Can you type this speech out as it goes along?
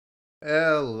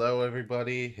Hello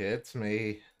everybody, it's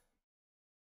me.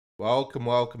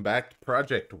 Welcome back to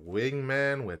Project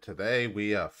Wingman, where today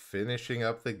we are finishing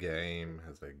up the game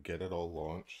as I get it all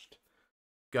launched.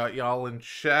 Got y'all in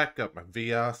chat, got my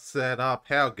VR set up.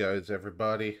 How goes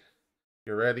everybody?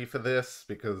 You ready for this?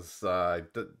 Because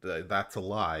that's a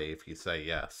lie if you say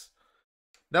yes.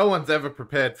 No one's ever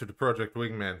prepared for the Project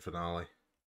Wingman finale.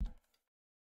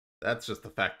 That's just a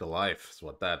fact of life, is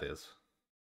what that is.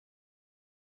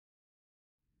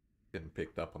 Getting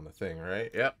picked up on the thing, right?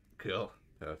 Yep, cool.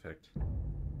 Perfect.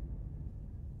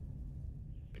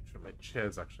 Make sure my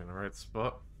chair's actually in the right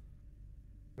spot.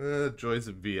 Joys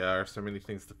of VR, so many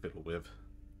things to fiddle with.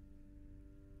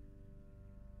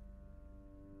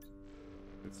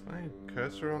 Is my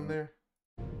cursor on there?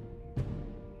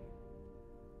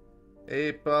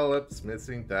 Hey, Polyps,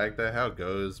 missing Dagda, how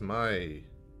goes my...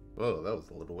 Whoa, that was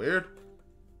a little weird.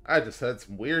 I just heard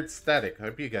some weird static.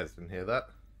 Hope you guys didn't hear that.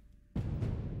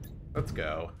 Let's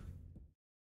go.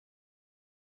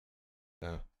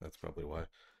 Oh, that's probably why.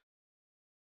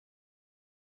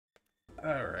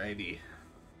 Alrighty.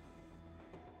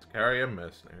 Let's carry a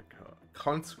mercenary card.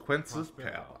 Consequences of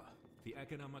power. The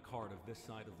economic heart of this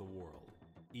side of the world.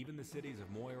 Even the cities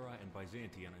of Moira and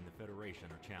Byzantium in the Federation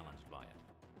are challenged by it.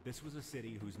 This was a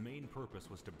city whose main purpose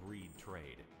was to breed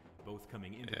trade, both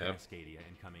coming into Cascadia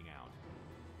and coming out.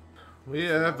 We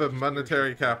have a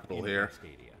monetary capital here.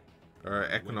 Or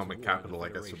economic capital, I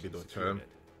guess would be the term.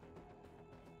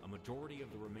 A majority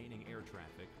of the remaining air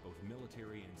traffic, both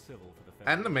military and civil, for the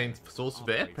Federation, and the main source of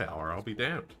air power, I'll be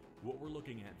damned. What we're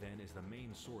looking at then is the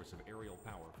main source of aerial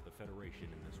power for the Federation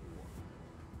in this war.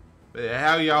 But yeah,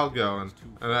 how y'all going?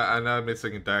 I know I'm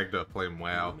missing a Dagda playing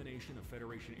WoW.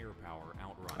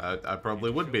 I probably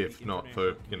would be if not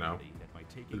for, you know,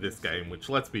 this game, which,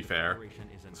 let's be fair,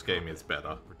 this game is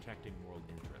better. Protecting world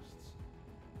interests.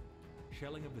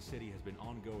 Shelling of the city has been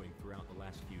ongoing throughout the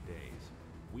last few days,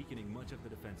 weakening much of the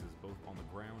defenses both on the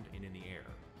ground and in the air.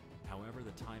 However,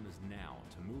 the time is now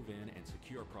to move in and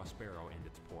secure Prospero and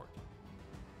its port.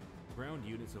 Ground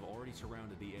units have already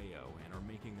surrounded the AO and are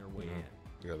making their way in.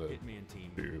 Hitman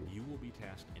team, you will be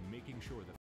tasked in making sure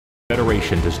the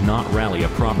Federation does not rally a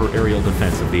proper aerial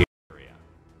defense of the area.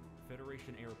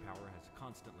 Federation air power has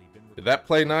constantly been... Did that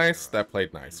play nice? That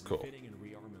played nice, cool.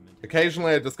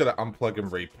 Occasionally I just gotta unplug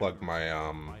and replug my,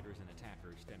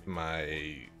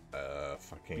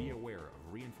 fucking... Be aware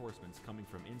of reinforcements coming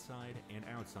from inside and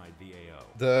outside the AO.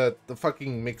 The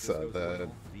fucking mixer,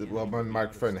 well, my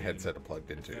microphone and headset are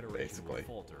plugged into, basically.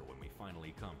 Falter when we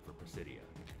finally come for Presidia.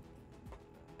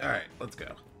 Alright, let's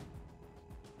go.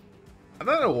 I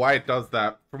don't know why it does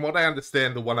that. From what I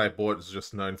understand, the one I bought is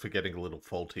just known for getting a little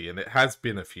faulty, and it has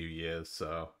been a few years,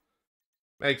 so...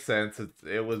 Makes sense.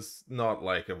 It was not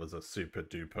like it was a super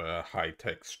duper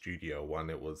high-tech studio one.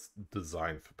 It was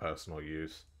designed for personal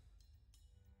use.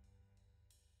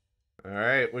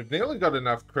 Alright, we've nearly got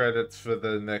enough credits for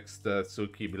the next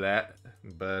Suki Blat,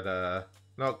 but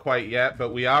not quite yet.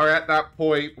 But we are at that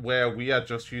point where we are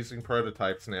just using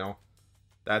prototypes now.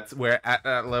 We're at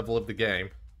that level of the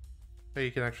game. Hey,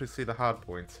 you can actually see the hard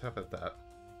points. How about that?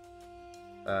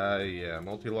 Yeah,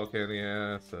 multi-lock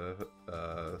anti-air,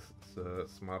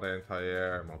 smart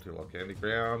anti-air, multi-lock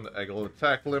anti-ground, angle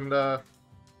attack limiter,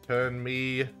 turn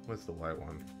me. Where's the white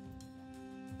one?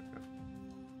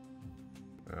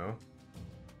 Oh.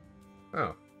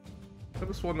 Oh. I could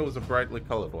have sworn there was a brightly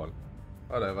colored one.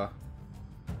 Whatever.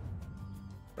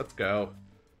 Let's go.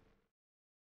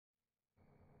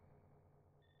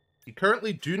 You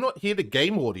currently do not hear the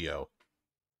game audio.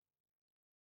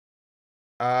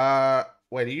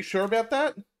 Wait, are you sure about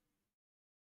that?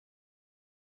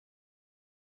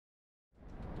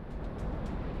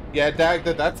 Yeah,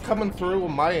 Dagda, that's coming through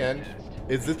on my end.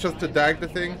 Is this just a Dagda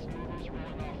thing?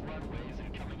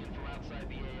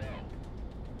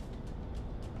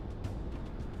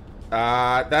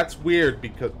 That's weird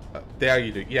because... there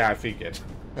you do. Yeah, I figured.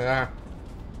 It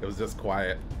was just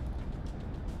quiet.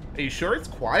 Are you sure it's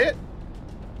quiet?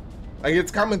 Like,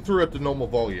 it's coming through at the normal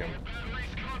volume.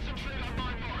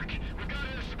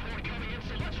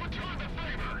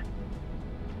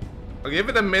 I'll give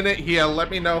it a minute here. Let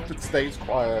me know if it stays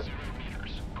quiet.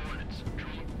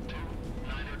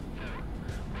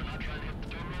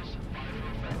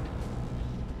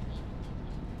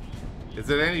 Is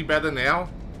it any better now?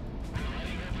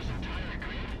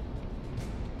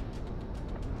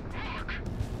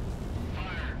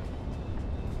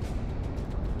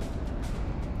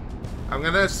 I'm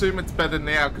gonna assume it's better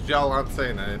now because y'all aren't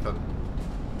saying anything.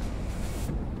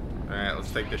 Alright, let's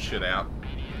take this shit out.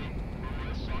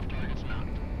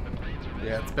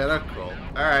 Yeah, it's better? Cool.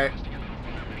 Alright.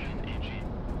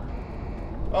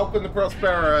 Welcome to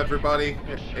Prospero, everybody.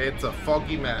 It's a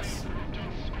foggy mess.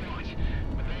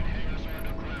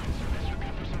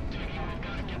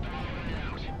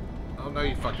 Oh no,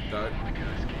 you fucking don't.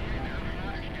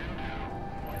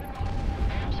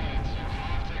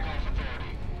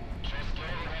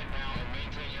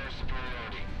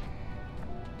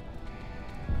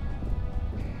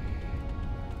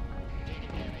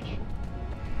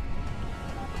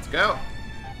 Let's go.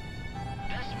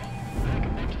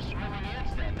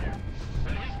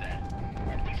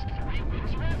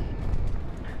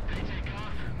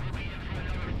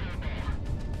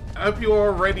 I hope you're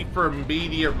all ready for a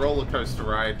immediate roller coaster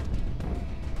ride.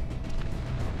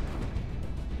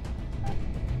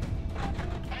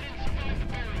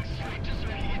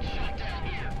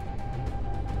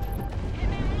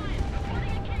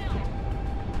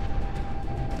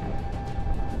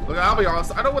 Look, I'll be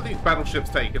honest, I don't want these battleships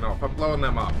taking off. I'm blowing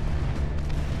them up.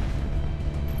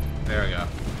 There we go.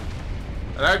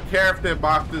 I don't care if they're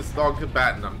marked as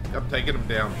non-combatant. I'm taking them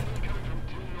down.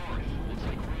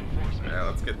 Yeah,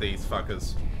 let's get these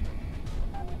fuckers.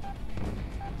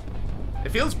 It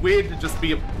feels weird to just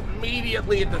be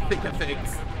immediately in the thick of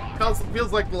things. It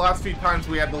feels like the last few times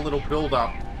we had the little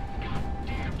build-up.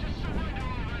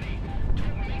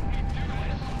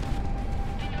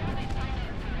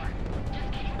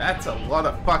 That's a lot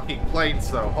of fucking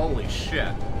planes, though. Holy shit.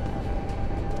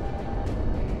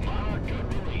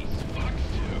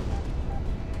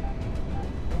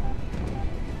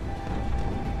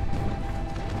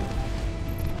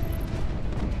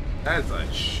 That is a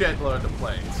shitload of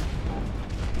planes.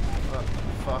 What the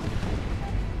fuck?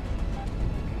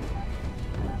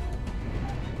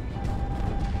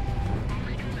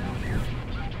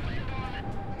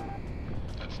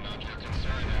 That's not your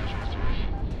concern, Azure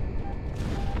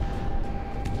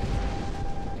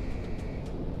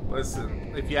 3.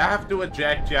 Listen, if you have to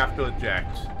eject, you have to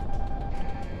eject.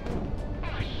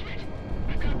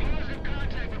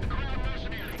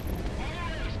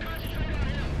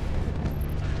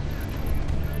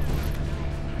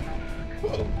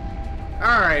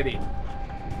 Alrighty.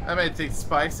 That made things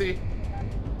spicy.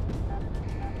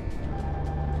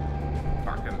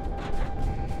 Fucking.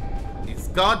 These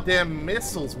goddamn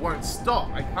missiles won't stop.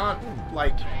 I can't,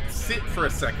 like, sit for a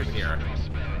second here.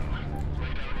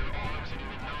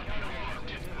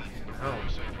 Oh.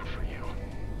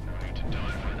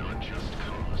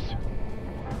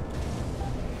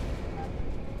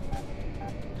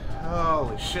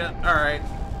 Holy shit. Alright.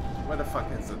 Where the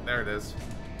fuck is it? There it is.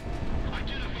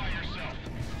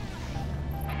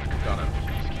 Got it.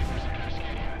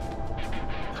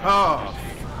 Oh,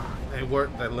 they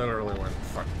literally weren't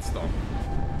fucking stopped.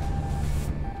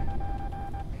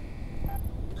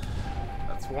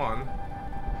 That's one.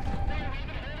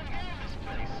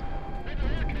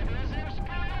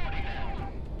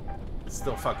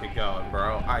 Still fucking going,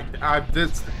 bro. I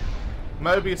just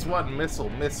Mobius one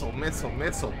missile,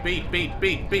 beep, beep,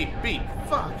 beep, beep, beep.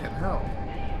 Fucking hell.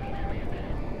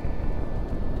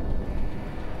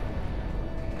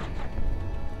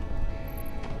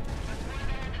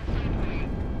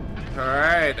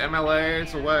 Alright,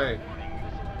 MLA's away.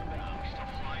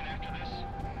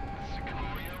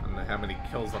 I don't know how many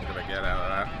kills I'm gonna get out of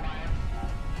that.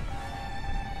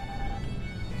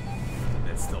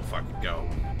 It's still fucking go.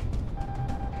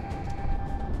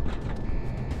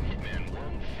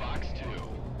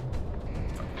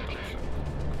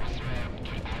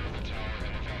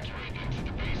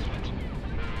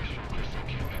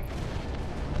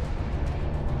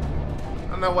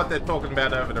 I don't know what they're talking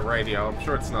about over the radio. I'm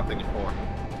sure it's nothing important.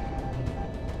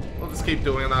 We'll just keep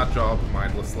doing our job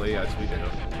mindlessly as we do.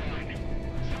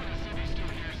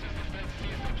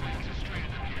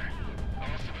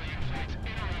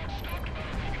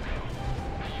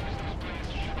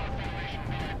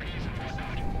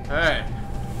 Hey.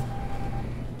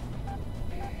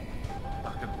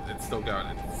 Fucking, it's still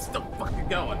going. It's still fucking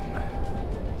going.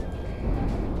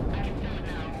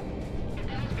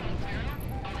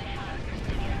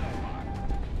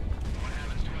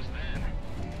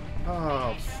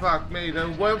 Oh, fuck me. There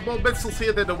were more missiles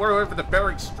here than there were over the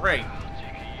Bering Strait.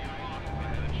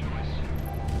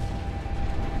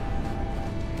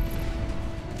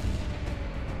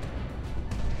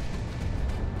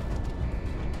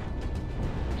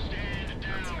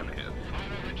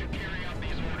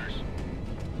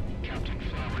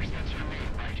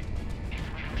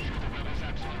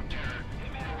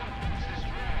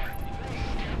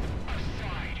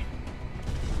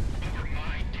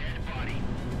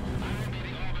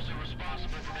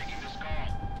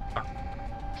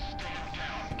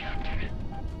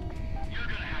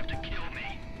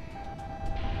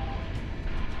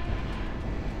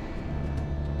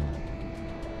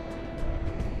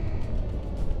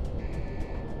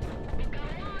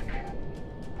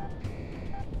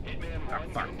 Ah,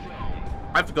 fuck.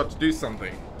 I forgot to do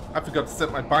something. I forgot to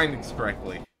set my bindings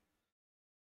correctly.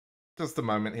 Just a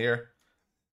moment here.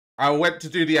 I went to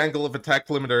do the angle of attack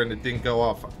limiter and it didn't go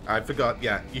off. I forgot,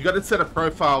 yeah. You gotta set a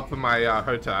profile for my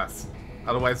HOTAS.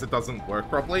 Otherwise it doesn't work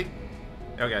properly.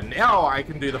 Okay, now I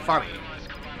can do the funny.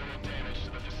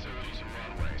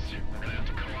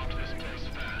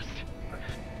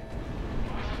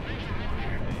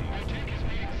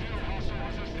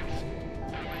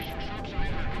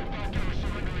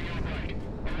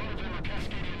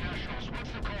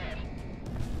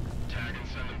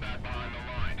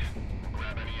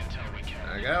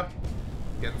 There we go.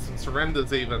 Getting some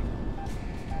surrenders even.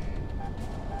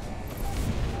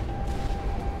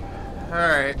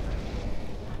 Alright.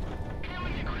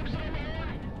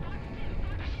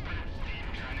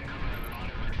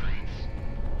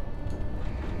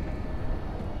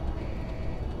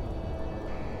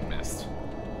 Missed.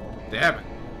 Damn it.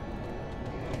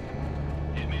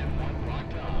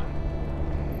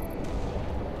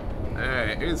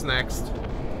 Alright, who's next?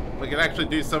 We can actually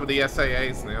do some of the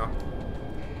SAAs now.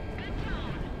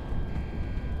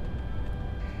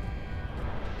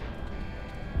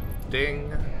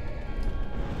 Ding.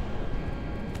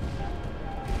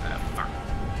 Ah, fuck.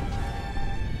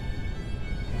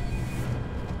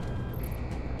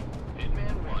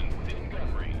 Hitman 1 within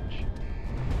gun range.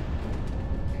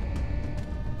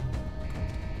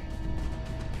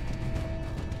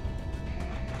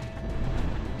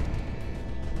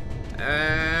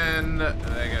 And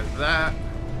there goes that.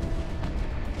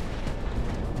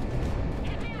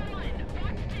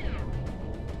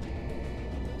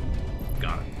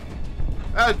 Got it.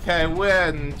 Okay,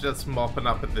 we're just mopping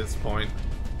up at this point.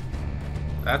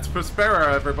 That's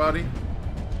Prospero, everybody.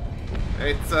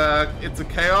 It's a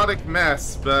chaotic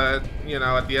mess, but, you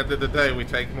know, at the end of the day, we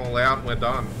take them all out and we're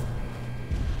done.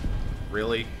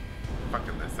 Really?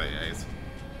 Fucking SAAs.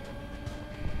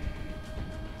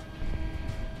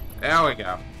 There we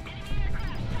go.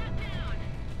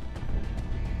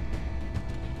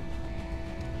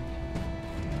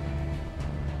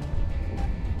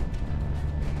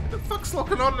 What the fuck's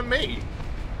locking on to me?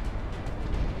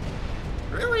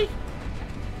 Really?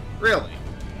 Really?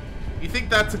 You think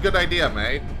that's a good idea,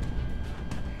 mate?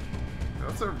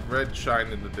 That's a red shine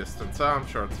in the distance. Oh, I'm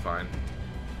sure it's fine.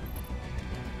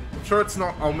 I'm sure it's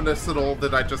not ominous at all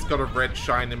that I just got a red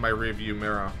shine in my rearview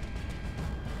mirror.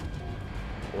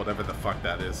 Whatever the fuck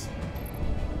that is.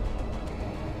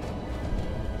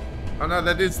 Oh no,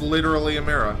 that is literally a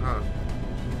mirror, huh?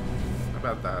 How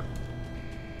about that?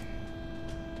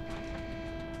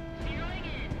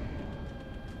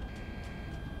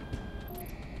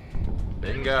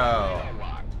 Bingo!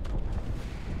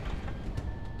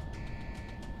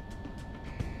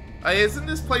 Hey, isn't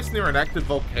this place near an active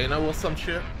volcano or some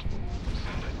shit?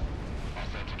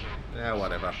 Yeah,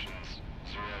 whatever.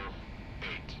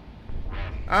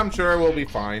 I'm sure we'll be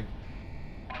fine.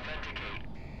 Authenticate.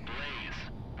 Blaze.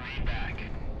 Read back.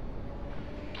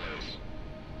 Blaze.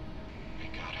 May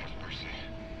God have mercy.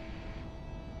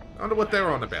 I wonder what they're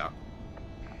on about.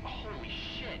 Holy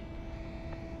shit.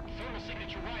 Thermal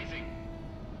signature rising.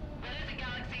 What is it,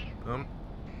 Galaxy?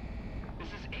 This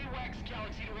is AWACS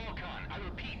Galaxy to Alcon. I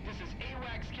repeat, this is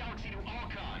AWACS Galaxy to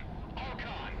Alcon.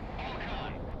 Alcon.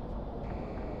 Alcon.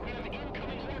 We have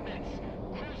incoming ordnance.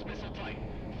 Cruise missile type.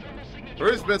 Thermal signature.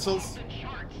 Cruise missiles.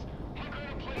 Charts. Hunker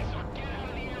in place or get out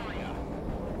of the area.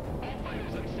 All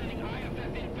fighters, I'm sending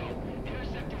IFF info.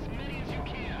 Intercept as many as you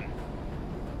can.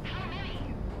 How many?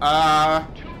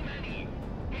 Too many.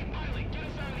 Hey, pilot, get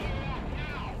us out of the area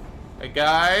now. Hey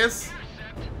guys.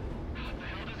 Intercept? What the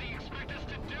hell does he expect us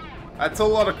to do? That's a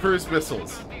lot of cruise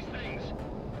missiles. These things.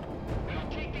 We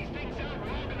don't take these things out,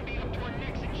 we're all gonna be up to our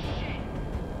necks in shit.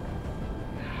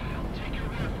 I'll take your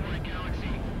word for it, Galaxy.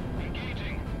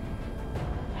 Engaging.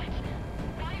 What?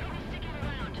 Why are we sticking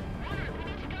around? Runner, we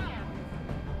need to go.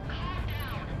 Calm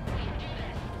down. We can do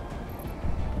this.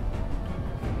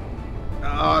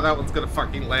 Oh, that one's gonna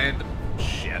fucking land.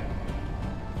 Shit.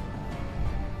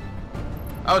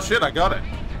 Oh shit, I got it.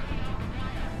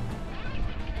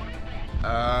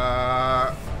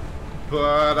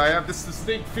 But I have this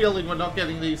distinct feeling we're not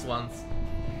getting these ones.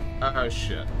 Oh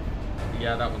shit.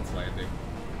 Yeah, that one's landing.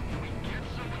 Can we get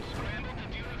someone scrambled to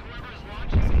deal with whoever is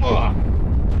launching? Ugh.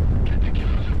 Get the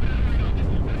killers are battering up.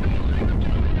 We'll end up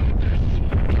doing this.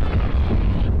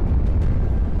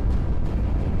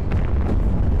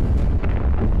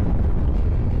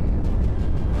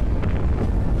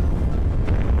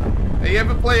 Hey, you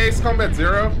ever play Ace Combat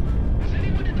Zero? Is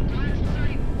anyone in the blast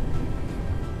site?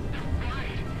 They're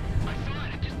right. I saw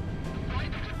it. It just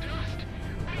frightened to dust.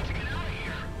 We need to get out of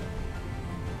here.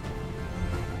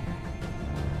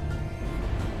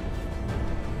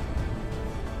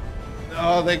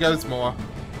 Oh, there goes more.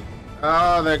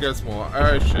 Oh, there goes more.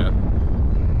 Oh, shit.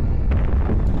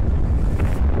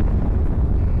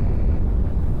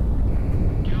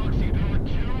 Galaxy, there are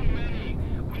too many.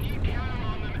 We need counter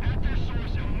on them at their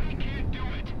source, and we can't do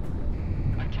it.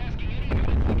 I'm tasking any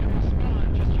units that can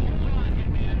respond. Just hold on,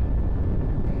 Hitman.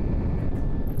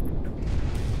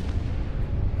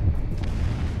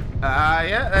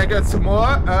 Yeah, there goes some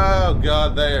more. Oh,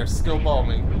 God, they are still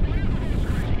bombing.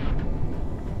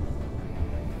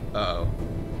 Uh-oh.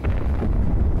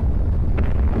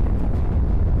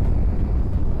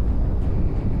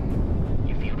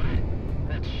 You feel that?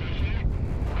 That's shaking.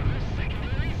 Are those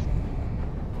secondaries?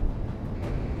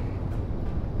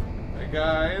 Hey,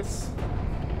 guys.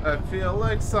 I feel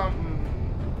like something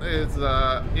is,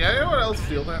 yeah, anyone else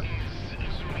feel that?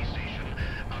 Zuni Station,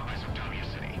 Mesopotamia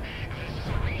City. This is a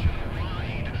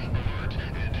region-wide alert to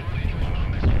anyone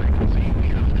on this frequency. We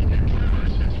have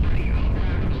tremors spreading out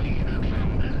rapidly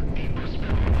from a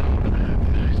perspective.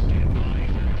 Stand by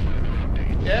for further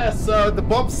updates. Yeah, so the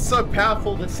bombs are so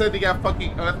powerful, they're sending out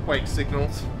fucking earthquake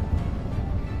signals.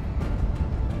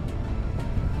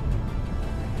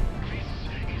 This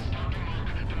is Dr.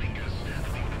 Mark Dominguez of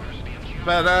the University of Houston.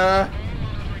 But,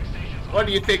 Monitoring stations. what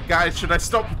do you think, guys? Should I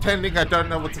stop pretending I don't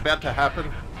know what's about to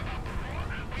happen?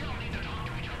 We all need to talk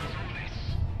to each other through this.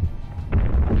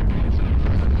 Reports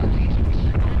of reasonably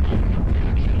signal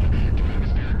reaction to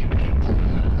atmospheric indicates.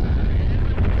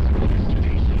 Everyone is supposed to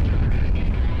face each other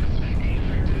indoors,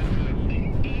 effective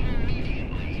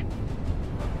immediately.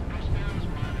 Prospero's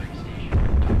monitoring station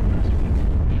talked last week.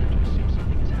 We have to assume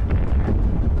something is happening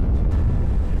there.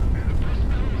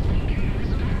 Prospero's located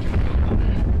this doctor.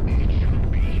 It should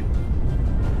be.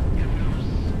 Who knows?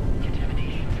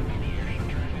 Contamination from all the airship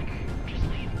traffic. Just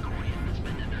leave Cordian that's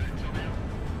been in there until now.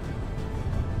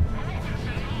 Oh, this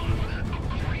is on.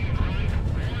 Cordian drive.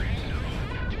 Please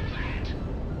don't do that.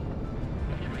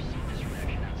 I've never seen this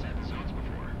reaction outside the zones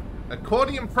before.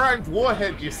 Accordion primed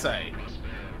warhead, you say?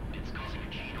 Prospero, it's causing a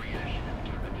chain reaction in the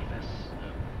dark beneath us.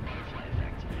 Butterfly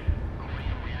effect.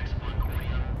 Cordian reacts upon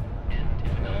Cordian, and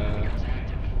if another becomes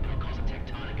active, it'll cause a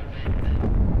tectonic event that...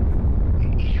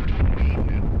 You're talking to me.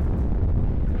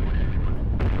 Warn everyone.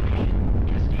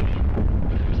 Patient, Cascadian,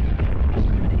 others have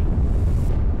indiscriminate.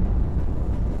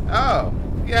 Oh,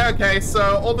 yeah, okay, so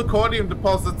all the cordium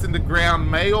deposits in the ground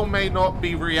may or may not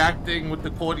be reacting with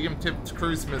the cordium-tipped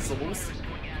cruise missiles.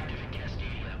 Going active in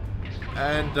Cascadia. It's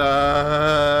causing And,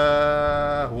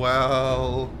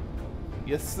 well,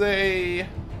 you see,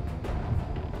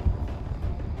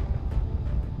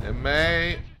 it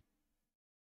may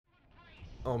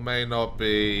or may not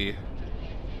be.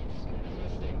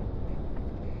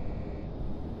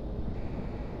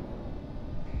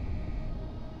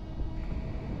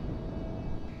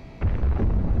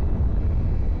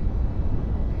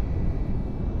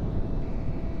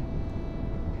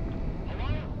 Hello?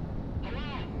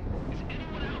 Hello? Is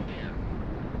anyone out there?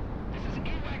 This is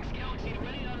AWACS Galaxy to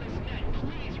any on this net.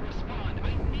 Please respond. I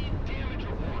need damage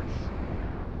reports.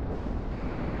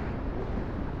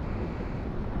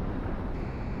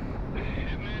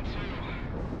 Hitman 2.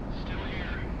 Still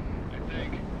here, I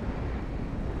think.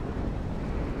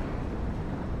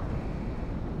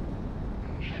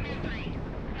 Hitman 3.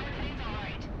 Everything's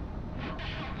alright. What the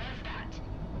hell was that?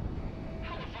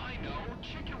 How if I know?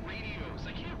 Check your radios.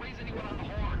 I can't raise anyone on the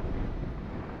horn.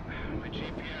 My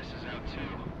GPS is out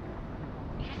too.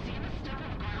 You see the stuff on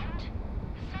the ground?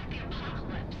 It's not the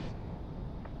apocalypse.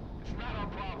 It's not our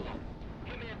problem.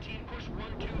 Hitman team push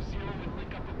 120 and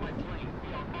link up with my plane.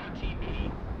 We are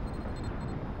RTB.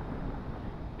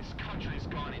 This country's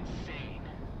gone insane.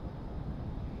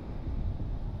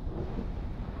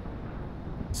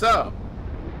 So,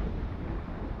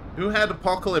 who had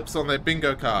Apocalypse on their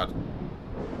bingo card?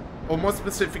 Or more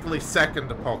specifically,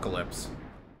 second Apocalypse?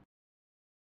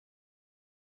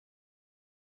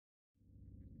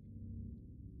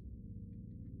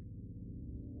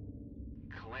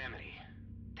 Calamity.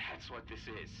 That's what this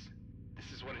is.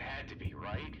 This is what it had to be,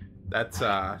 right? That's,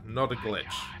 not a My glitch,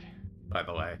 God. by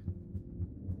the way.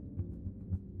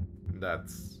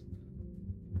 That's...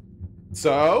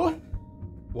 So,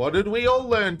 what did we all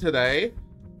learn today?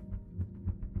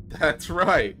 That's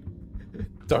right.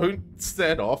 Don't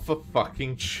set off a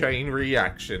fucking chain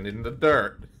reaction in the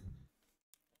dirt.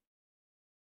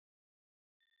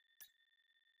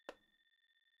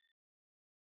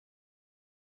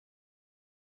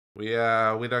 We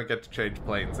don't get to change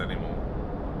planes anymore.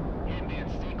 Hitman,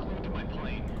 stay glued to my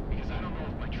plane, because I don't know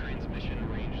if my transmission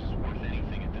range is worth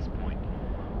anything at this point.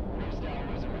 Rostal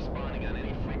wasn't responding on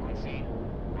any frequency,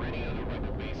 or any other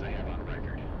weather base I have on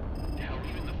record. Hell,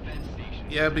 even the Fed station.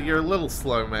 Yeah, but you're a little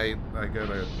slow, mate. I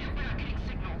gotta... Shit, we're not getting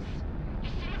signal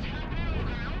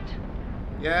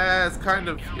Yeah, it's kind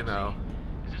of, you know.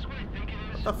 Is this what I think it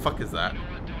is? What the fuck is that? You know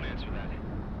what? Don't answer that.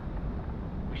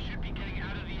 We should be getting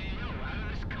out of the AO, out of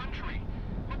this country.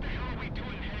 What the hell are we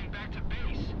doing heading back to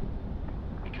base?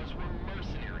 Because we're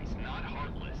mercenaries, not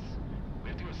heartless. We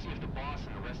have to go see if the boss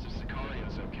and the rest of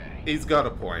Sicario's okay. He's got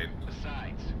a point.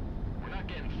 Besides, we're not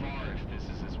getting far if this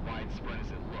is as widespread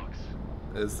as it looks.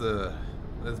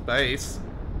 There's base.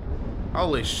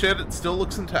 Holy shit, it still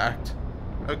looks intact.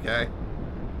 Okay.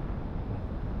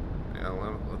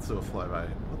 Yeah, let's do a flyby.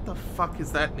 What the fuck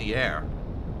is that in the air?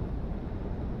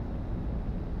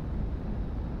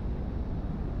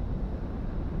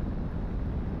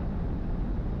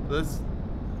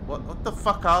 What the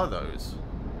fuck are those?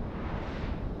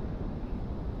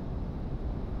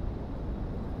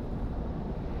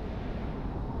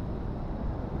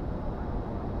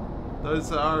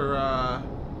 Those are,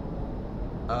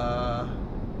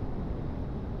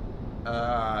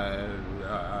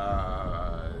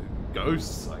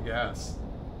 ghosts, I guess.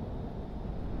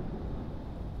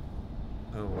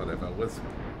 Oh, whatever. What's...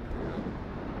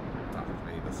 Fuck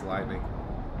me, this lightning.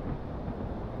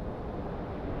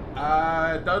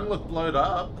 Don't look blown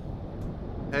up.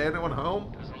 Hey, anyone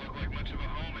home? Doesn't look like much of a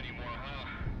home anymore,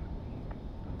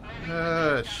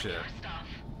 huh? Shit.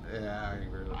 Yeah, I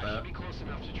agree with I that. should be close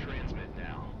enough to transmit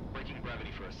now. Breaking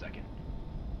gravity for a second.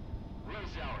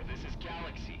 Rosauer, this is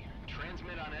Galaxy.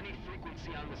 Transmit on any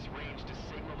frequency on this range to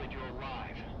signal that you're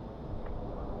alive.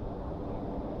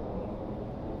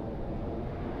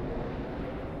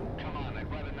 Come on, I'd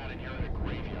rather not inherit a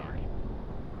graveyard.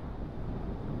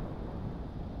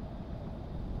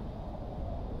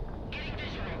 Getting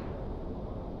visual.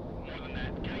 More than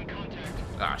that, getting contact.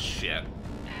 Ah, shit.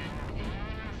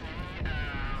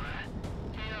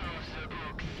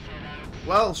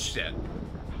 Well, shit. Are we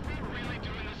really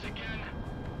doing this again?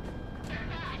 They're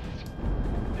fast.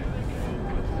 There they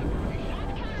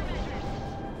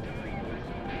go.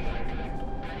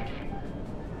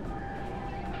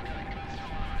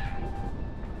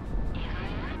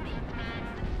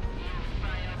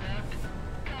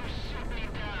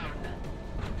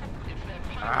 Good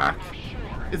separation. Ah.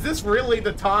 Is this really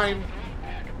the time?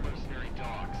 Pack of mercenary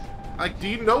dogs. Like, do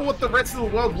you know what the rest of the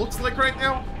world looks like right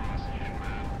now?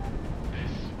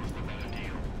 This is the better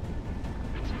deal.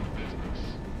 It's our business.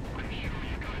 I'm sure you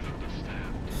guys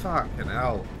understand. Fucking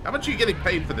hell. How much are you getting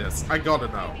paid for this? I gotta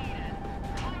know.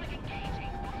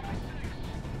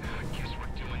 Guess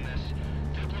we're doing this.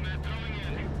 Diplomat going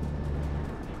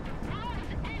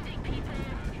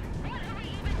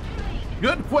in.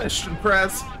 Good question,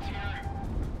 Prez.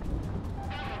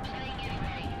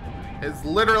 It's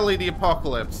literally the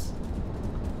apocalypse.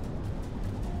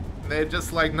 They're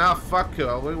just like, nah, fuck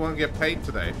her. We won't get paid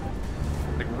today.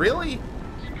 Like, really?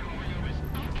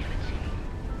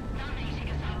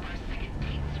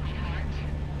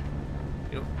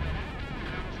 You-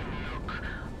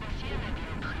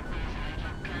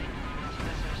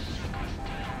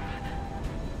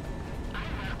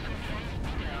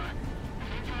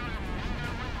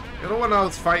 You're the one I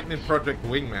was fighting in Project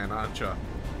Wingman, aren't you?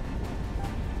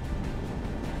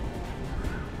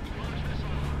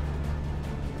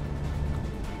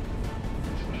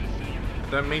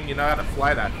 Don't mean you know how to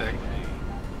fly that thing.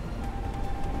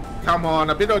 Come on,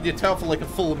 I've been on your tail for like a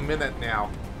full minute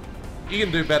now. You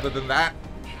can do better than that.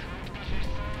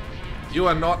 You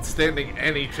are not standing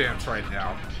any chance right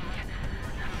now.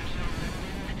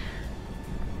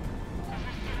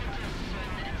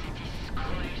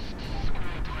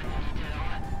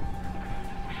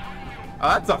 Oh,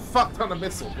 that's a fuck ton of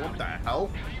missiles. What the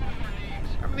hell?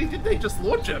 How many did they just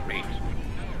launch at me?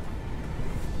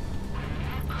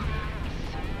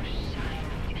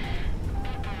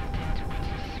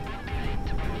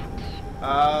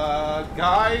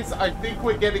 Guys, I think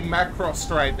we're getting Macrossed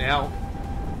right now.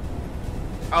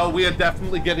 Oh, we are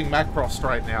definitely getting Macrossed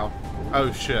right now.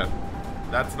 Oh shit.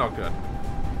 That's not good.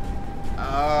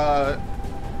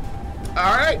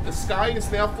 Alright, the sky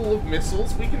is now full of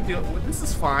missiles. We can deal with this.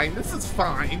 Is fine. This is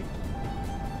fine.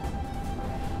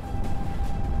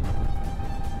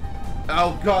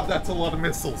 Oh god, that's a lot of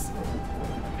missiles.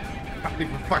 I can't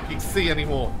even fucking see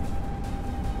anymore.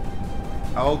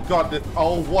 Oh god,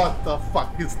 oh, what the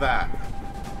fuck is that?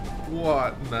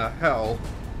 What in the hell?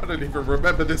 I don't even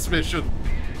remember this mission.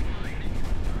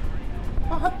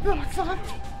 What the fuck?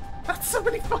 That's so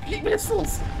many fucking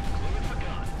missiles!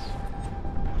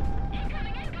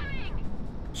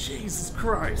 Jesus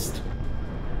Christ.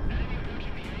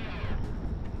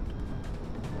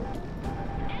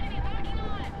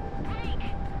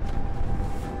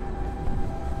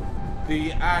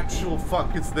 The actual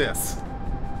fuck is this?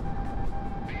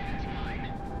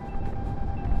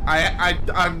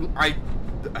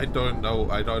 I don't know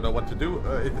what to do.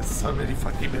 There's so many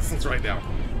fucking missiles right now.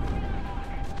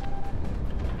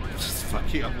 I'm just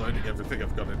fucking unloading everything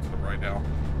I've got into them right now.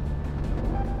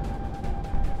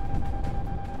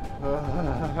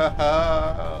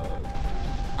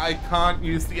 I can't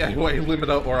use the AOA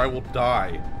limiter or I will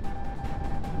die.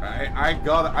 I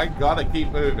gotta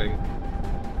keep moving,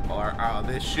 or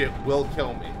this shit will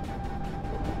kill me.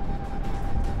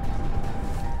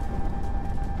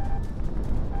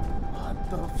 What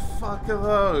the fuck are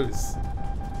those?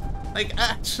 Like,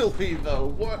 actually though,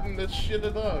 what in the shit are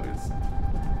those?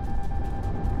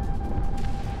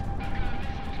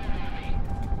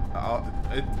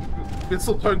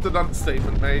 Mistletoe's an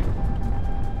understatement, mate.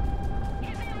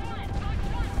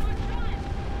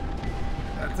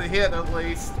 That's a hit at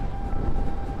least.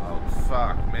 Oh,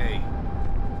 fuck me.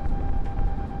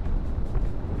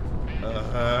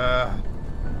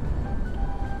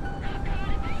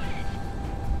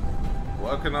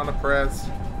 Working on a press.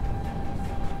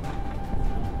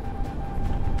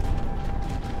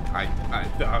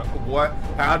 What?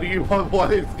 How do you,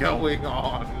 what is going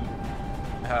on?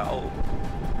 Hell.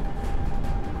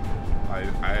 I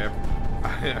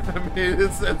mean,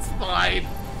 it's fine.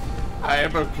 I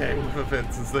am okay with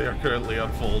events as they are currently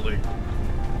unfolding.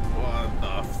 What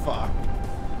the fuck?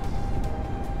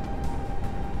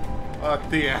 What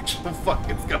the actual fuck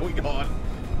is going on?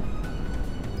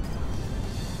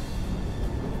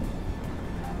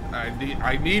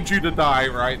 I need you to die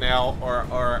right now, or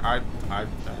I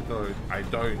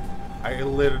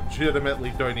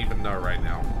legitimately don't even know right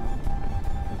now.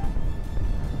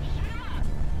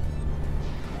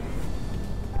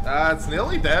 It's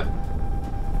nearly dead.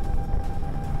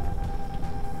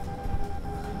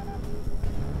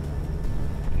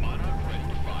 Monarch ready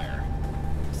to fire.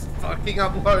 Just fucking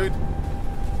unload.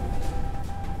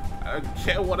 I don't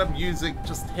care what I'm using,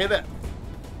 just hit it.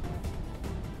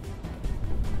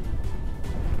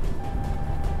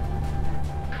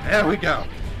 There we go.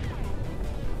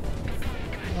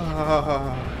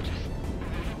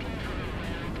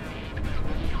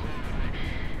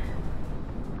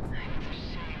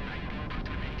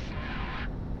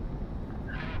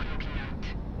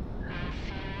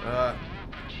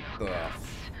 The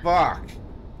fuck?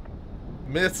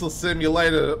 Missile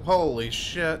simulator. Holy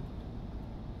shit.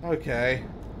 Okay.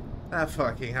 That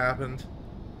fucking happened.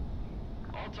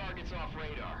 All targets off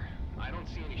radar. I don't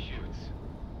see any shoots.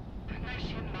 Nice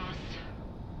shooting, boss.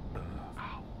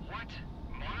 Oh, what?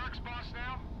 Monarch's boss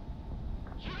now?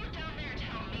 You go down there and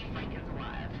tell me Lincoln's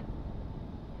alive.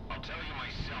 I'll tell you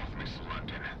myself, Miss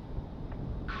London.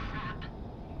 Crap.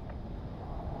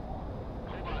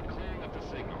 Hold on, clearing up the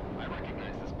signal. I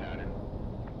recognize this pattern.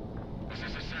 This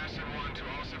is Assassin 1 to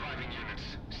all surviving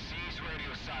units. Seize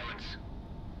radio silence.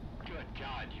 Good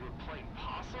God, you were playing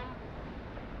possum?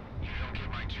 You don't get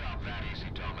my job that easy,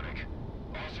 Dominic.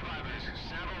 All survivors,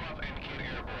 saddle up and get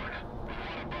airborne. We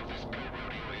want to buff this pit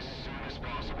rodeo as soon as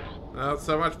possible. Not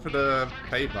so much for the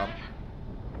pay bump.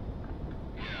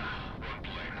 Yeah, one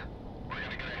plane. We're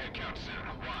gonna get a head count soon.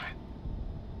 Why?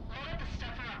 Load up the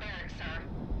stuff from our barracks, sir.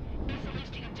 It's the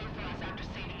least you can do for us after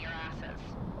saving your asses.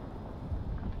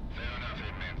 Fair enough,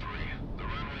 Hitman 3. The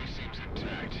runway seems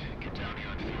intact. Get down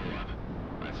here and fuel up.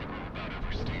 I think we've about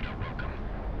overstayed our welcome.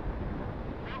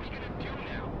 What are we gonna do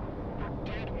now? We're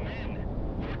dead men.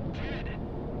 We're dead.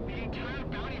 The entire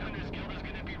bounty hunters guild is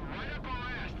gonna be right up our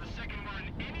ass the second we're in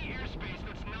any airspace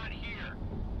that's not here.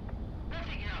 We'll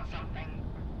figure out something.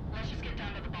 Let's just get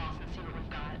down to the boss and see what we've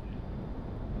got.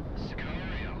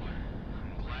 Sicario,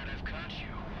 I'm glad I've caught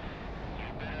you. You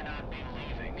better not be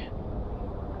leaving.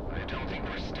 I don't think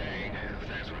we're staying, if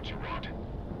that's what you want.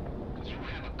 Because you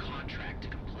have a contract to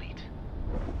complete.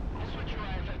 I'll switch your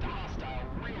eyes to hostile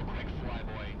real quick,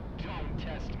 flyboy. Don't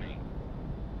test me.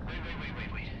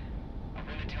 Wait. I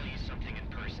want to tell you something in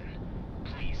person.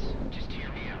 Please, just hear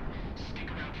me out. Stick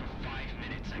around for 5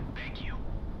 minutes, I beg you.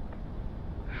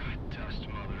 Dust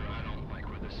Mother, I don't like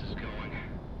where this is going.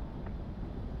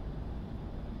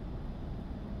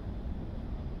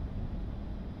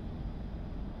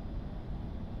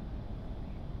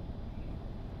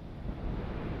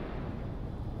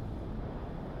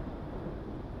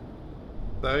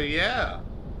 So yeah.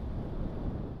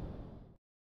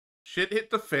 Shit hit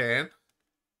the fan.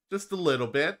 Just a little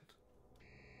bit.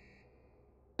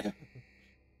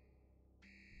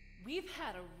 We've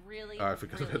had a really, Oh, I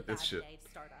forgot really about bad this shit. day,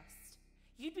 Stardust.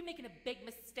 You'd be making a big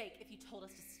mistake if you told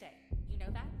us to stay. You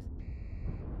know that?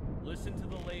 Listen to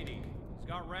the lady. She's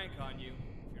got rank on you,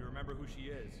 if you remember who she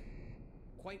is.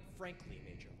 Quite frankly,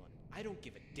 Major Lund, I don't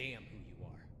give a damn who you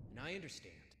are. And I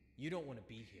understand. You don't want to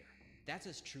be here. That's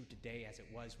as true today as it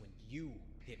was when you,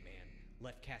 Hitman,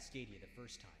 Left Cascadia the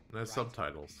first time. No right?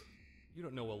 subtitles. You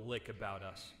don't know a lick about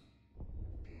us.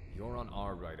 You're on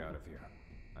our ride out of here.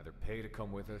 Either pay to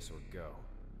come with us or go.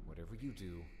 Whatever you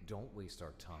do, don't waste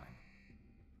our time.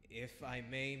 If I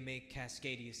may make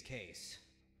Cascadia's case.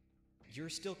 You're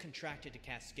still contracted to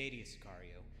Cascadia,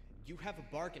 Sicario. You have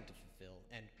a bargain to fulfill,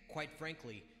 and quite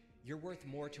frankly, you're worth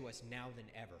more to us now than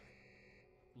ever.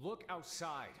 Look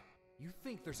outside. You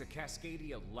think there's a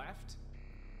Cascadia left?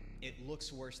 It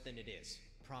looks worse than it is,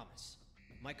 promise.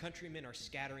 My countrymen are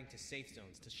scattering to safe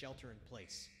zones to shelter in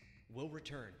place. We'll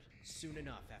return soon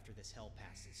enough after this hell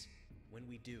passes. When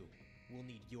we do, we'll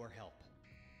need your help.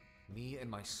 Me and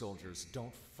my soldiers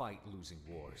don't fight losing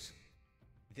wars.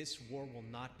 This war will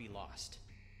not be lost.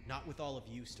 Not with all of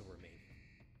you still remaining.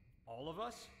 All of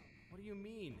us? What do you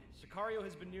mean? Sicario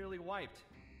has been nearly wiped.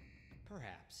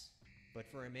 Perhaps. But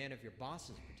for a man of your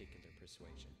boss's particular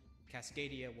persuasion,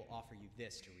 Cascadia will offer you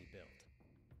this to rebuild.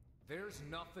 There's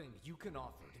nothing you can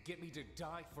offer to get me to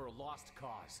die for a lost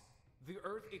cause. The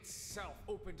Earth itself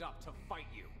opened up to fight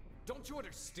you. Don't you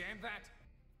understand that?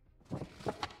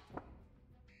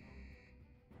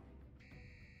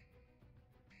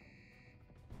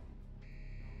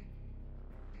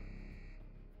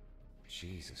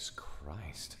 Jesus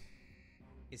Christ.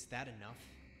 Is that enough?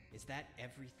 Is that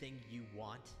everything you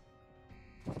want?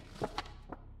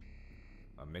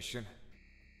 A mission?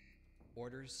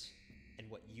 Orders, and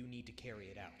what you need to carry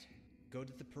it out. Go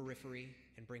to the periphery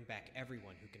and bring back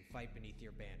everyone who can fight beneath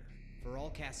your banner. For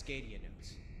all Cascadia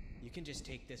knows, you can just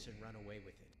take this and run away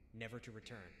with it, never to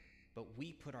return. But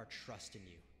we put our trust in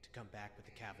you to come back with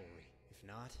the cavalry. If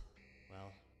not,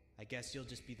 well, I guess you'll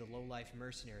just be the low-life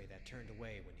mercenary that turned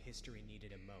away when history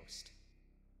needed him most.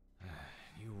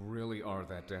 You really are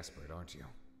that desperate, aren't you?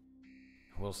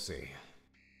 We'll see.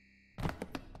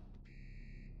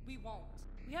 We won't.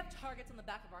 We have targets on the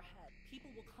back of our head. People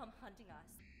will come hunting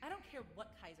us. I don't care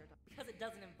what Kaiser does, because it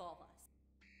doesn't involve us.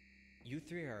 You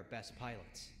three are our best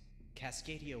pilots.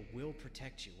 Cascadia will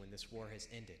protect you when this war has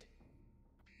ended.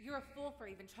 You're a fool for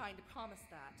even trying to promise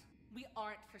that. We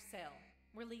aren't for sale.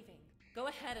 We're leaving. Go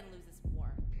ahead and lose this war.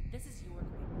 This is your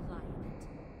great client.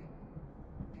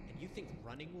 And you think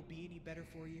running will be any better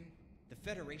for you? The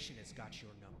Federation has got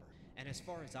your number. And as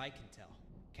far as I can tell,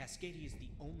 Cascadia is the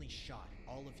only shot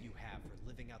all of you have for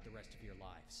living out the rest of your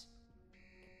lives.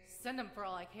 Send them for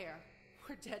all I care.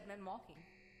 We're dead men walking.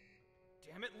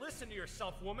 Damn it, listen to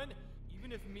yourself, woman!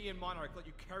 Even if me and Monarch let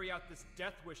you carry out this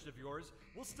death wish of yours,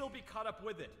 we'll still be caught up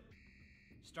with it.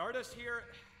 Stardust here,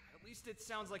 at least it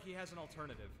sounds like he has an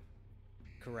alternative.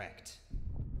 Correct.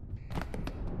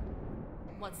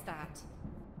 What's that?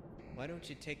 Why don't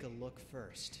you take a look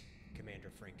first, Commander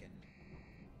Franken?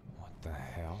 What the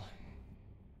hell?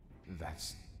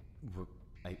 That's...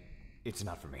 It's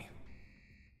not for me.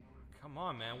 Come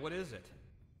on, man, what is it?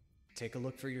 Take a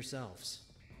look for yourselves.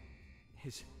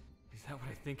 Is that what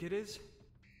I think it is?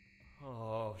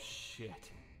 Oh,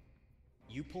 shit.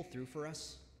 You pull through for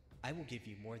us, I will give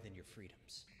you more than your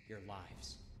freedoms, your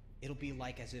lives. It'll be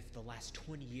like as if the last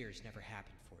 20 years never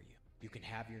happened for you. You can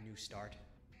have your new start,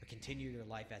 or continue your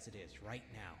life as it is right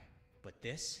now. But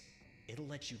this, it'll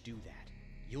let you do that.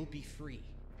 You'll be free.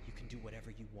 You can do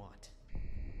whatever you want.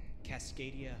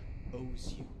 Cascadia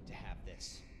owes you to have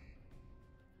this.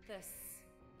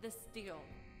 This deal.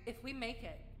 If we make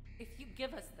it, if you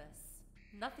give us this,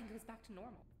 nothing goes back to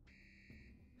normal.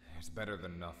 It's better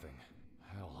than nothing.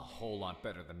 Hell, a whole lot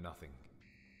better than nothing.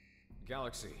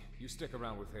 Galaxy, you stick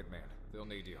around with Hitman. They'll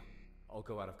need you. I'll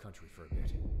go out of country for a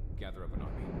bit. Gather up an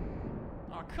army.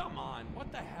 Oh, come on.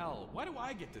 What the hell? Why do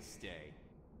I get to stay?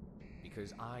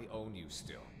 Because I own you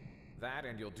still. That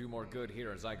and you'll do more good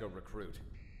here as I go recruit.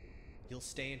 You'll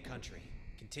stay in country.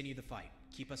 Continue the fight.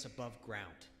 Keep us above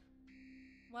ground.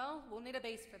 Well, we'll need a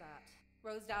base for that.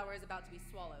 Rosedower is about to be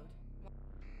swallowed.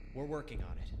 We're working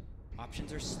on it.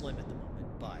 Options are slim at the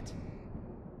moment, but...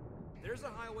 There's a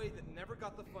highway that never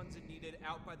got the funds it needed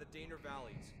out by the Daner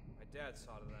Valleys. My dad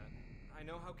saw to that. I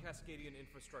know how Cascadian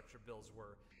infrastructure bills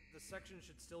were. The section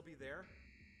should still be there?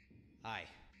 Aye.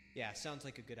 Yeah, sounds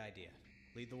like a good idea.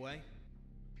 Lead the way?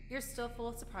 You're still full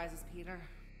of surprises, Peter.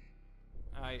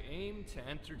 I aim to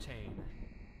entertain.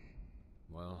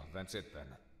 Well, that's it then.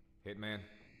 Hitman,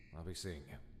 I'll be seeing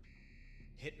you.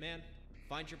 Hitman,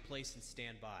 find your place and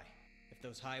stand by. If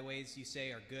those highways you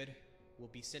say are good, we'll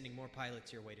be sending more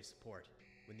pilots your way to support.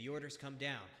 When the orders come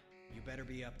down, you better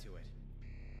be up to it.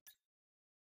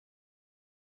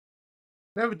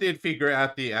 Never did figure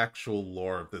out the actual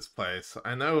lore of this place.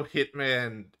 I know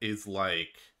Hitman is,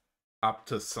 like, up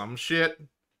to some shit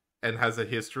and has a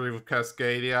history with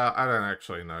Cascadia. I don't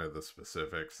actually know the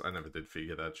specifics. I never did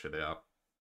figure that shit out.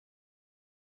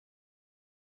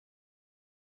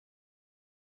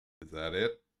 Is that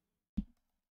it?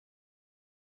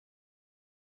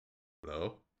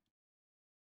 Hello?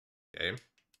 Game?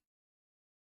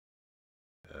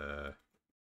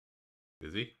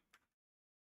 Busy?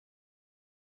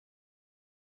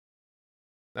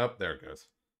 Nope, there it goes.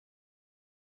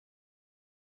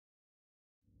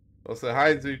 Also,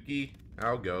 hi Zuki.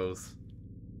 How goes?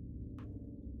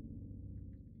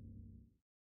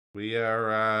 We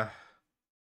are,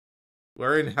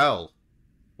 we're in hell.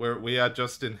 We are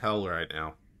just in hell right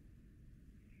now.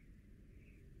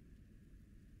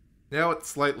 Now it's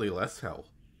slightly less hell.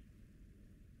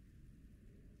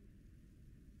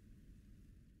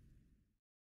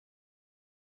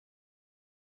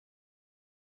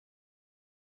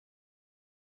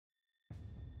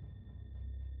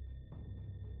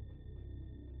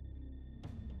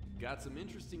 Got some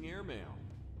interesting airmail.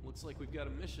 Looks like we've got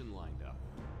a mission lined up.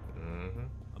 Mm-hmm.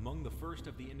 Among the first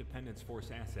of the Independence Force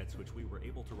assets which we were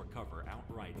able to recover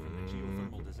outright from the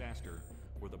geothermal disaster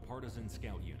were the partisan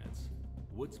scout units.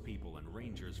 Woods people and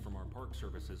rangers from our park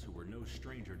services who were no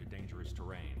stranger to dangerous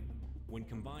terrain. When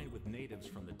combined with natives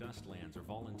from the Dustlands or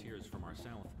volunteers from our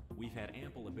south, we've had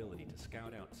ample ability to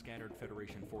scout out scattered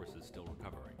Federation forces still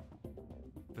recovering.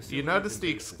 You notice the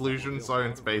exclusion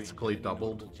zones basically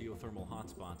doubled? Geothermal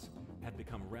hotspots had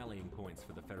become rallying points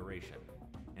for the Federation.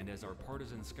 And as our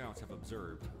partisan scouts have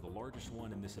observed, the largest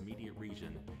one in this immediate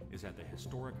region is at the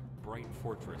historic Bright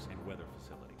Fortress and Weather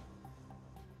Facility.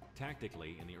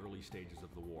 Tactically, in the early stages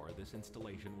of the war, this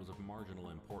installation was of marginal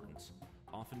importance,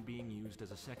 often being used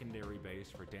as a secondary base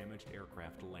for damaged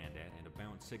aircraft to land at and to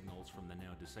bounce signals from the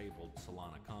now disabled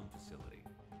Solana Com facility.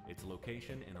 Its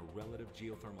location in a relative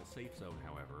geothermal safe zone,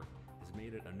 however, has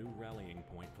made it a new rallying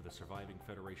point for the surviving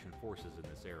Federation forces in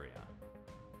this area.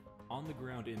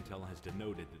 On-the-ground intel has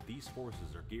denoted that these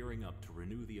forces are gearing up to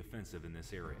renew the offensive in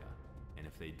this area, and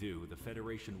if they do, the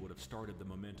Federation would have started the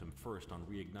momentum first on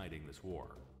reigniting this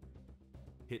war.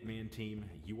 Hitman Team,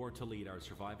 you are to lead our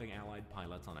surviving Allied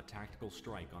pilots on a tactical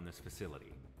strike on this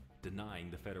facility,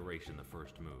 denying the Federation the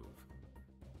first move.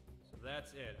 So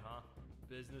that's it, huh?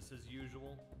 Business as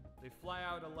usual? They fly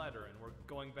out a letter and we're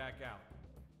going back out.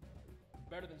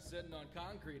 Better than sitting on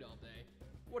concrete all day.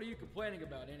 What are you complaining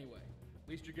about anyway? At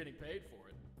least you're getting paid for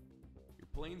it. Your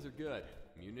planes are good.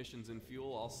 Munitions and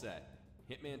fuel all set.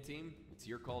 Hitman Team, it's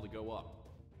your call to go up.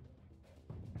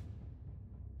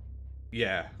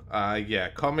 Yeah,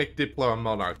 Comic, Diplo, and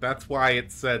Monarch. That's why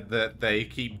it said that they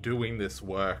keep doing this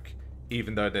work,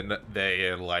 even though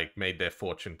they like, made their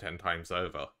fortune 10 times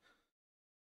over.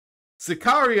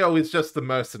 Sicario is just the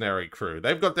mercenary crew.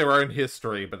 They've got their own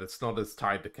history, but it's not as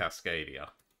tied to Cascadia.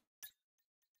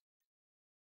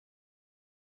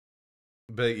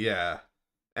 But yeah.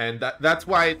 And that's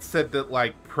why it said that,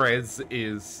 like, Prez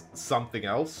is something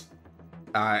else.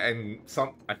 And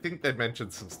I think they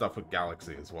mentioned some stuff with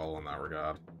Galaxy as well in that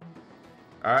regard.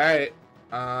 Alright.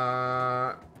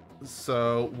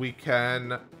 So we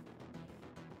can...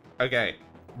 Okay.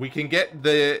 We can get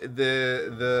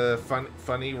the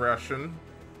funny Russian.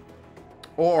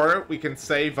 Or we can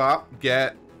save up,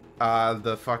 get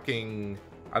the fucking...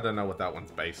 I don't know what that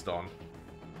one's based on.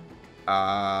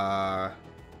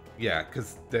 Yeah,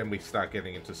 because then we start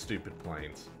getting into stupid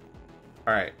planes.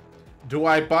 Alright. Do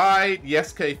I buy the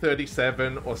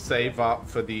SK-37 or save up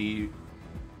for the...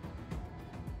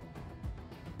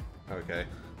 Okay.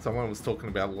 Someone was talking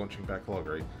about launching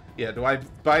backloggery. Yeah, do I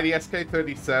buy the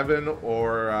SK-37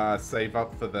 or save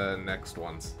up for the next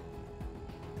ones?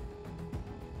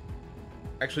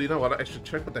 Actually, you know what? I should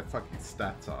check what their fucking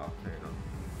stats are. Hang on.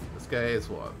 This guy is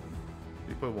what?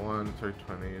 3.1,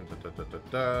 320,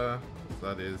 So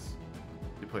that is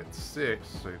 2.6,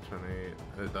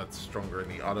 320. That's stronger in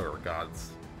the other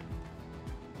regards.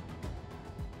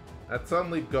 That's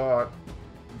only got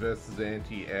versus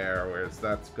anti-air, whereas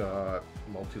that's got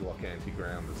multi-lock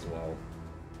anti-ground as well.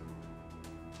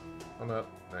 Oh no,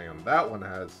 hang on. That one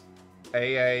has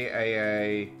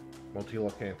AA,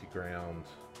 multi-lock anti-ground,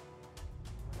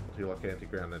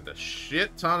 and a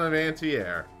shit ton of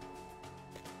anti-air.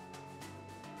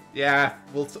 Yeah,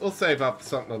 we'll save up for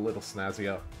something a little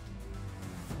snazzier.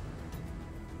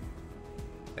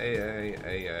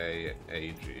 AA,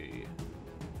 AG.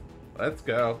 Let's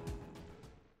go.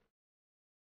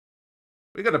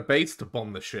 We got a base to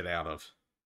bomb the shit out of.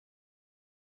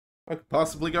 What could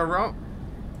possibly go wrong?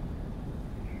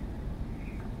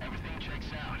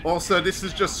 Also, this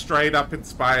is just straight up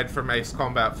inspired from Ace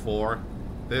Combat 4.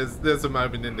 There's a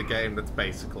moment in the game that's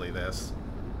basically this.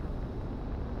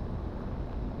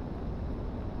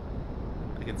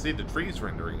 I can see the trees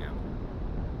rendering in.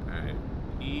 Alright.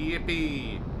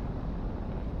 Yippee!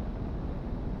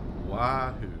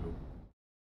 Wahoo.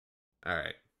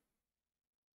 Alright.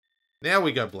 Now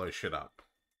we go blow shit up.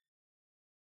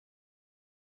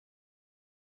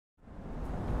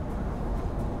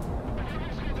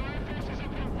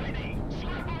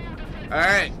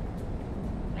 Alright.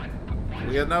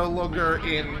 We are no longer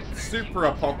in super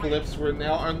apocalypse, we're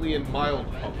now only in mild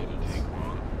apocalypse.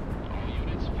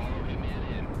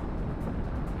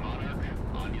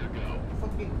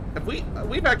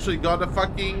 We've actually got a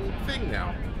fucking thing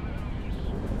now.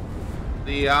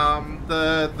 The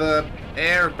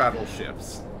air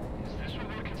battleships.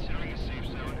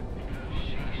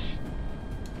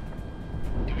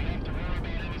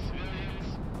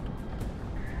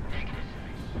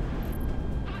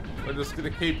 We're just gonna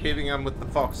keep hitting them with the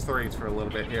Fox 3s for a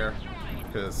little bit here.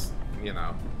 Because, you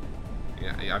know.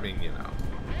 Yeah, I mean, you know.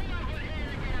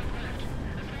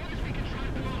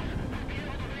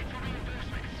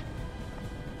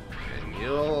 And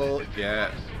you'll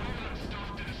get...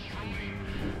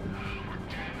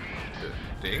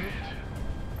 Ding.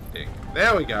 Ding.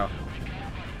 There we go.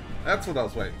 That's what I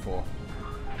was waiting for.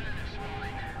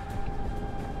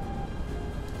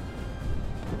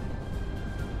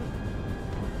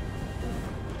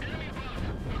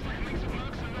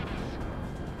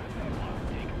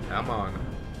 Come on.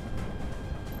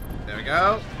 There we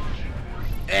go.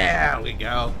 There we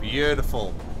go.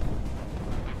 Beautiful.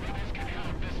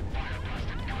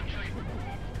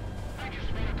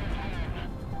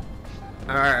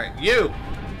 Alright, you!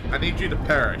 I need you to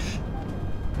perish.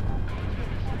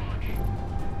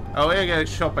 Oh, we're getting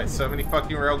shot by so many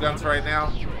fucking railguns right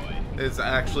now. It's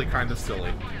actually kind of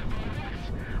silly.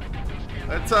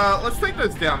 Let's take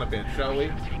those down a bit, shall we?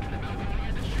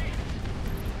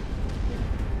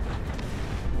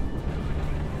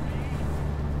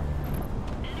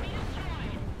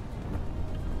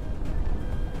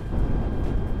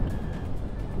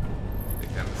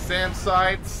 Take down the SAM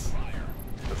sites.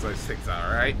 That's those things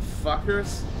are, right,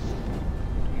 fuckers?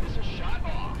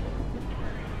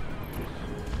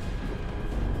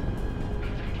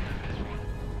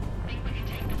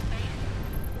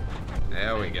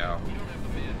 There we go.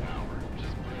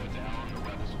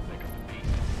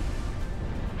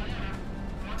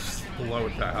 Blow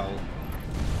it to hell.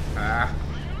 Ah.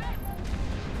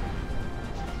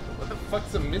 What the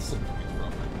fuck's a missile coming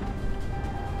from?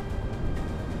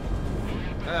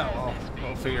 Oh, well,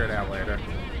 we'll figure it out later.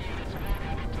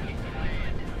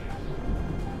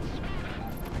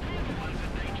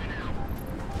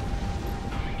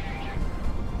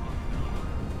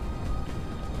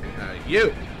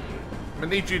 You! I'm gonna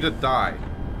need you to die.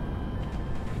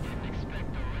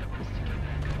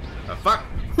 Oh, fuck!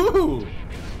 Woohoo!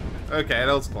 Okay,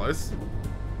 that was close.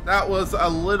 That was a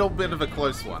little bit of a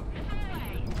close one.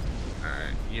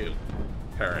 Alright, you.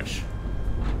 Perish.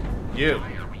 You.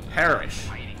 Perish.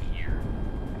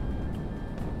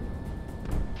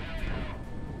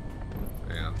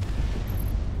 Yeah.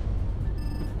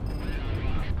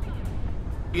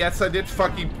 Yes, I did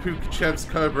fucking Pukachev's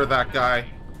Cobra that guy.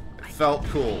 Felt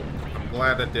cool. I'm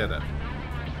glad I did it.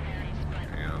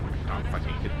 Yeah, I'm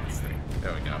fucking hit this thing.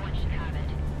 There we go.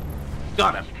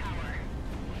 Got him!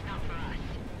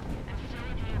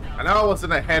 I know I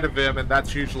wasn't ahead of him, and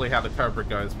that's usually how the Cobra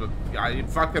goes, but it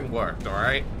fucking worked,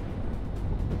 alright?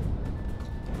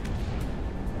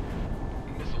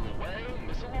 Missile away,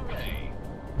 missile away.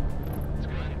 It's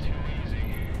going too easy.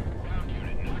 Ground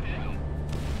unit knocked out.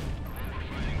 What we're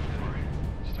fighting for?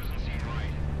 This doesn't seem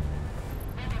right.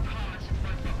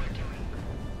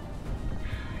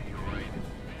 You're right.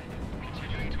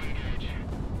 Continuing to engage.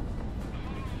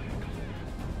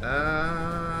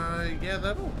 Yeah,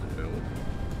 that'll do.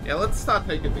 Yeah, let's start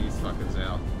taking these fuckers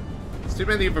out. There's too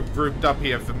many of them grouped up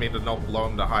here for me to not blow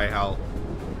them to high hell.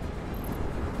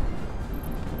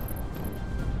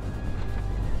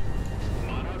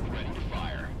 Monarch ready to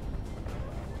fire.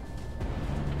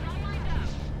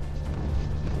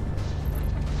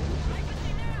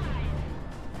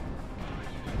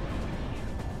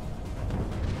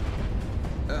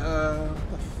 What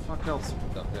the fuck else have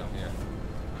we got down here?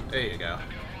 There you go.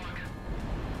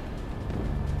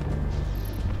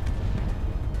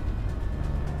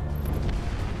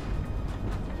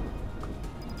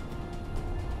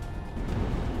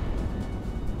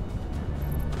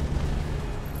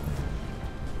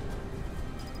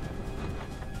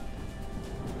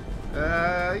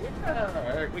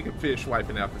 Yeah, we can finish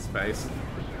wiping out the space.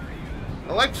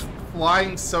 I like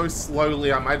flying so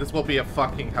slowly, I might as well be a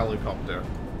fucking helicopter.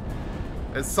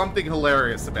 There's something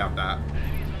hilarious about that.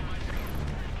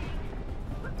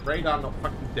 Radar not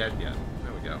fucking dead yet.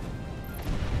 There we go.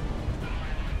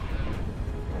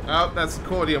 Oh, that's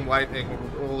Accordion lightning.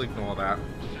 We'll ignore that.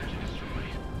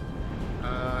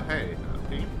 Hey,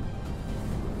 team.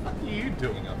 Fuck you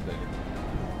doing up there?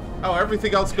 Oh,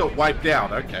 everything else got wiped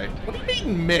out. Okay. What do you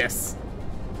mean miss?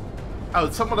 Oh,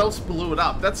 someone else blew it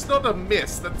up. That's not a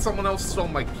miss. That's someone else stole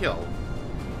my kill.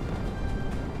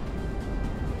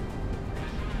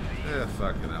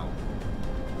 Fucking hell.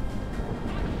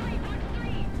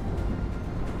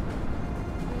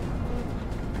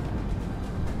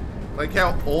 Like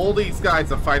how all these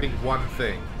guys are fighting one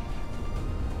thing.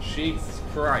 Jesus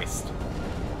Christ.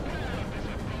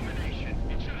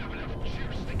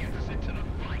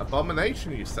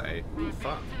 Abomination, you say? Ooh,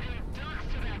 fun.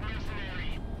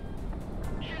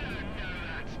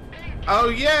 Oh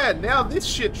yeah, now this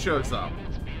shit shows up.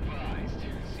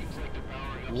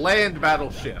 Land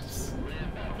battleships.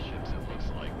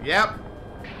 Yep.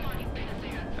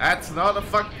 That's not a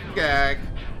fucking gag.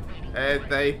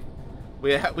 And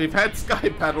we've had sky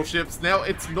battleships, now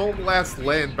it's normal ass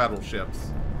land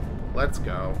battleships. Let's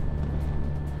go.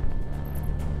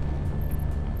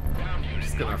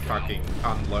 Just gonna fucking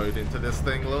unload into this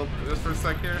thing a little just for a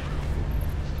sec here.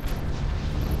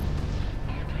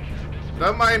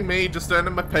 Don't mind me, just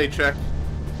earning my paycheck.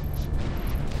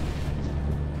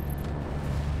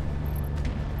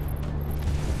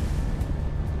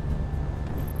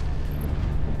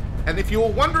 And if you were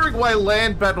wondering why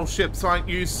land battleships aren't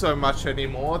used so much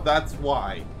anymore, that's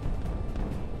why.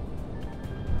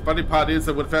 Funny part is,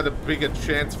 they would have had a bigger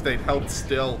chance if they'd held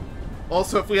still.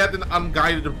 Also, if we had an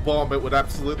unguided bomb, it would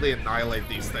absolutely annihilate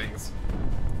these things.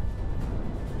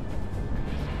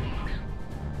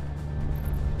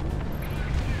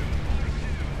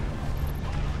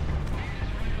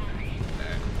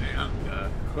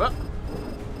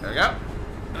 There we go.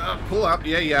 Pull up.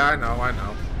 Yeah, I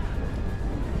know.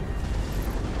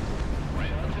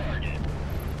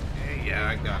 Yeah,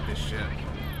 I got this shit.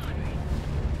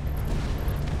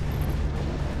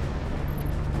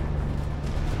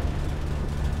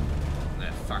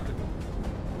 Fuck it.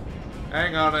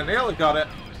 Hang on, I nearly got it.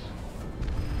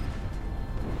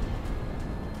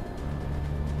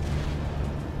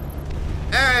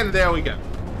 And there we go.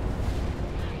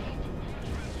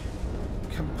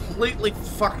 Completely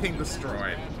fucking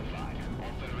destroyed.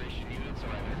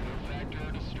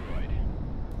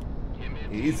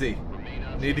 Easy.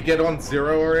 Need to get on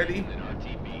 0 already?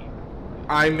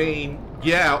 I mean,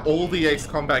 yeah, all the Ace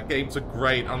Combat games are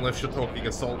great unless you're talking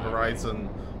Assault Horizon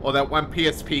or that one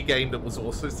PSP game that was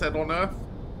also set on Earth.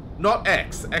 Not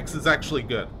X. X is actually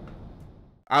good.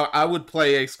 I would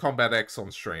play Ace Combat X on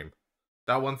stream.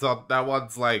 That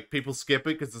one's like, people skip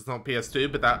it because it's not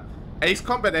PS2, but that Ace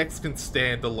Combat X can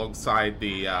stand alongside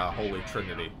the Holy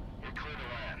Trinity.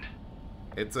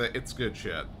 It's good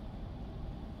shit.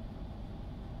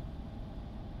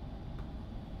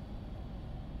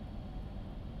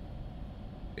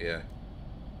 Yeah.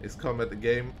 Ace Combat the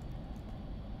game.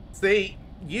 See,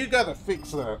 you gotta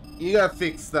fix that. You gotta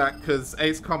fix that because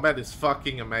Ace Combat is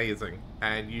fucking amazing.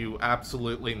 And you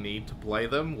absolutely need to play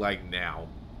them, like, now.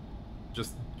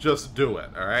 Just do it,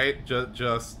 alright?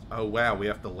 Just... Oh, wow, we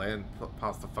have to land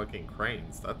past the fucking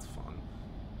cranes. That's fun.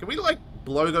 Can we, like,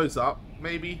 blow those up,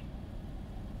 maybe?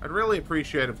 I'd really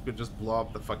appreciate if we could just blow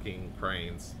up the fucking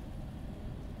cranes.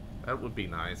 That would be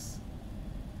nice.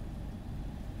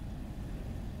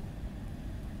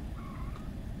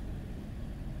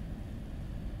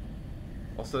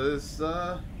 Also, there's,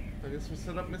 I guess we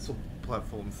set up missile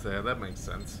platforms there. That makes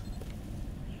sense.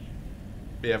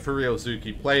 But yeah, for real,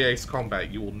 Zuki, play Ace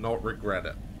Combat. You will not regret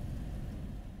it.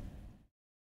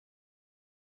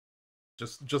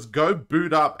 Just go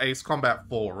boot up Ace Combat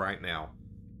 4 right now.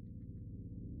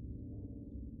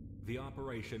 The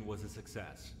operation was a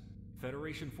success.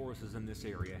 Federation forces in this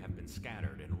area have been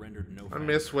scattered and rendered no. I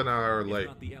miss when our, like,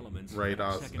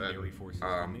 radars and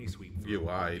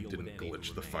UI didn't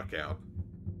glitch the fuck out.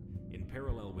 In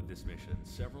parallel with this mission,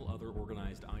 several other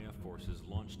organized IF forces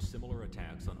launched similar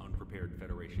attacks on unprepared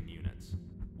Federation units.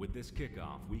 With this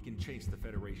kickoff, we can chase the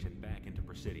Federation back into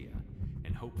Presidia,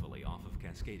 and hopefully off of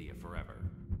Cascadia forever.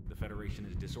 The Federation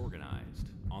is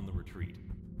disorganized, on the retreat.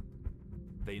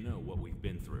 They know what we've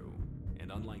been through,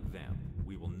 and unlike them,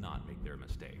 we will not make their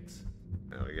mistakes.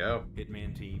 There we go.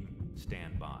 Hitman team,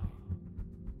 stand by.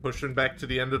 Pushing back to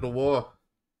the end of the war.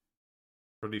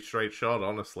 Pretty straight shot,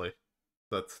 honestly.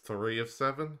 That's 3 of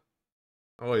 7?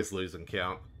 Always losing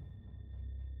count.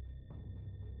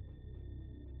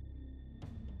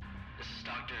 This is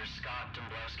Dr. Scott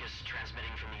Dombrowskis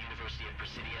transmitting from the University of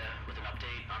Presidia with an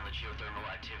update on the geothermal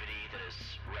activity that has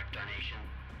wrecked our nation.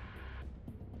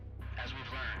 As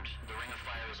we've learned, the Ring of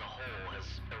Fire as a whole has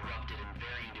erupted in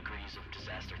varying degrees of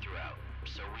disaster throughout,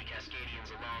 so we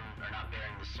Cascadians alone are not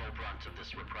bearing the sole brunt of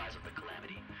this reprise of the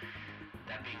calamity.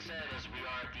 That being said, as we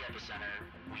are at the epicenter,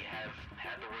 we have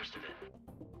had the worst of it.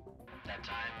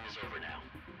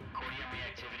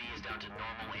 down to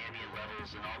normal ambient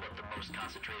levels in all but the most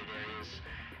concentrated areas,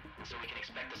 and so we can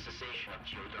expect a cessation of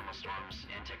geothermal storms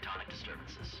and tectonic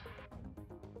disturbances.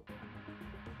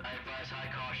 I advise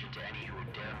high caution to any who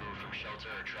would dare move from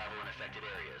shelter or travel in affected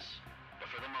areas,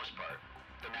 but for the most part,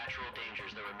 the natural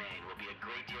dangers that remain will be a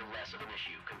great deal less of an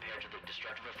issue compared to the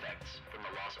destructive effects from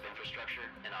the loss of infrastructure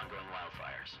and ongoing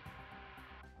wildfires.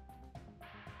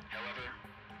 However,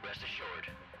 rest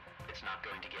assured, it's not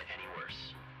going to get any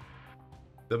worse.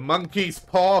 The monkey's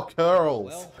paw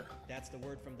curls. Well, that's the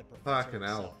word from the professor Fucking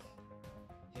hell.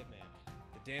 himself. Hitman,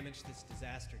 the damage this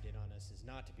disaster did on us is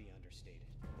not to be understated,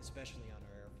 especially on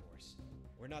our Air Force.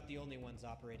 We're not the only ones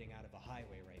operating out of a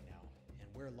highway right now, and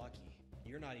we're lucky.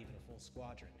 You're not even a full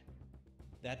squadron.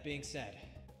 That being said,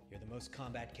 you're the most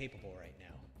combat capable right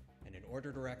now, and in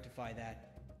order to rectify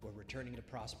that, we're returning to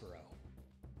Prospero.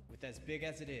 With as big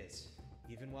as it is,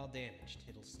 even while damaged,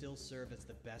 it'll still serve as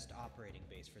the best operating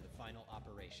base for the final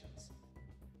operations.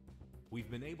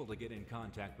 We've been able to get in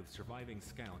contact with surviving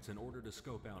scouts in order to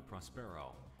scope out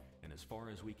Prospero, and as far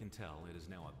as we can tell, it is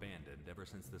now abandoned ever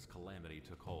since this calamity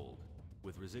took hold.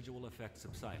 With residual effects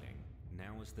subsiding,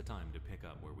 now is the time to pick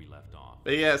up where we left off.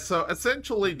 But yeah, so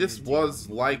essentially this was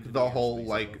like the whole,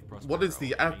 like, what is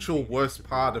the actual worst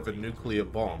part of a nuclear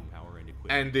bomb?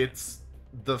 And it's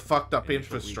the fucked up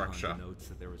infrastructure.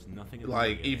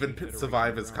 Like, even pit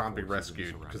survivors can't be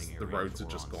rescued because the roads are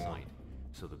just gone.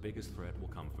 So the biggest threat will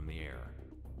come from the air.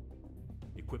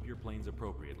 Equip your planes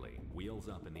appropriately. Wheels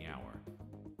up in the hour.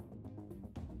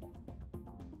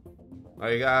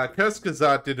 Like,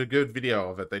 Kurskazat did a good video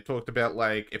of it. They talked about,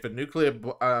 like, if a nuclear,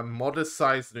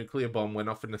 modest-sized nuclear bomb went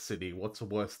off in a city, what's the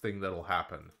worst thing that'll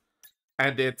happen?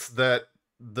 And it's that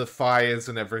the fires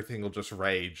and everything will just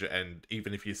rage, and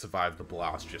even if you survive the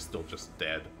blast, you're still just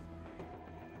dead.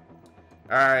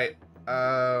 Alright,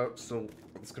 so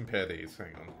let's compare these.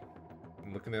 Hang on.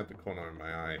 I'm looking at the corner of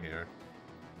my eye here.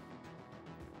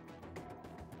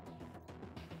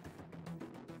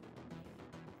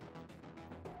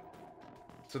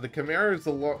 So the Chimera is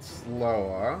a lot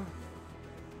slower.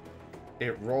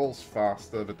 It rolls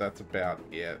faster, but that's about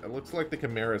it. It looks like the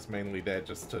Chimera is mainly there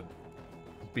just to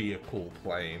be a cool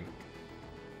plane.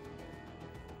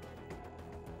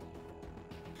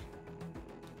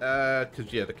 Cause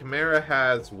yeah, the Chimera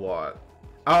has what?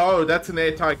 Oh, that's an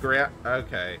anti-ground.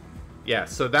 Okay. Yeah,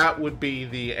 so that would be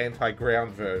the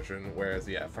anti-ground version, whereas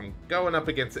yeah, if I'm going up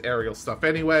against aerial stuff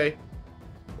anyway,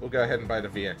 we'll go ahead and buy the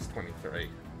VX-23.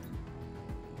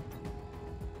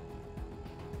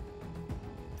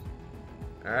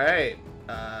 Alright,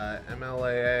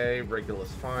 MLAA,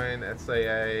 Regulus fine,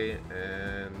 SAA,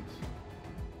 and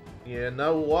you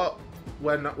know what?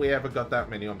 We haven't got that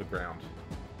many on the ground.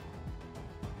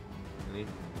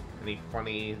 Any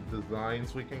funny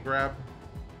designs we can grab?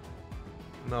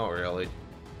 Not really.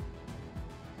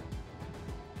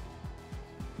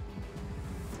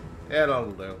 Yeah,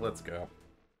 that'll do. Let's go.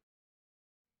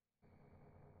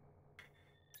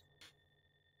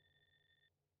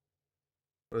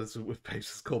 What is it with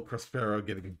pages called Prospero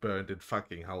getting burned in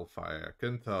fucking hellfire?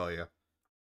 Couldn't tell you.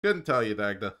 Couldn't tell you,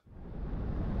 Dagda.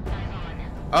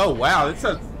 Oh wow, this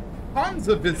has tons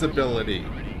of visibility.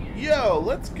 Yo,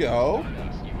 let's go.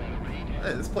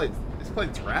 Hey, this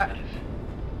plane's rad.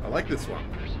 I like this one.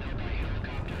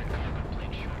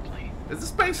 Is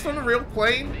this based on a real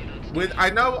plane? I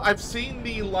know I've seen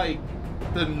the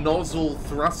nozzle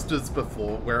thrusters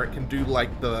before, where it can do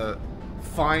like the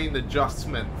fine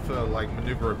adjustment for like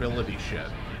maneuverability shit.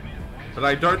 But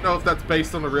I don't know if that's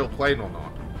based on a real plane or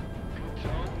not.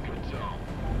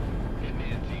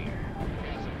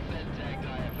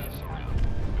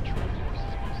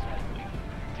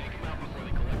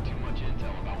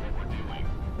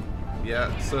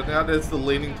 Yeah, so now there's the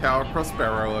Leaning Tower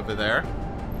Prospero over there.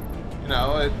 You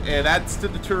know, it adds to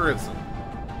the tourism.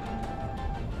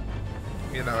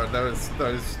 You know, those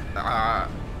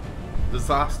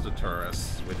disaster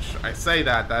tourists, which I say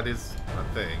that is a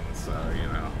thing, so, you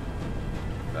know,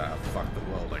 fuck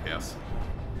the world, I guess.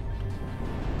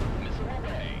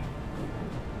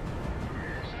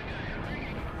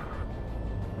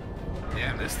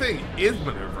 Yeah, this thing is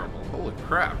maneuverable, holy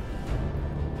crap.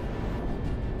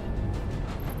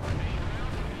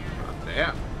 Oh,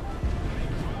 damn.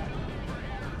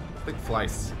 This thing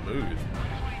flies smooth.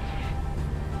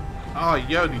 Oh,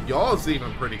 yo, the yaw's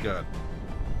even pretty good.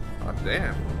 Oh,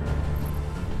 damn.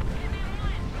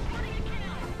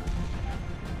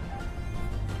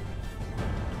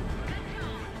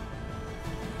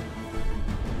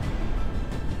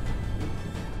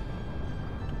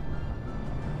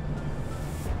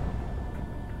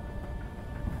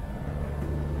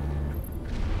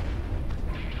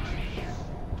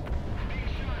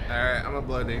 I'm gonna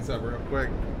blow these up real quick.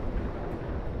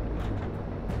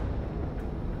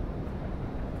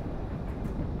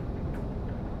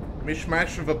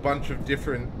 Mishmash of a bunch of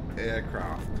different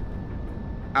aircraft.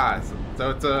 Ah,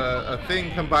 so it's a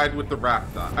thing combined with the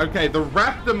Raptor. Okay, the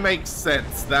Raptor makes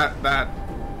sense.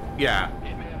 Yeah.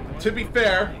 To be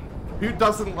fair, who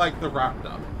doesn't like the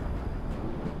Raptor?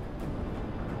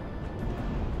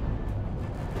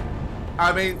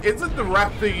 I mean, isn't the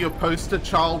Raptor your poster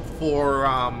child for,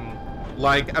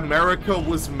 like, America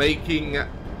was making,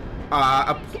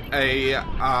 like,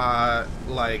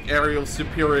 aerial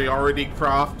superiority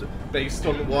craft based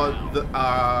on what,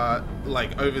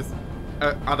 like,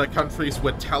 other countries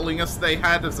were telling us they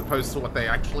had as opposed to what they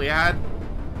actually had?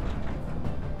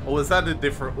 Or was that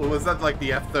or was that, like,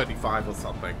 the F-35 or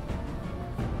something?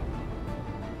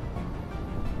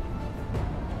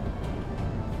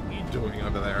 What are you doing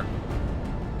over there?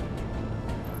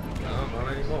 No, not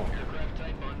anymore.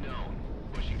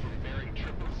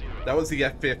 That was the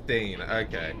F-15,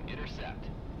 okay.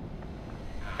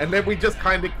 And then we just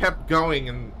kind of kept going,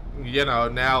 and, you know,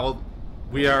 now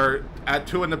we are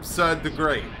to an absurd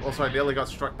degree. Also, I nearly got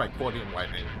struck by Cordian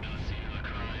lightning.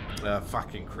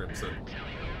 Fucking Crimson.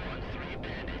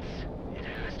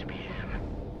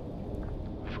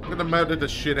 I'm gonna murder the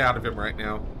shit out of him right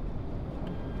now.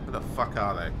 Where the fuck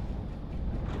are they?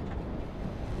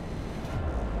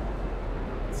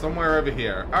 Somewhere over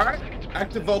here. Alright,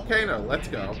 active volcano, let's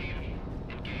go.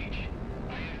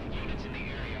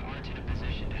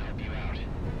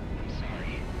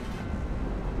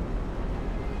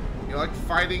 You like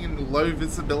fighting in low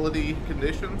visibility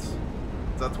conditions?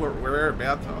 That's what we're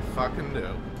about to fucking do.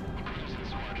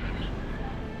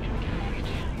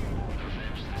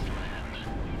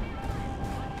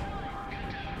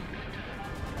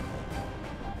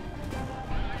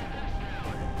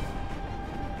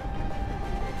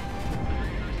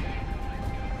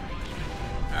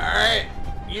 Alright,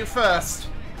 you first.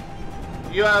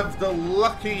 You have the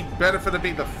lucky benefit of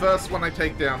being the first one I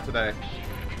take down today.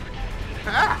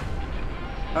 Ah!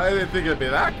 I didn't think it'd be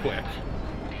that quick.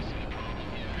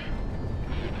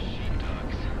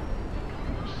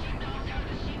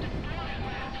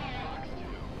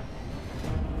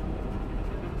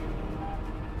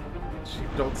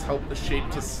 Sheepdogs help the sheep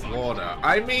to slaughter.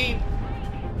 I mean,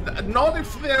 not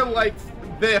if they're, like,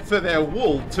 there for their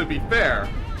wool, to be fair.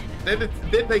 Then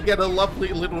they get a lovely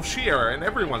little shear and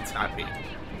everyone's happy.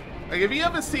 Like, have you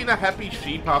ever seen a happy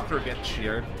sheep after it gets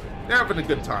sheared? They're having a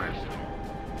good time.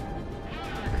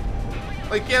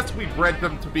 Like, yes, we bred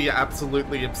them to be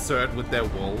absolutely absurd with their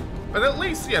wool, but at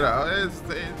least, you know,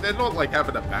 they're not, like,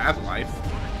 having a bad life.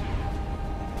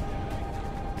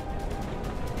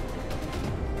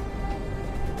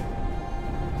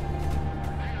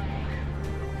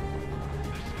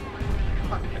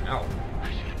 Fucking hell.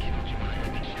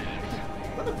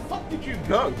 Where the fuck did you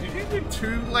go? Did you do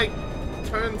 2, like,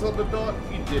 turns on the dot?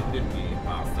 You did, didn't you, you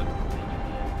bastard?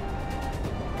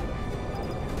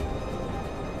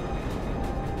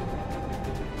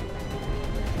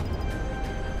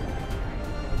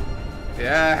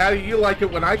 Yeah, how do you like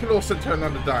it when I can also turn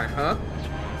on the dime, huh?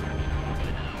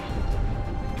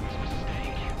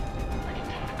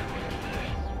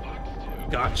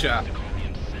 Gotcha.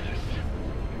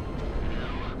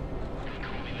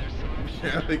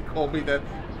 Yeah, they call me that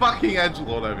fucking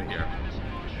edgelord over here.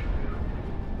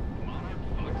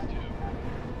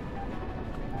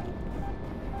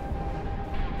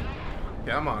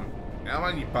 Come on. Come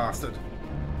on, you bastard.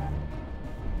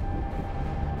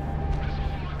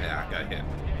 Yeah, I got hit.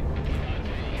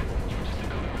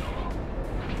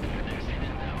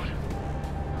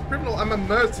 Criminal, I'm a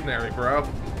mercenary, bro.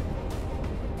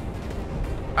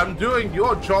 I'm doing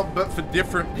your job, but for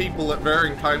different people at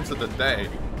varying times of the day.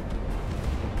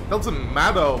 Doesn't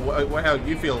matter how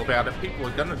you feel about it, people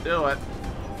are gonna do it.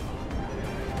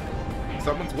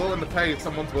 Someone's willing to pay,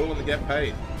 someone's willing to get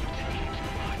paid.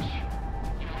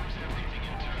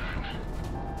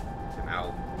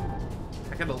 Hell.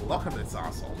 I get a lock on this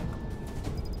asshole.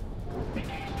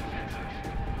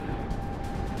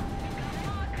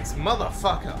 This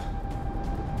motherfucker.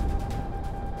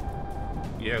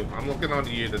 You, I'm looking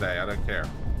onto you today, I don't care.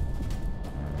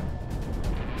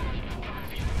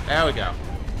 There we go.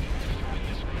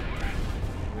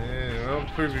 Yeah, I'll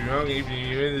prove you wrong even if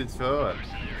you in this forward.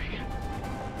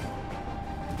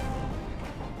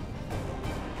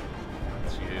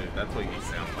 That's you, that's what you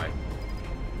sound like.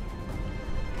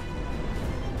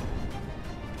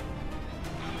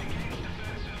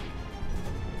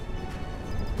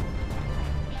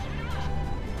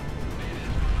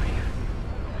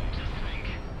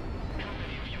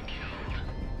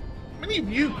 How many have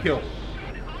you killed?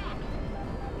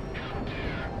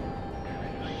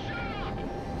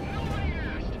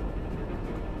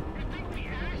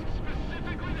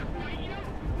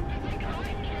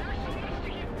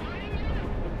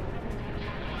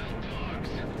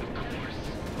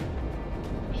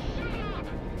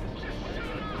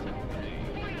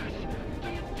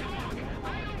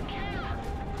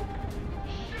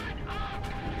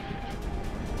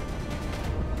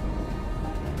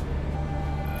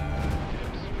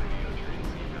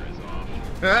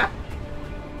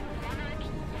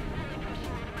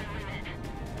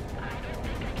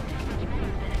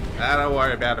 Don't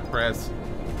worry about it, Press.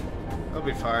 I'll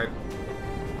be fine.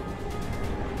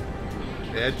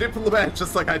 Yeah, Diplomat's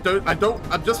just like, I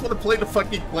just want to play the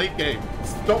fucking play game.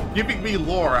 Stop giving me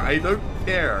lore, I don't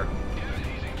care.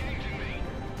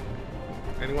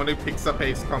 Anyone who picks up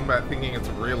Ace Combat thinking it's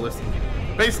realistic.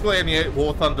 Basically, any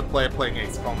War Thunder player playing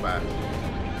Ace Combat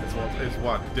is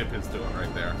what Dip is doing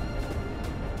right there.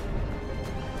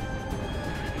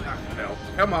 Ah, hell.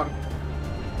 Come on.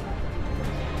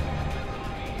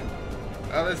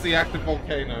 Oh, there's the active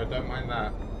volcano, don't mind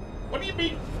that. What do you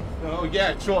mean? Oh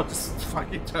yeah, sure, just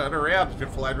fucking turn around and you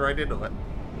fly right into it.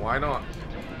 Why not?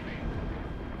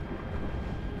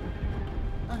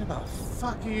 Where the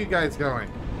fuck are you guys going?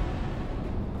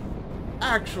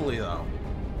 Actually, though.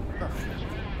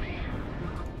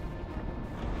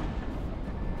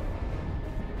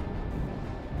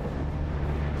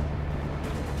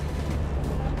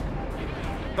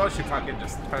 Thought she fucking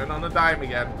just turn on the dime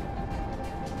again.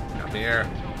 Come here.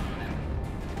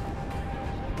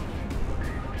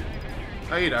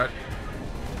 No, you don't.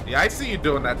 Yeah, I see you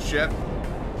doing that shit.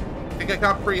 Think I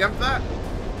can't preempt that?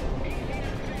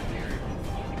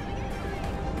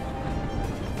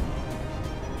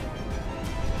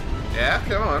 Yeah,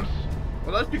 come on.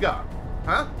 What else you got?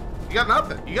 Huh? You got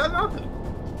nothing. You got nothing.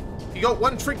 You got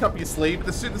one trick up your sleeve, but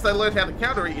as soon as they learn how to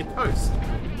counter it, you're toast.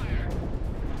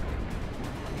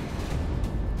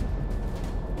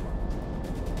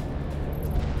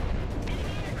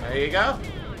 There you go.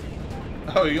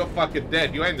 Oh, you're fucking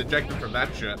dead. You ain't ejected from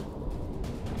that shit.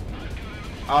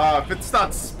 If it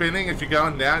starts spinning as you're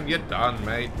going down, you're done,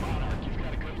 mate.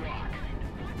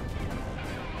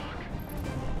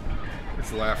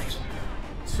 It's left.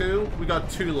 2? We got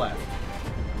 2 left.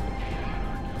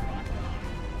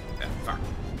 Yeah, fuck.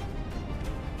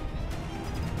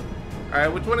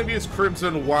 Alright, which one of you is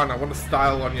Crimson 1? I want to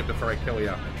style on you before I kill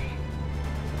you.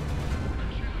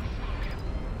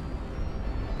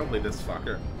 Probably this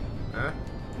fucker. Huh?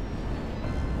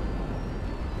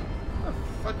 What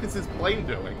the fuck is his plane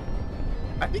doing?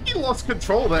 I think he lost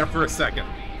control there for a second.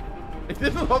 It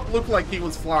didn't look like he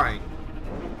was flying.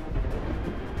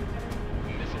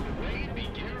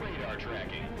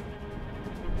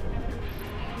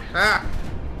 Ah!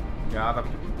 Got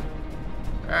him.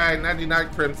 Alright, 99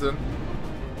 Crimson.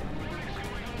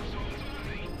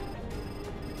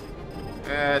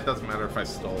 It doesn't matter if I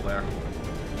stole there.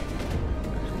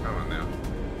 Come on now.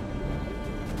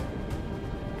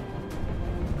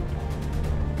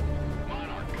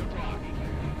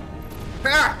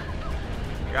 Ah!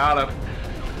 Got him.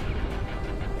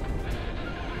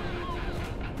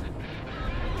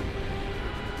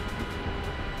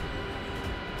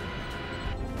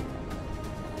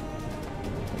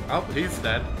 Oh, he's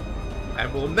dead.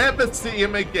 And we'll never see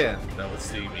him again. They'll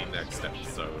see me next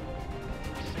episode.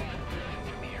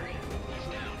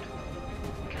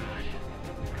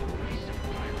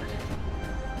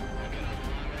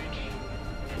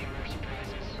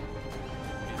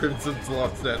 Crimson's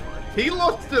lost it. He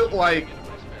lost it like...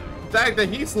 Dagda,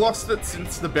 he's lost it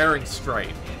since the Bering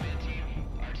Strait.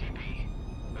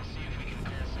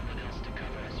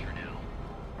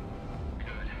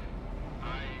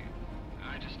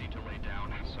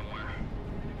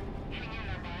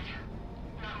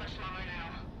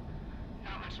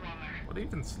 What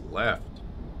even's left?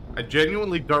 I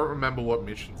genuinely don't remember what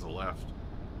missions are left.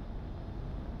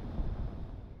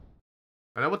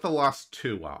 I know what the last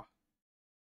 2 are.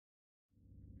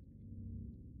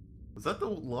 Was that the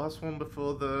last one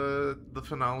before the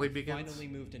finale begins? Finally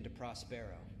moved into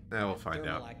Prospero. Yeah, we'll find out.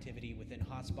 Thermal activity within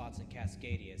hotspots in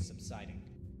Cascadia is subsiding.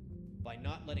 By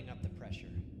not letting up the pressure,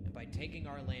 and by taking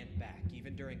our land back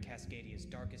even during Cascadia's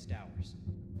darkest hours,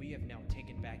 we have now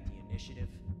taken back the initiative,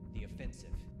 the offensive,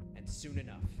 and soon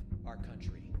enough, our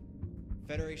country.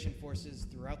 Federation forces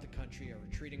throughout the country are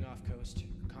retreating off coast,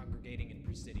 congregating in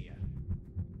Presidia.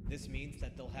 This means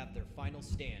that they'll have their final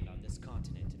stand on this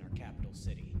continent in our capital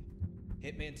city.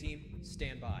 Hitman team,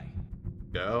 stand by.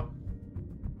 Go.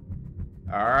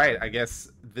 Alright, I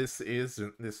guess this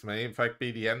may in fact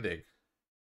be the ending.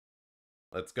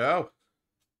 Let's go.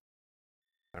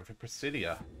 Time for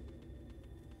Presidia.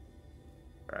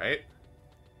 Alright.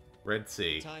 Red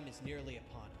Sea. Time is nearly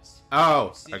upon us.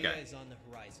 Oh, Presidia okay. is on the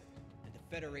horizon, and the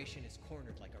Federation is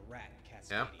cornered like a rat in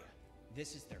Cascadia. Yep.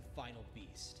 This is their final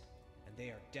beast, and they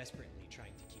are desperately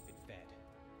trying to keep it fed.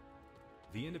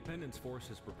 The Independence Force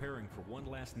is preparing for one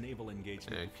last naval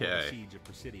engagement before the siege of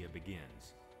Presidia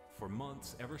begins. For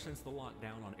months, ever since the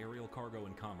lockdown on aerial cargo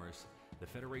and commerce, the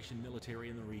Federation military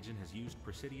in the region has used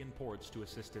Presidian ports to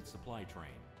assist its supply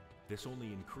train. This only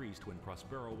increased when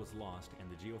Prospero was lost and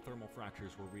the geothermal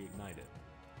fractures were reignited.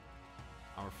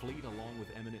 Our fleet, along with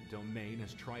Eminent Domain,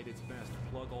 has tried its best to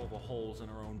plug all the holes in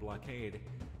our own blockade.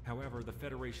 However, the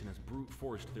Federation has brute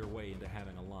forced their way into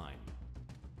having a line.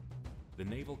 The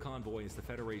naval convoy is the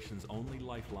Federation's only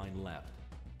lifeline left.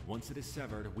 Once it is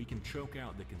severed, we can choke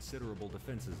out the considerable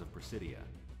defenses of Presidia.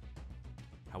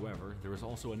 However, there is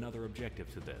also another objective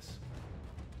to this.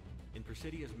 In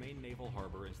Presidia's main naval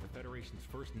harbor is the Federation's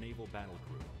first naval battle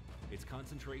group. Its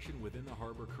concentration within the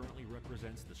harbor currently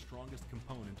represents the strongest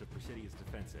component of Presidia's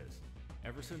defenses.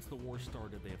 Ever since the war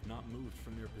started, they have not moved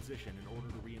from their position in order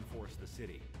to reinforce the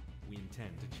city. We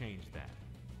intend to change that.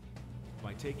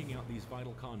 By taking out these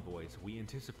vital convoys, we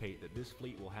anticipate that this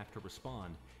fleet will have to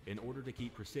respond in order to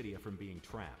keep Presidia from being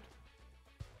trapped.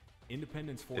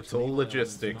 Independence Force It's all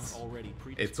logistics. already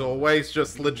It's always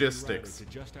just logistics. to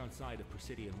just outside of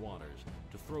Presidian waters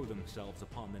to throw themselves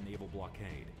upon the naval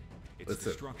blockade. Its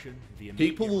Listen, destruction, the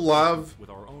people immediate love with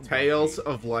our own tales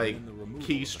blockade, of like and then the removal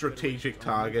key of the strategic Federation's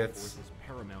own naval targets, forces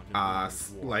paramount in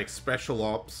this war. like special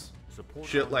ops, Support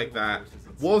shit our like naval that. forces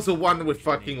in War's the South one with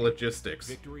Federation fucking Navy. logistics.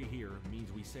 Victory here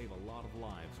means we save a lot of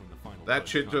lives when the final That push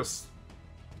shit comes. just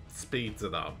speeds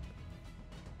it up.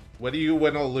 Whether you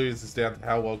win or lose is down to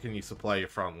how well can you supply your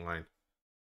front line.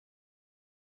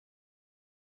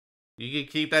 You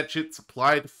can keep that shit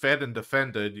supplied, fed, and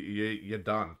defended, you're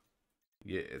done.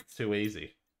 It's too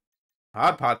easy.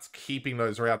 Hard part's keeping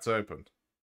those routes open.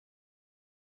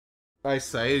 I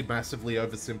say, massively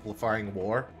oversimplifying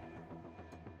war.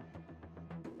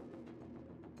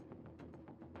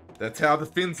 That's how the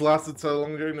Finns lasted so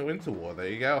long during the Winter War. There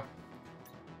you go.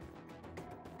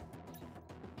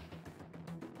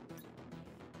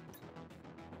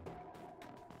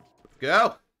 Let's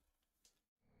go.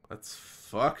 Let's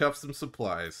fuck up some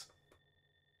supplies.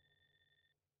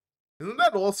 Isn't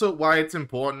that also why it's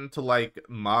important to, like,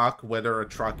 mark whether a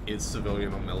truck is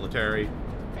civilian or military?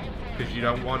 Because you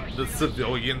don't want the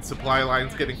civilian supply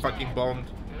lines getting fucking bombed,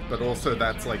 but also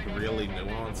that's, like, really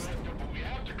nuanced.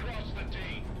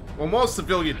 Well, more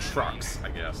civilian trucks, I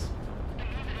guess.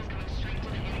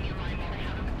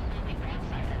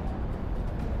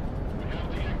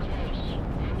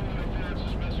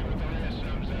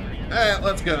 Alright,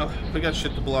 let's go. We got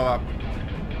shit to blow up.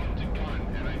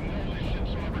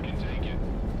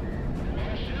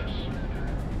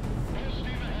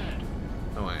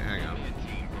 Oh wait, hang on.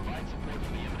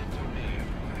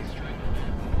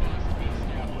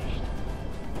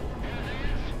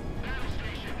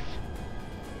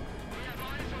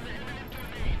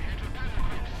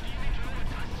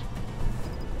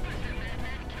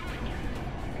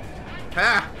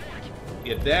 Ha!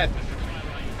 You're dead.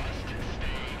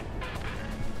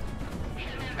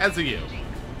 As are you.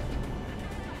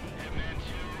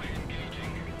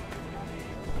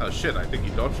 Oh shit, I think he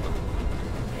dodged them.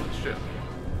 Holy shit.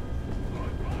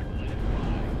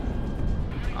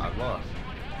 Odd loss.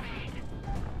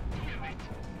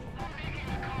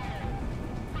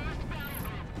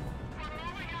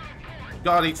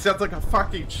 God, he sounds like a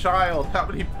fucking child. How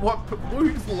many,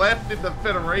 who's left in the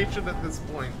Federation at this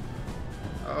point?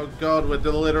 Oh god, we're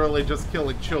literally just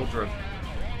killing children.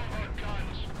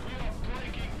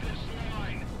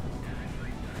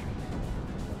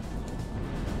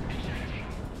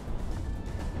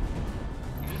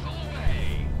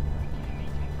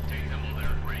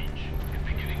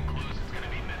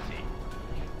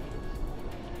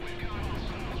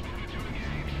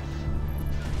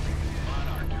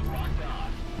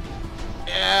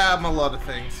 Yeah, I'm a lot of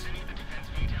things.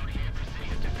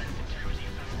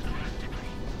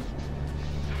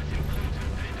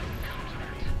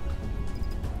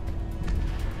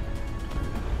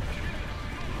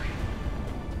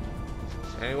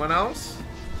 Anyone else?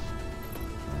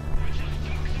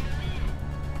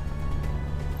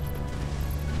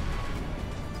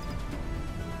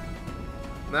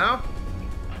 No?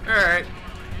 Alright.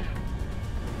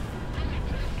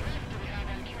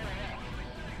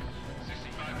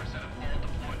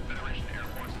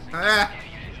 Ah.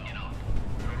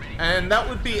 And that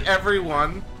would be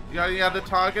everyone. You got any other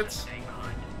targets?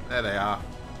 There they are.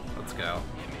 Let's go.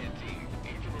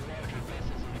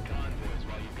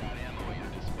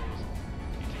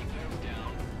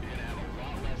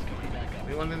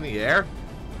 Anyone in the air?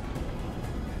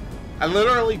 I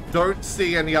literally don't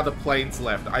see any other planes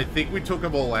left. I think we took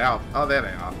them all out. Oh, there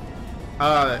they are.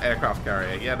 The aircraft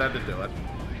carrier. Yeah, that'd do it.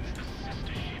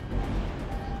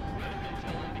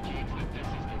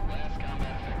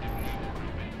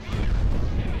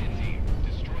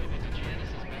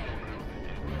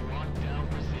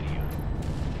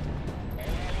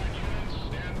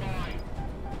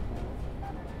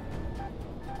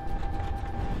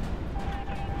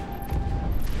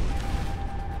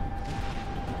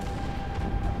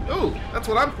 Ooh, that's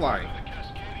what I'm flying.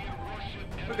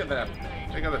 Look at that.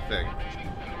 I got a thing.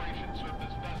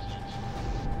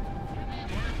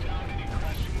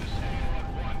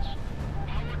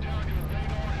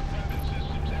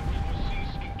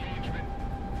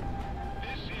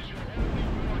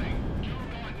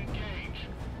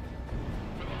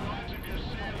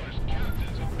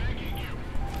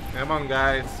 Come on,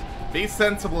 guys. Be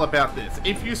sensible about this.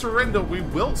 If you surrender, we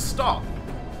will stop.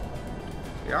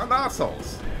 We aren't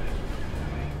assholes.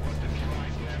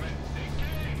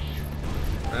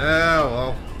 Oh,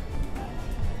 well.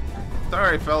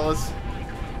 Sorry, fellas.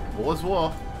 War's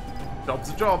war. Job's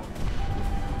a job.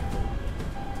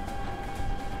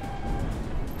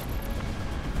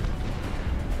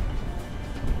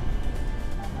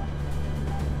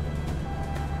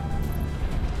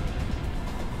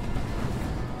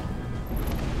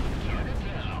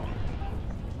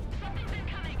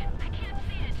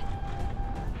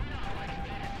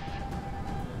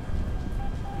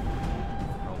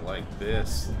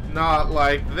 This, not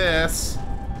like this,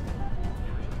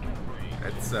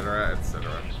 etc.,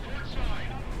 etc.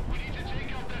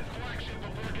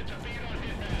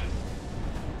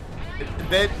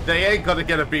 They ain't gonna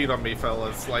get a beat on me,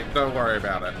 fellas. Like, don't worry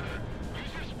about it.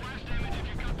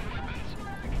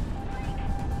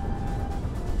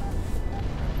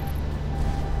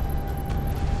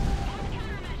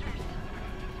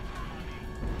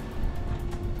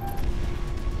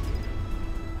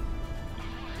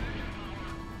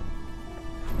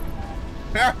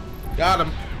 Got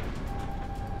him.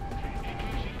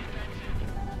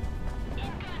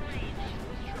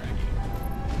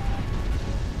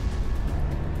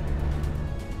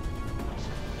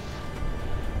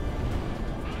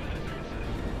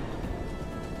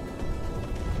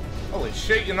 Holy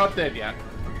shit, you're not dead yet.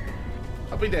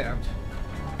 I'll be damned.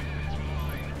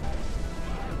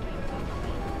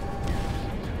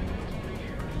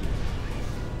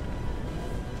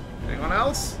 Anyone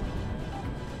else?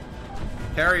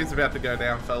 Carrier's about to go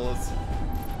down, fellas.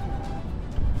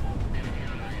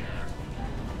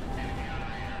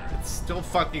 It's still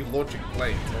fucking launching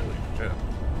planes, holy shit.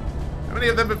 How many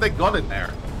of them have they got in there?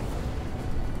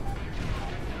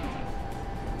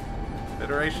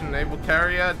 Federation Naval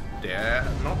Carrier,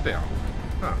 not down.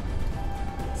 Huh.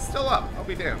 Still up, I'll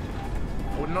be damned.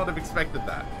 I would not have expected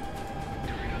that.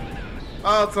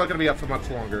 Oh, it's not gonna be up for much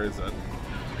longer, is it?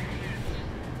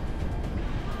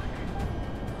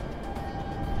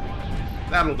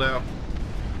 That'll do.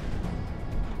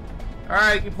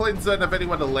 Alright, you planes don't have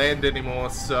anyone to land anymore,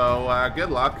 so good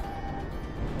luck.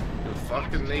 You'll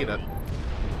fucking need it.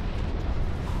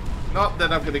 Not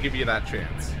that I'm gonna give you that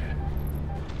chance.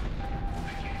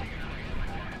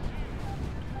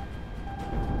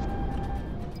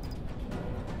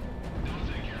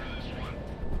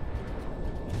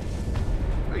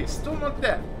 Oh, you're still not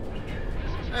dead.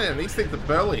 Man, these things are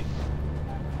burly.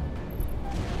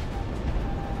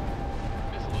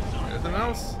 Anything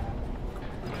else?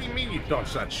 What do you mean you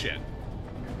dodged that shit?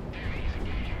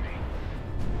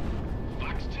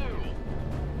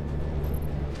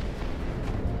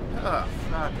 Ah,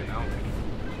 fucking hell.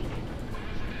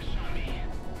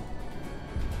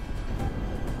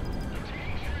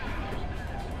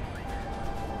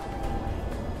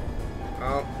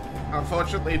 Well,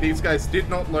 unfortunately, these guys did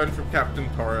not learn from Captain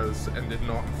Torres and did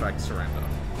not, in fact, surrender.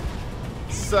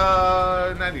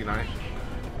 So, 99.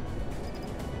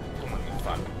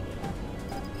 Fuck.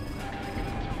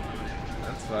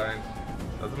 That's fine.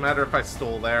 Doesn't matter if I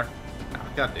stall there. Oh,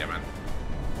 God damn it.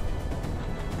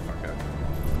 Fuck it.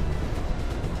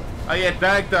 Oh yeah,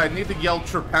 Dagda, I need to yell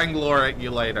Trepanglor at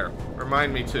you later.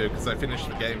 Remind me to, because I finished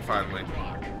the game finally.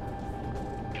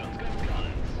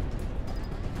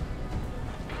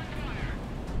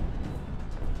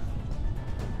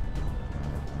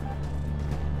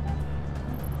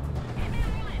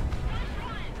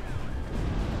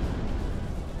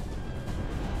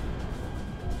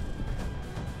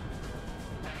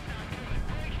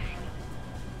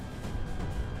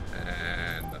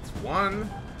 One.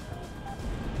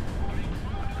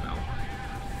 No.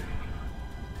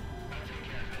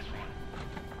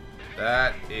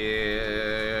 That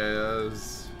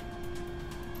is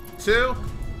 2.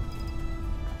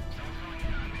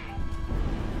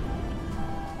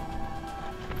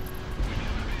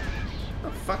 What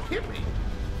the fuck hit me?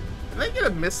 Did they get a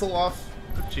missile off?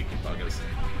 The cheeky buggers.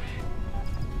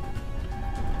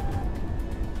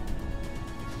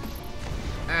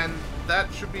 And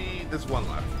that should be... there's one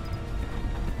left.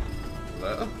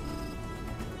 Hello?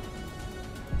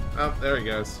 Oh, there he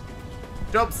goes.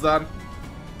 Job's done.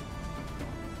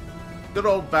 Good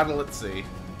old battle at sea.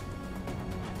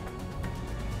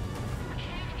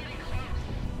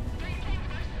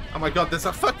 Oh my god, there's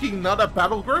a fucking another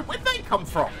battle group? Where'd they come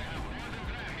from?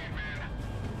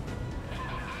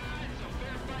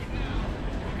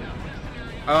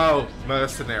 Oh,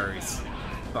 mercenaries.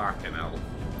 Fucking hell.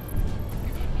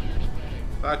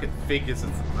 Fucking figures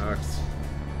it's mercs.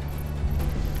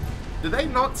 Do they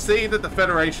not see that the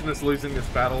Federation is losing this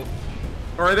battle?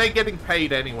 Or are they getting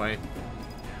paid anyway?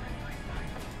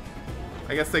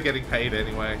 I guess they're getting paid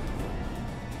anyway.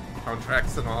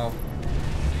 Contracts and all.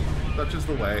 Such is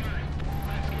the way.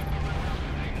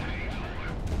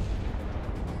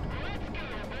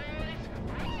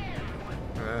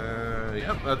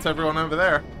 Yep, that's everyone over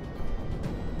there.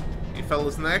 You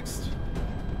fellas next?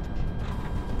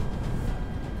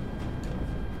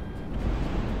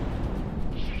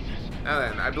 Now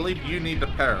then, I believe you need to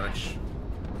perish.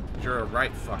 You're a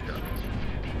right fucker.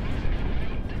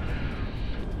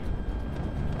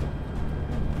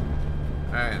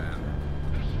 Alright then.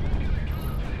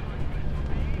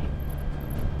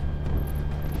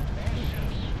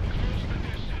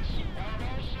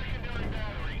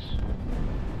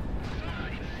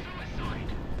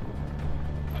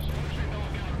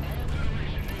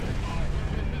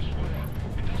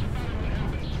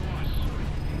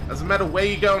 Doesn't matter where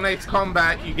you go in Ace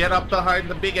Combat, you get up behind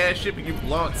the big airship and you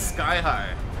blow it sky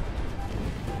high.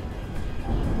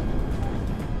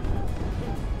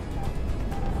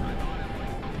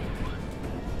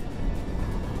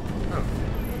 Oh.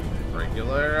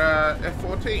 Regular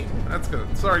F-14. That's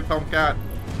good. Sorry, Tomcat.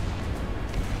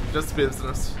 Just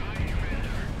business.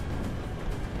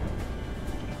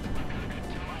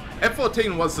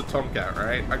 F-14 was the Tomcat,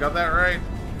 right? I got that right?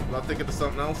 I'm not thinking of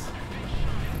something else.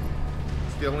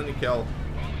 Stealing your kill.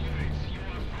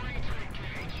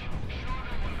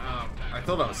 I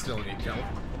thought I was stealing your kill.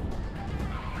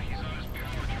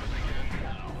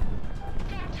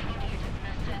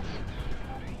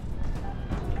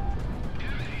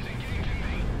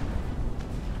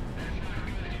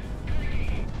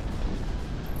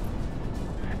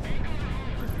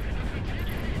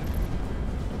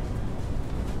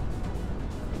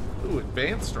 Ooh,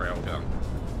 advanced railgun.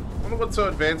 I wonder what's so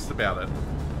advanced about it.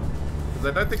 I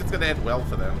don't think it's going to end well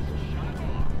for them.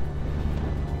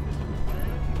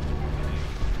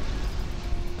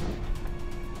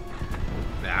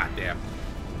 Ah, damn.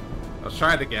 I was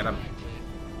trying to get him.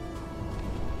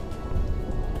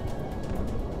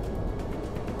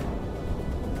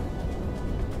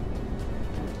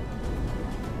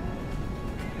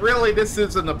 Really, this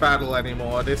isn't a battle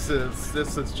anymore. This is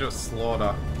just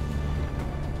slaughter.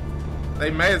 They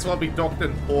may as well be docked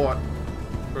in port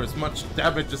for as much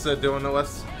damage as they're doing to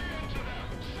us.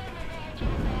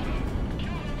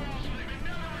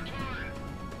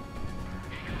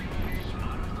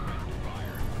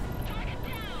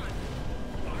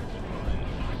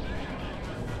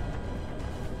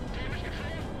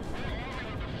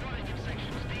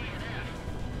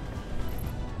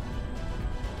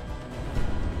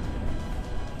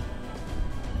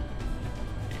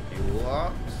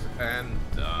 Locked and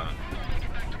done.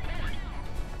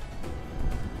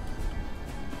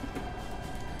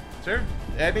 Is there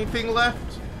anything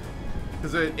left?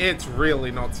 Because it's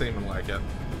really not seeming like it.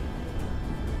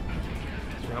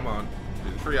 Come on.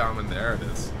 Free armor, there it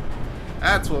is.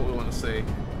 That's what we want to see.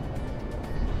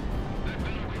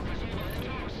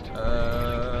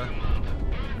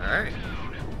 Alright.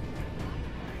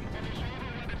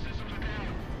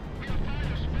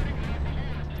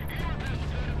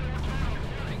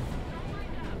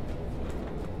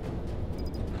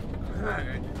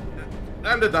 Alright.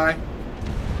 Time to die.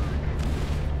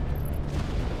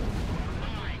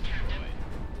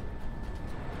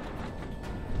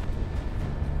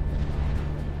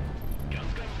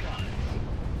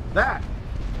 That!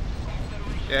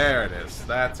 There it is.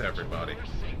 That's everybody.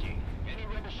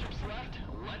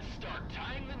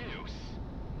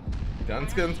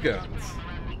 Guns, guns, guns.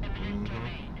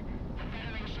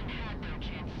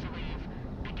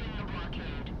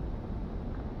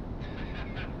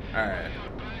 Alright.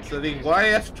 So the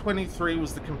YF-23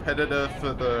 was the competitor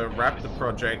for the Raptor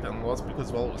project and lost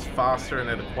because, well, it was faster and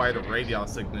had acquired a radar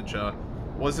signature.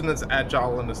 Wasn't as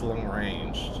agile and as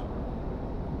long-ranged.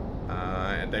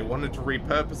 And they wanted to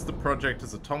repurpose the project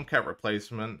as a Tomcat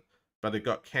replacement, but it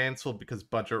got cancelled because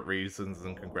budget reasons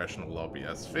and congressional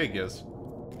lobbyists. Figures.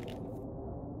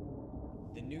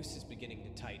 The noose is beginning to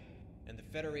tighten, and the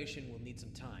Federation will need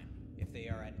some time if they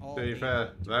are at all. To be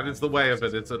fair, that is the way of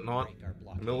it, is it not?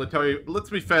 Military.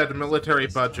 Let's be fair. The military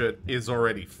budget is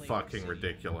already fucking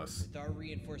ridiculous. With our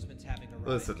reinforcements having arrived,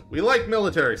 listen, we like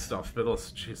military stuff, but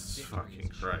also, Jesus fucking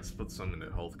Christ, put some into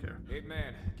healthcare.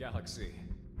 Hitman, Galaxy.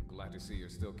 glad to see you're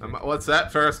still. What's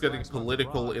that? First getting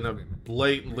political in a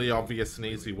blatantly obvious and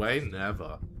easy way?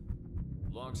 Never.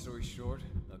 Long story short,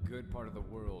 a good part of the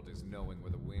world is knowing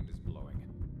where the wind is blowing.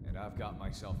 And I've got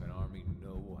myself an army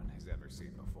no one has ever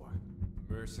seen before.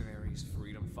 Mercenaries,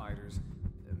 freedom fighters,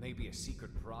 maybe a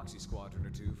secret proxy squadron or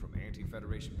two from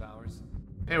anti-Federation powers.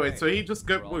 Anyway, so he just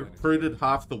recruited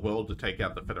half the world to take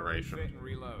out the Federation. Fit and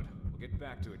reload. We'll get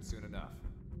back to it soon enough.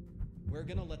 We're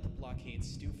gonna let the blockade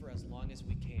stew for as long as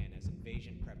we can as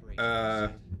invasion preparations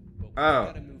proceed. But we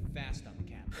gotta move fast on the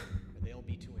capital, or they'll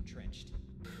be too entrenched.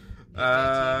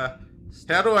 How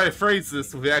do I phrase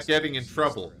this without getting in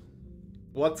trouble?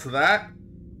 What's that?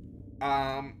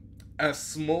 A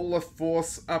smaller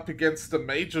force up against a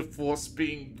major force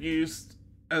being used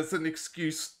as an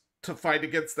excuse to fight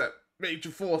against that major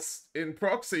force in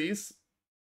proxies?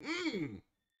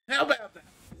 How about that?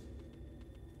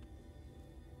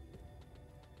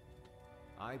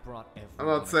 I brought I'm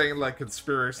not saying like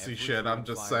conspiracy shit, I'm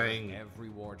just saying, every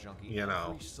war junkie, you know,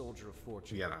 every soldier of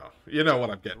fortune. you know what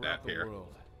I'm getting at here. Throughout the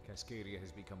world, Cascadia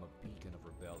has become a beacon of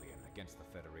rebellion against the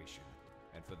Federation,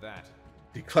 and for that,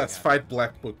 Declassified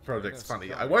Black Book project's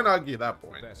funny. I won't argue that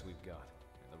point. The best we've got,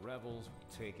 and the rebels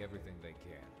will take everything they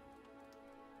can.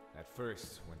 At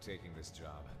first, when taking this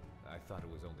job, I thought it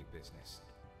was only business,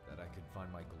 that I could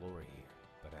find my glory here.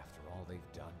 But after all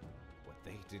they've done, what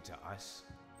they did to us,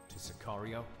 to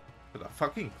Sicario, For the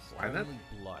fucking planet? only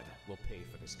blood will pay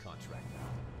for this contract now.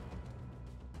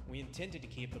 We intended to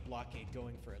keep the blockade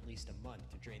going for at least a month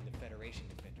to drain the Federation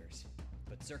defenders,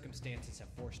 but circumstances have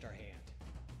forced our hand.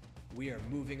 We are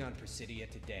moving on Presidia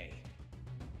today.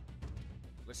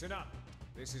 Listen up.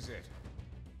 This is it.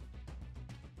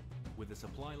 With the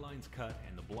supply lines cut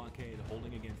and the blockade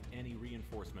holding against any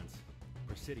reinforcements,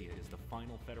 Presidia is the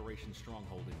final Federation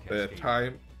stronghold in The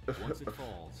Cascadia. Once it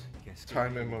falls, Cascadia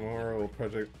time will be immemorial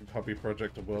liberated. hobby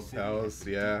project of The world city has powers,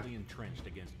 been yeah. deeply entrenched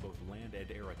against both land and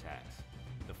air attacks.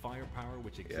 The firepower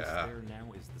which exists Yeah. there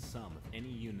now is the sum of any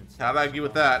units How'd I argue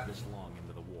with survived that? this long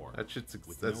into the war. That shit's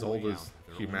With as no old way as out,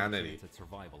 their humanity. only chance at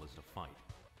survival is to fight.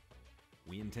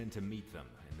 We intend to meet them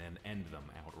and then end them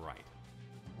outright.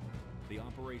 The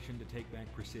operation to take back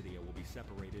Presidia will be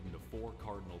separated into 4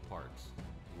 cardinal parts: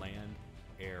 land,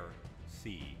 air,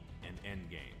 sea, and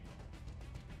endgame.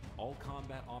 All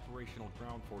combat operational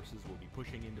ground forces will be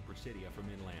pushing into Presidia from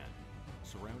inland,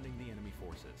 surrounding the enemy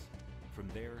forces. From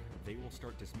there, they will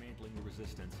start dismantling the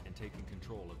resistance and taking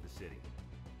control of the city.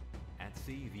 At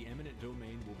sea, the eminent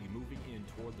domain will be moving in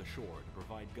toward the shore to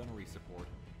provide gunnery support.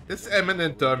 This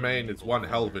eminent domain is one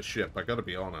hell of a ship, I gotta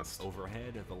be honest.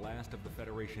 Overhead, the last of the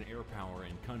Federation air power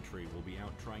and country will be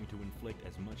out trying to inflict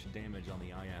as much damage on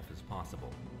the IF as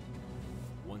possible.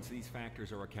 Once these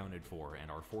factors are accounted for and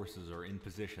our forces are in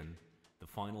position, the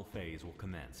final phase will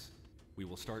commence. We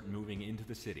will start moving into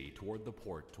the city toward the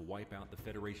port to wipe out the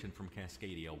Federation from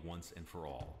Cascadia once and for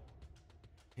all.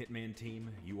 Hitman Team,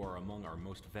 you are among our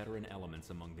most veteran elements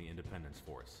among the Independence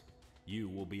Force. You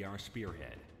will be our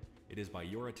spearhead. It is by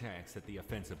your attacks that the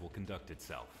offensive will conduct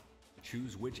itself.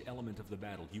 Choose which element of the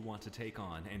battle you want to take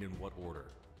on and in what order.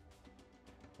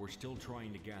 We're still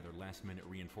trying to gather last-minute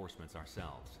reinforcements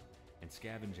ourselves, and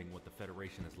scavenging what the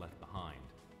Federation has left behind,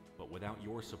 but without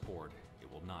your support, it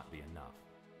will not be enough.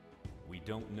 We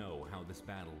don't know how this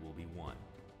battle will be won,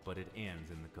 but it ends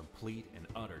in the complete and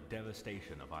utter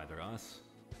devastation of either us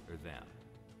or them.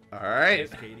 Alright.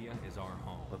 Cascadia is our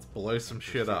home. Let's blow some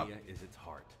shit up. Presidia is its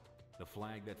heart. The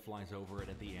flag that flies over it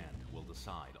at the end will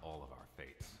decide all of our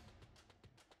fates.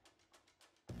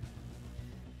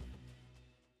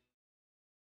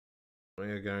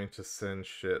 We're going to send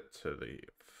shit to the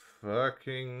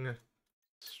fucking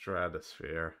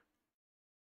stratosphere.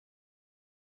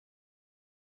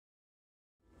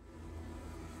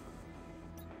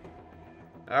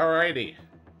 Alrighty.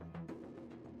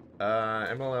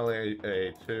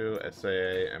 MLLA2,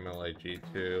 SAA,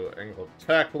 MLAG2, angle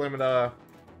attack limiter.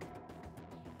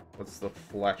 What's the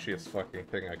flashiest fucking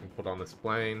thing I can put on this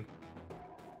plane?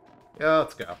 Yeah,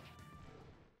 let's go.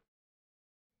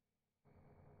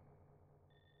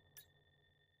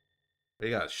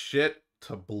 We got shit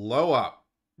to blow up.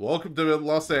 Welcome to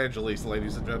Los Angeles,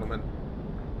 ladies and gentlemen.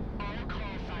 All call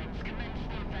signs commence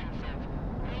the offensive.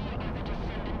 We are the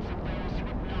descendants of those who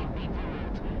would not be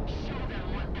ruled. Show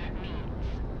them what that means.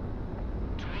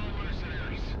 To all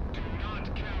mercenaries, do not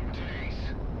count days.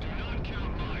 Do not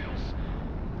count miles.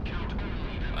 Count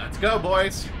only the Let's go,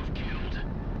 boys. you've killed.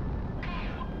 Go!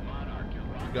 Monarch, you're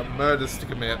We got murders to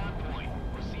commit. point.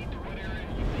 Proceed to what area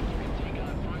you think you can take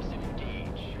on first and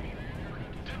engage.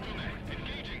 Diplomat,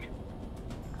 engaging.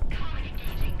 Comet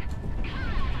engaging.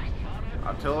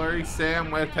 Artillery,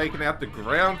 Sam, we're taking out the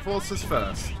ground forces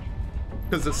first.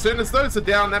 Because as soon as those are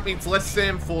down, that means less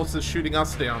SAM forces shooting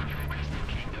us down.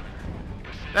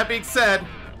 That being said,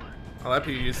 I'll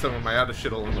happy to use some of my other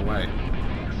shit along the way.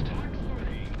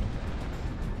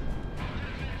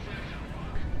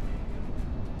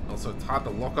 Also, it's hard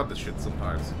to lock onto shit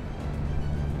sometimes.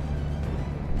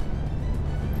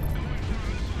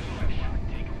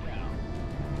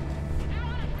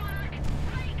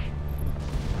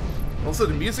 Also,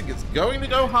 the music is going to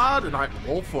go hard, and I'm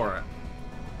all for it.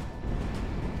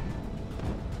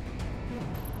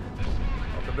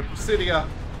 Welcome to Presidia.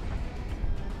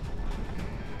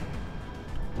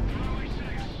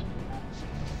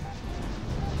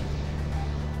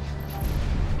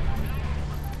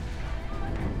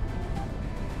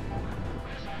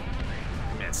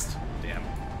 Missed. Damn.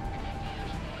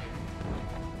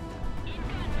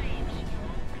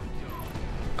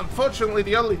 Unfortunately,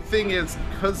 the only thing is,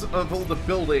 because of all the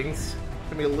buildings, it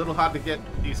can be a little hard to get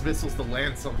these missiles to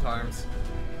land sometimes.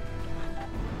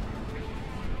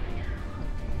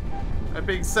 That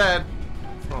being said,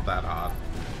 it's not that hard.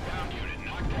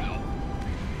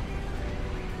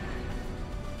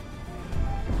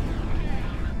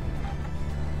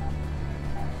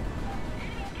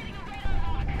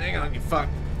 Hang on, you fuck.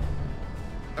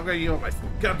 I'm gonna use my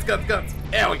guns.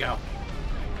 There we go.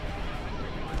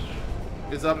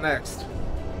 Who's up next?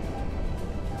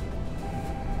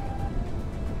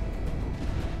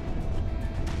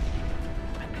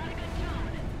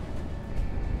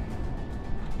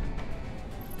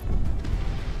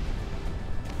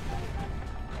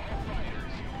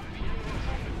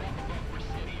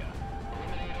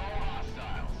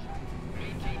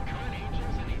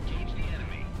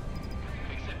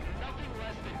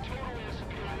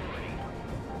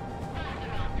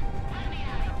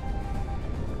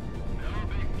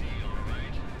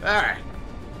 Alright.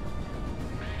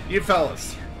 You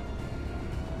fellas.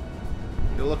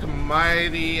 You're looking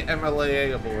mighty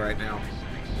MLA-able right now.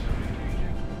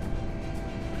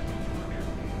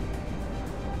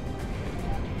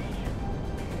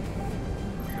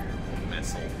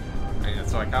 Missile. And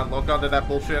so I can't lock onto that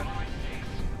bullshit.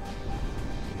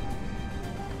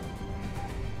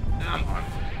 Come on.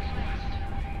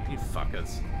 You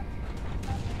fuckers.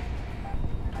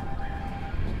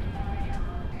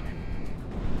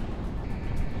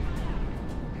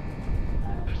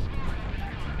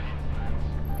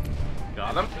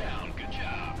 Got him. Good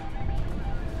job.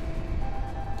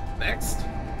 Next.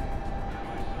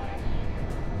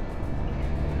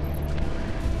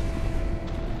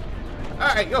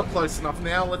 Alright, you're close enough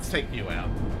now. Let's take you out.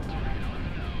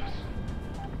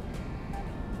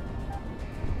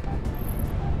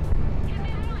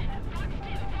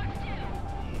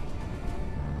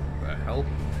 The hell?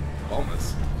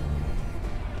 Bombers.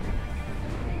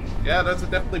 Yeah, those are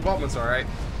definitely bombers, alright.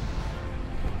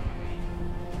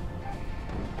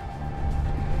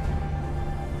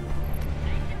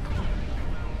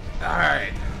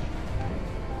 Alright.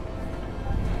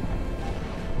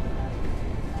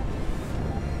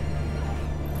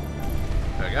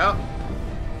 There we go.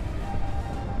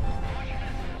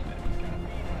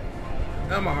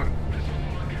 Come on.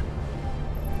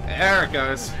 There it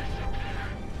goes.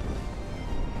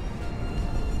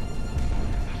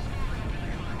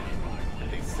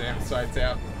 Get these SAM sights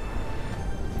out.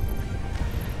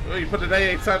 Oh, you put an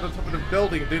AA sight on top of the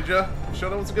building, did you?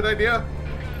 Sure that was a good idea?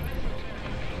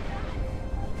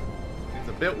 It's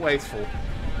a bit wasteful.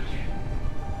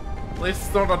 At least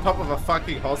it's not on top of a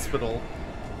fucking hospital.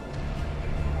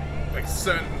 Like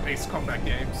certain base combat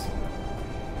games.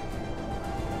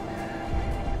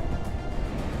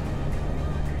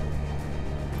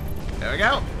 There we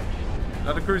go.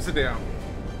 Another cruiser down.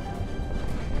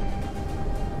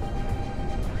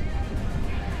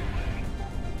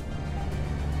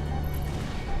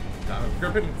 I'm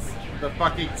gripping the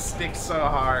fucking stick so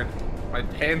hard. My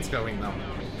hand's going numb.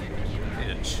 I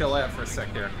need to chill out for a sec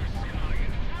here.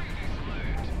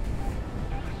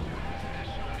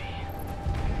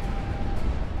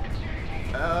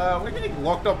 We're getting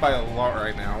locked up by a lot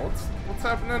right now. What's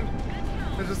happening?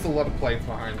 There's just a lot of planes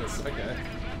behind us. Okay.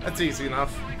 That's easy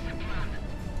enough.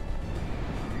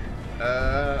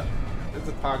 There's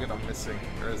a target I'm missing.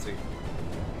 Where is he?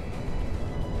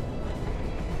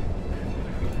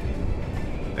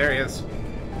 There he is.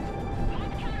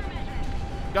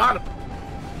 Got him!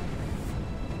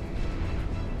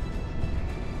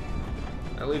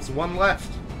 That leaves one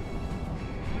left.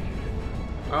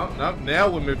 Oh, no, now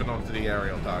we're moving on to the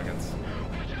aerial targets.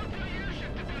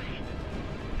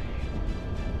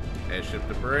 Airship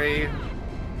debris.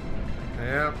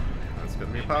 Yeah, that's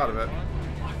gonna be a part of it.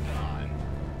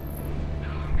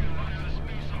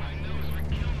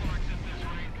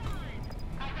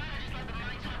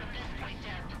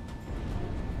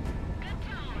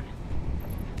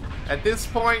 At this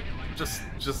point, just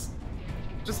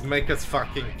make us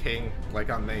fucking king, like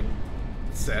our name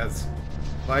says.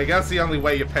 Like, that's the only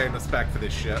way you're paying us back for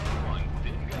this shit.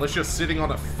 Unless you're sitting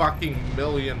on a fucking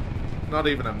million, not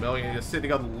even a million, you're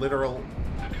sitting on literal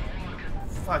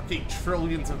fucking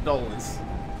trillions of dollars.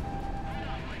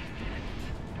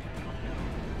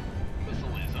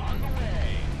 Missile is on the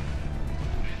way.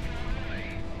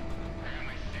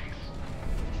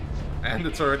 And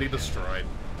it's already destroyed.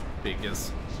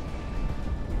 Because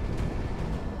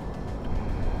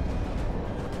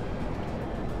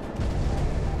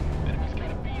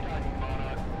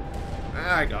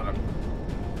I got him.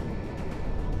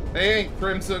 Hey,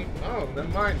 Crimson. Oh, never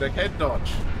mind. The head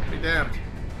dodge. Be damned.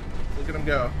 Look at him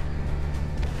go.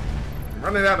 I'm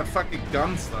running out of fucking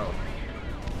guns, though.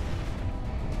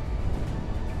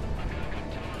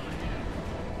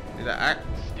 Need to act.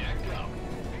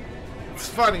 It's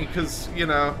funny, because, you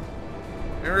know,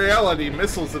 in reality,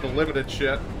 missiles are the limited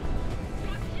shit.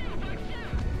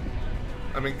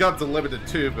 I mean, guns are limited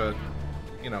too, but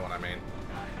you know what I mean.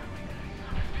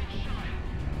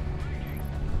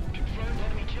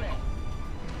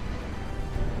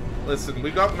 Listen,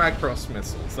 we got Macross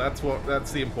missiles. That's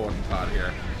the important part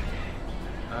here.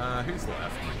 Who's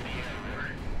left?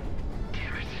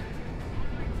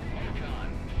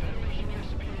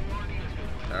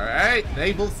 Alright,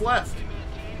 Naval's left.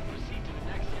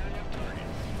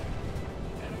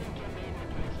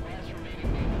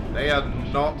 They are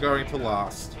not going to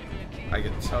last. I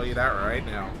can tell you that right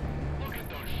now.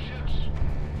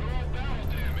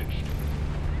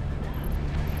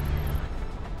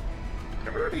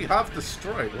 They're already half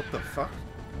destroyed. What the fuck?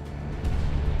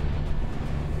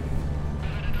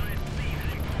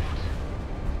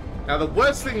 Now, the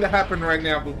worst thing to happen right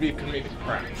now would be a comedic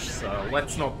crash, so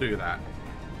let's not do that.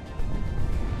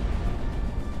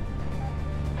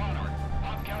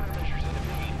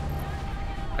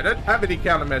 I don't have any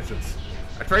countermeasures.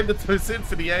 I traded those in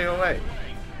for the AOA.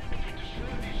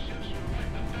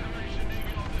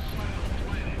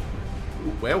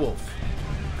 Ooh, werewolf.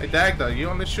 Hey, Dagda, are you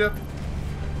on this ship?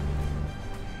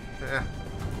 Eh.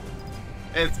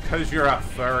 It's because you're a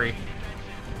furry.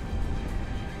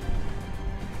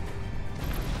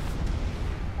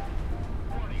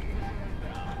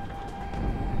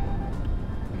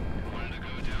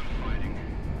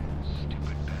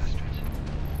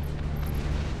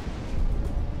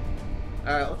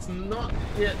 Let's not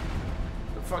hit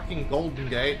the fucking Golden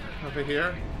Gate over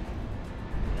here.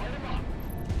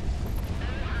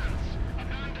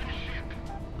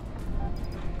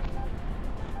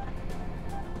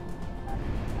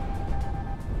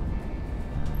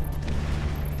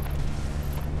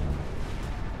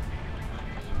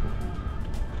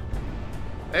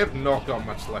 They have not got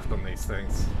much left on these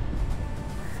things.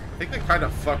 I think they're kind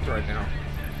of fucked right now.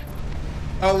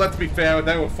 Oh, let's be fair,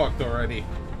 they were fucked already.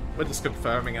 We're just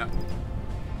confirming it.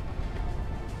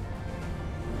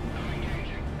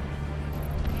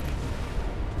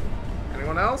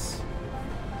 Anyone else?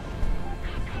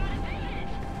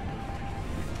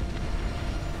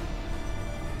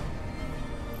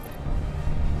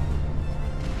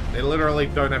 They literally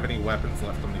don't have any weapons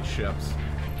left on these ships.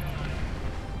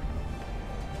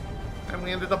 And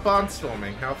we ended up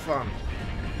barnstorming. How fun.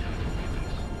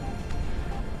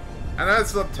 I know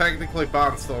it's not technically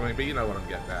barnstorming, but you know what I'm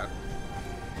getting at.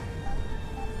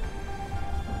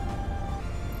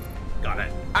 Got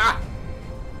it. Ah!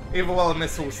 Even while a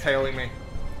missile was tailing me.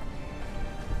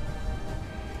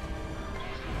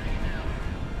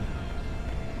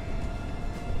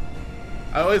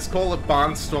 I always call it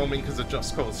barnstorming because it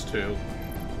just costs 2.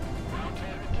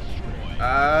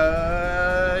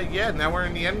 Yeah, now we're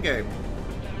in the end game.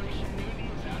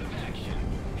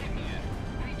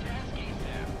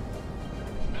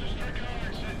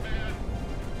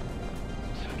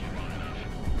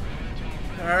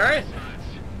 Alright.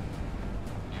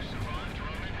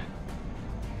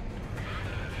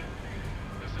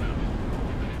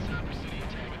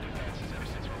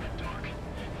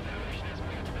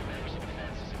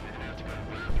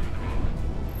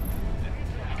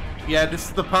 Yeah, this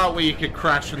is the part where you can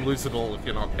crash and lose it all if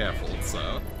you're not careful,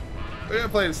 so we're gonna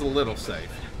play this a little safe.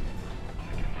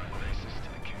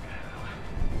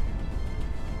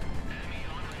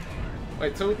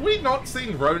 Wait, so have we not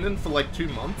seen Ronin for like 2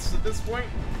 months at this point?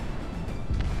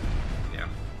 Yeah.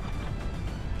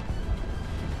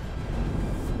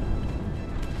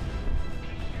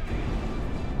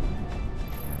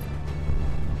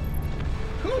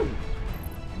 Whew.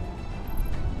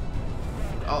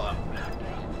 Oh.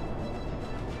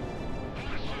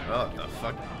 What the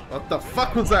fuck? What the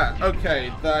fuck was that?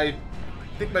 Okay, I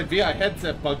think my VI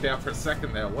headset bugged out for a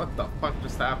second there. What the fuck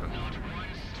just happened?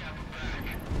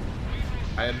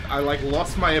 I like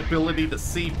lost my ability to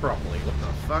see properly. What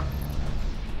the fuck?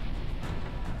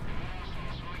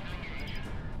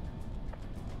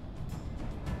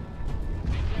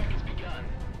 Attack has begun.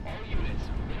 All units,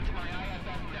 into my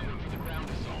IFF network for the ground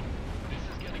assault. This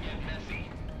is gonna get messy.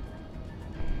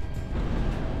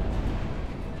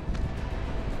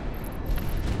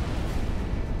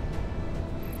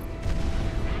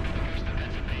 First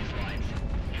defensive base lines.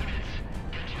 Units,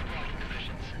 get to your blocking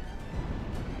positions.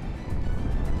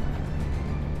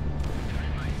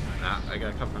 Nah, I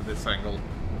gotta come from this angle.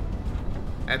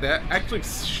 And they're actually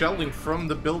shelling from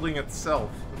the building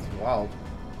itself. It's wild.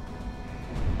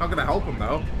 Not gonna help them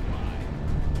though.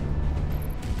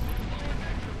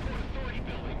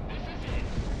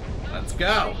 Let's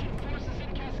go. Forces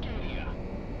in Cascadia.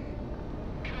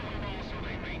 Kill them all so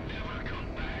they may never come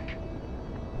back.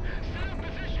 Set up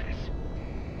positions.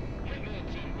 Hitman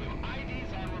team will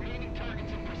IDs on remaining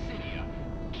targets in Presidia.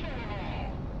 Kill them all.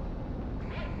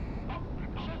 What?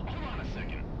 Oh, hold on a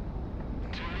second.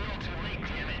 Too little, too late,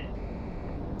 damn it.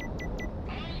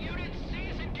 All units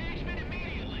cease engagement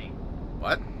immediately.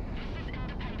 What? This is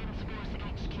Independence Force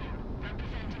HQ,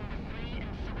 representing the free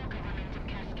and civil government of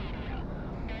Cascadia.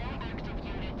 All active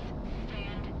units,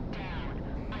 stand down.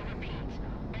 I repeat,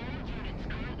 all units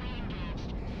currently engaged,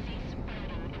 cease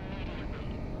fighting immediately.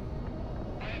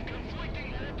 I have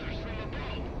conflicting orders from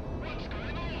above. What's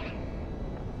going on?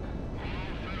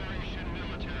 All Federation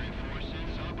military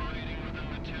forces operating within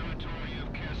the territory of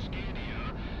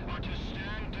Cascadia are to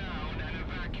stand down and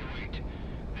evacuate.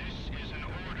 This is an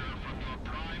order from your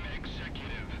Prime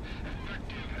Executive,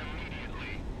 effective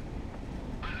immediately.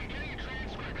 I'm getting a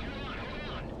transcript. Hold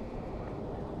on.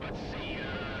 Let's see,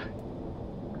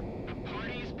 the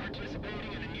parties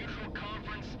participating in a neutral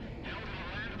conference held in the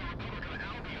land of the Republic of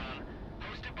Albion,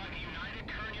 hosted by the United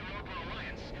Kernian Local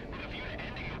Alliance, with a view to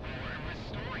ending the war and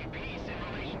restoring peace in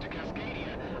relation to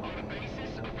Cascadia on the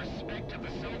basis of respect of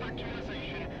the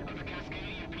self-actualization of the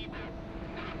Cascadian people,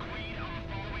 have agreed on the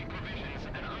following provisions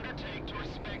and undertake to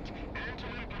respect and to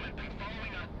implement them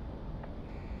following a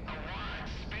what?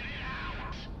 Spit it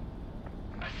out!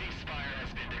 A ceasefire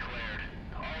has been declared.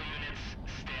 All units,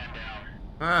 stand down.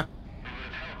 Huh? We would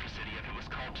have held Presidia if it was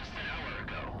called just an hour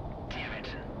ago. Damn it.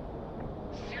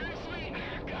 Seriously?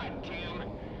 God damn.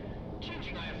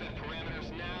 Changing IFF parameters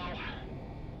now.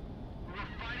 We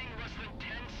were fighting less than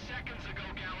 10 seconds ago,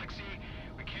 Galaxy.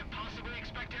 We can't possibly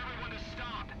expect everyone to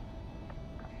stop.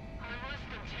 I'm less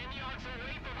than 10 yards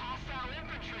away from hostile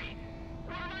infantry.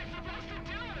 What am I supposed to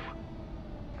do?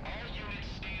 All units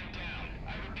stand down.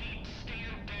 I repeat,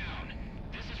 stand down.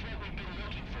 This is what we've been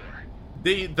looking for.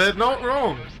 They're not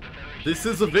wrong. This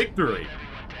is a victory.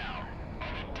 Everyone down.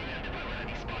 I'll be damned if I let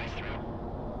any spies through.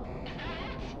 Is that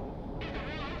it? Is the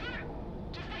war over?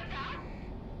 Just like that?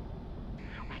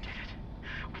 We did it.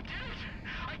 We did it.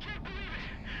 I can't believe it.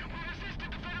 We resisted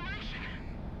the Federation.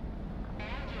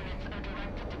 All units are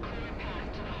directed to clear a path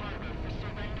to the harbor for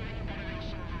surrendering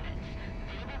Federation units.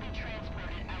 They will be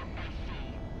transported out by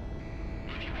sea.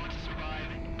 If you want to survive,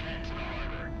 get to the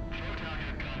harbor. Throw down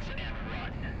your guns and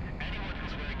run. Anyone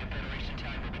who's wearing a Federation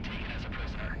tag will be taken as a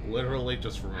prisoner. Literally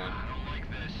just run. I don't like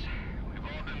this. We've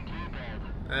all been blue-balled.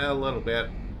 A little bit.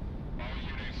 All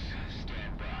units,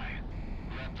 stand by.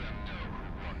 Let them know who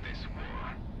won this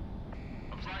war.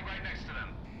 I'm flying right next to them.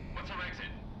 What's our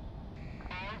exit?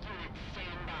 All units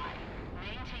stand by.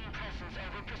 Maintain presence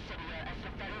over Presidia as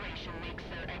the Federation makes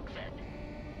their exit.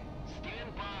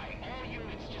 Stand by. All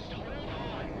units, just hold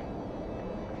on.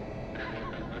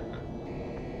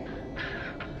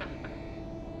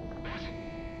 What?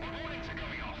 Our warnings are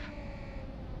going off.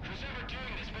 Who's ever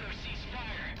doing this better cease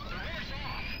fire. The war's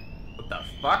off. What the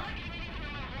fuck? I can't even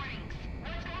hear my warnings.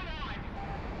 What's going on?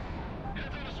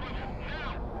 Heads on a swivel.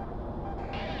 Now.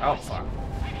 Oh fuck.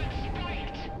 We've been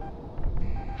spiked.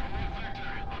 Forward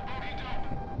vector. On bogey dope.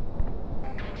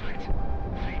 Contact.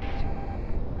 Faded.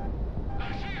 I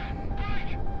see ya. Break.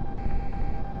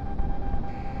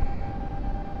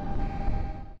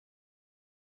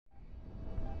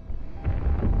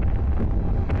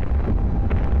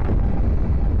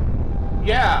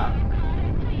 Yeah.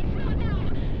 God, please, no, no.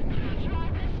 Please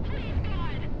drive this, please,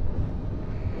 God.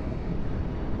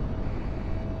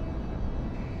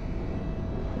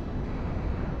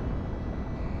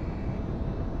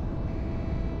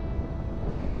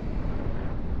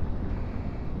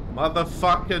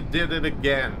 Motherfucker did it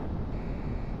again.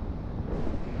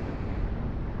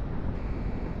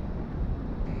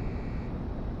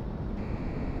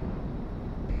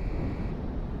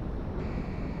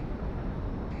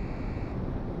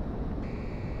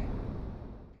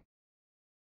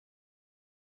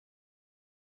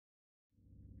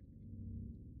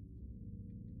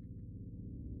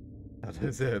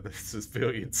 The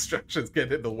civilian instructions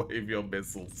get in the way of your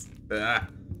missiles. Ah.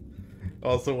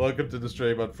 Also, welcome to the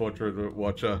stream, unfortunate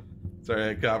watcher. Sorry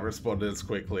I can't respond as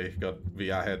quickly. Got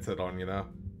VR headset on, you know.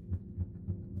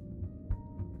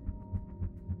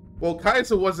 Well,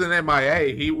 Kaiser wasn't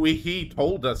MIA. He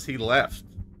told us he left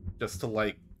just to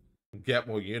like get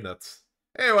more units.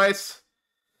 Anyways,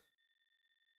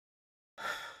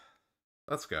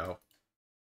 let's go.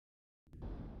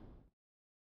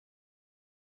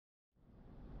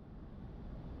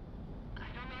 I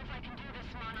don't know if I can do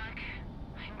this, Monarch.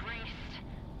 I'm braced.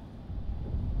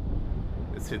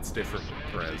 This hits different with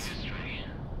Prez.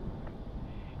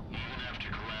 Even after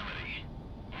calamity,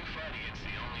 you fight against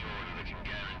the only order that can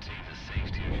guarantee the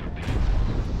safety of your people.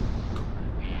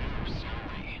 You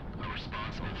solely are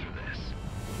responsible for this.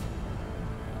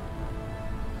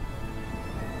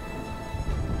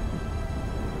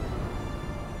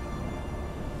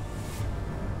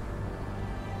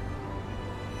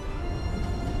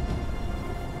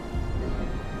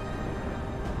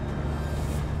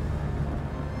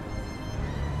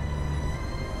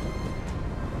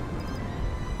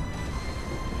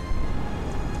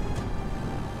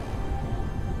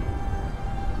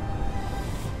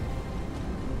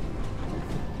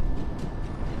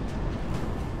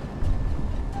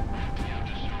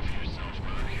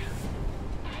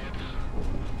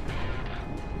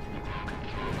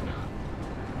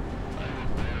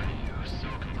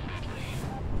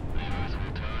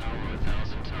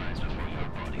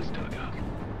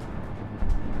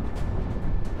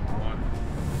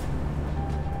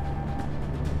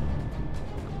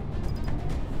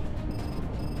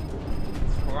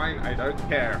 I don't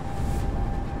care.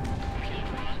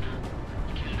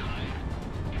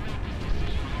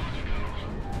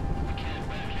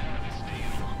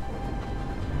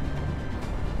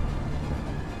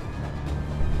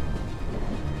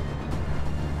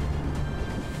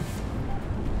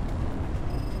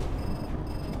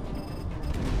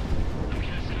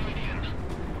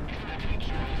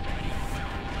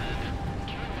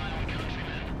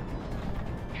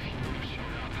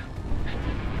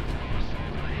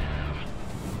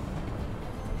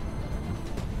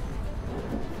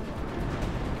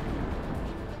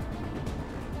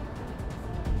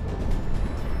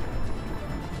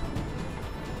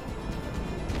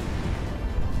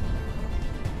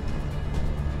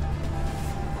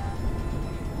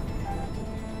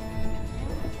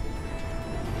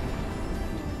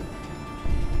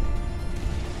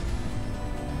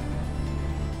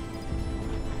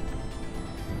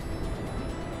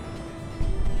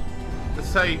 This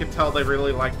is how you can tell they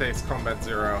really like Ace Combat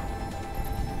Zero.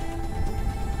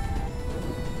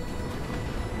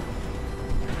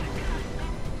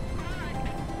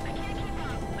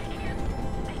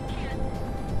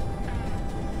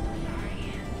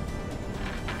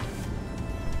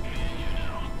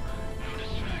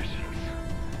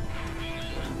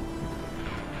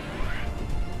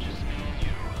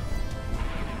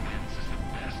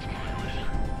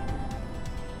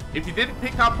 If you didn't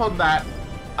pick up on that,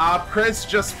 Prez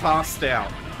just passed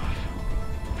out.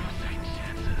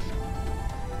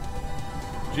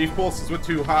 G-forces were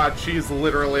too hard. She is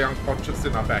literally unconscious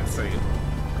in our backseat.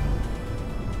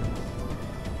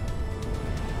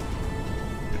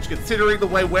 Which, considering the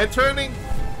way we're turning,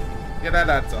 yeah, that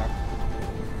adds up.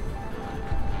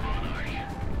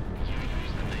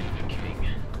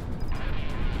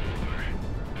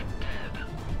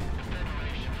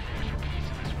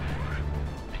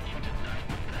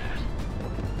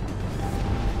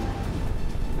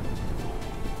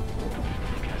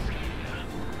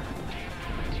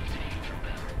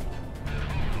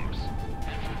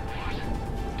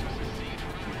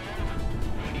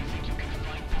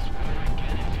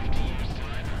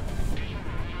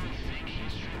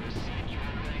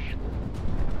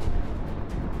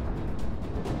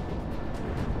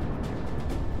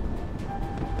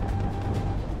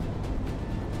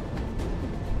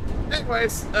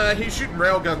 Anyways, he's shooting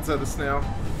railguns at us now.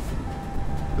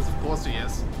 Because of course he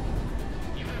is.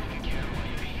 I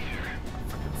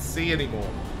can't see anymore.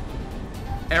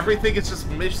 Everything is just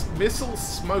missiles,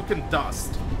 smoke, and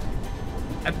dust.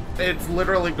 And it's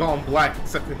literally gone black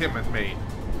except for him and me.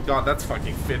 God, that's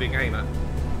fucking fitting, ain't it?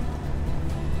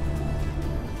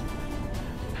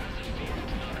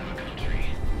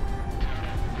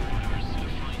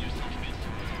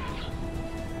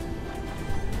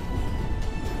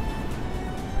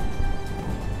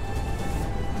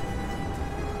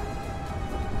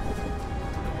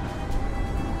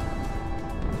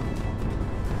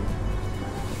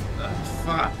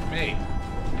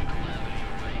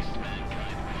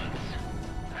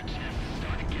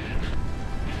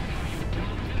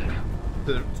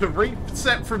 To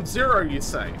reset from 0, you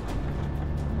say?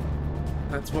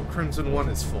 That's what Crimson 1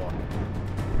 is for.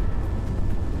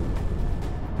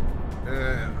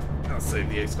 I'll save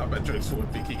the Ace Combat jokes for when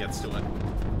Vicky gets to it.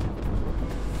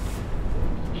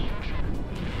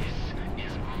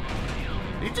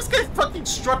 You just get fucking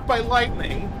struck by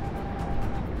lightning?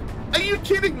 Are you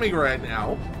kidding me right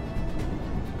now?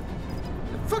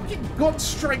 The fucking God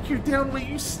strike you down where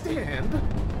you stand?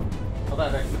 Oh,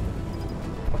 that ain't...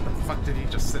 What the fuck did he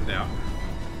just send out?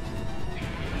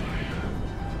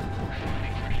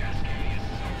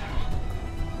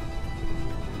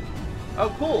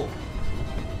 Oh, cool.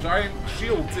 Giant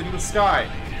shields in the sky.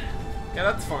 Yeah,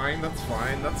 that's fine, that's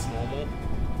fine, that's normal.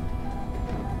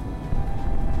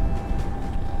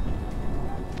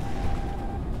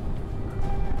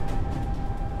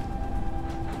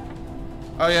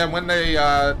 Oh yeah, when they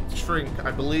shrink,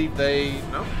 I believe they...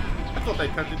 No? I thought they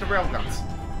turned into railguns.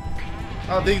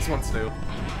 Oh, these ones do.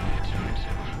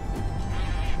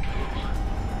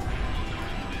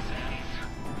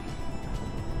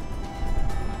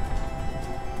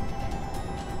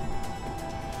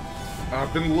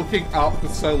 I've been looking up for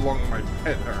so long, my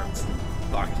head hurts.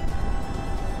 Fuck.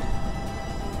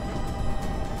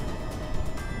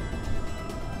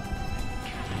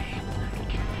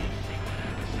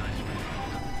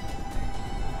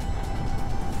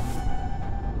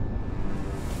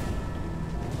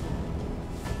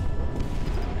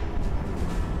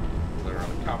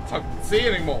 Literally can't fucking see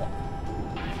anymore.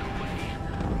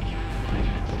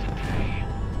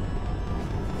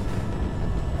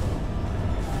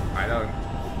 I don't.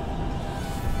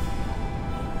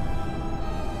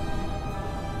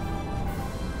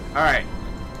 Alright.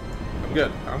 I'm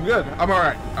good. I'm good. I'm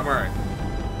alright. I'm alright.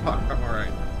 Fuck, I'm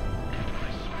alright.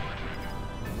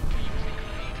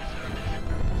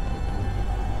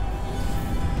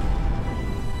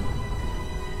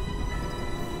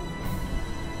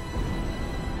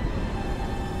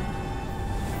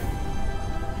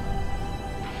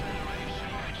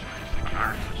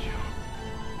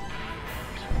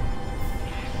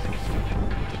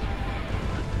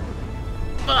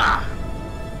 Ah!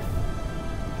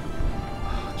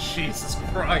 Jesus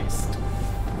Christ.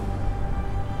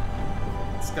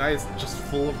 This guy is just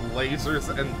full of lasers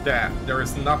and death. There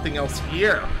is nothing else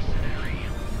here.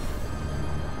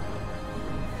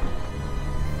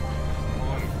 Come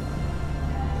on.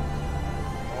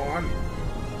 Come on.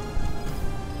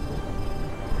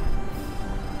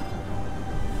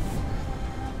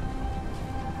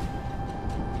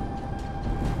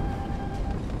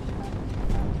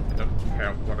 I don't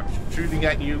care what I'm shooting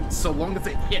at you, so long as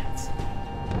it hits.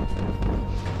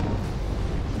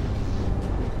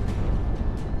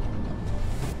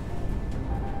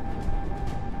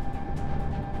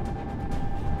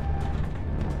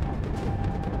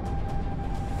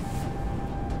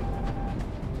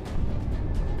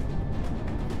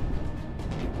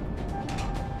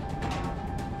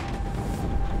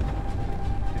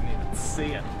 See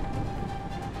it.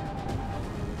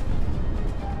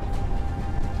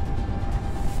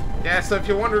 Yeah, so if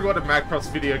you're wondering what a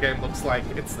Macross video game looks like,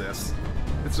 it's this.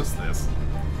 It's just this.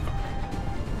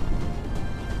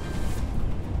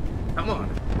 Come on.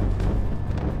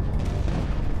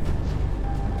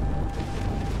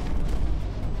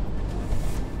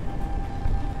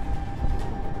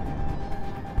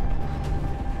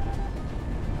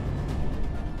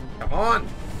 Come on.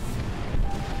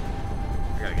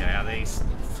 I gotta get out of these.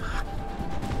 Fuck.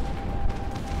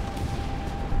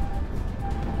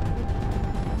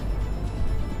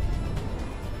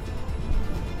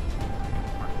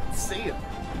 I can see it.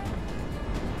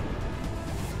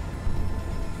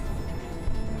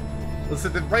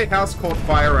 Listen, if my house caught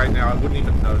fire right now, I wouldn't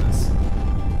even notice.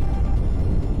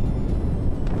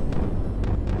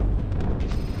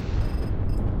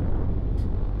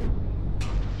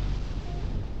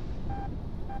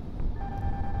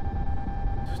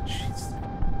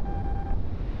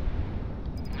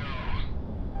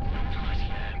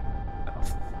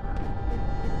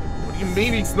 What do you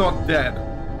mean he's not dead?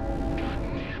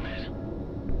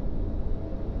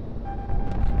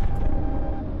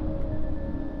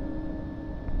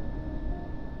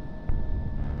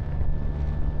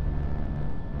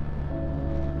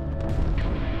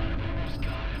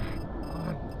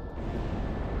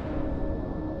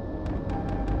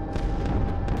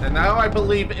 And now I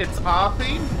believe it's our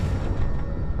theme?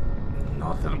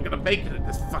 Not that I'm gonna make it at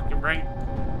this fucking rate.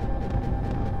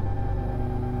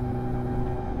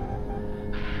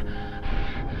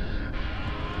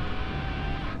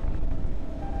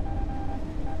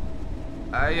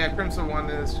 Yeah, Crimson One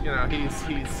is, you know, he's,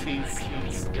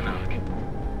 you know.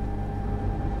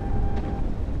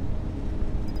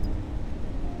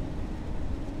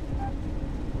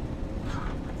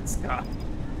 this guy.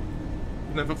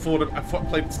 Never thought I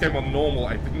played this game on normal.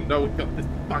 I didn't know it got this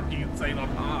fucking insane on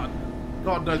hard.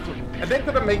 God knows what. And they're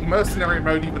gonna make mercenary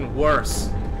mode even worse.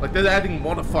 Like, they're adding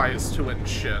modifiers to it and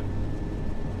shit.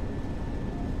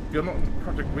 If you're not in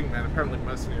Project Wingman, apparently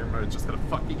mercenary mode is just gonna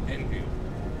fucking end you.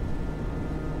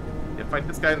 Yeah, fight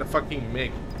this guy in the fucking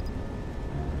MiG.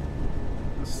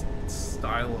 Just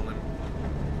style on him.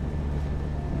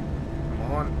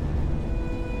 Come on.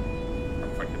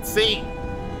 If I can see!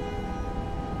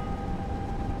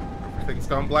 Everything's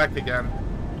gone black again.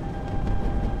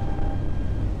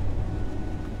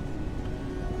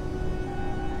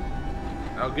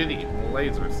 Oh goody, more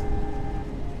lasers.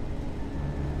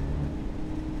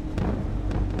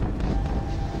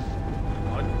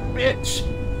 Oh, bitch!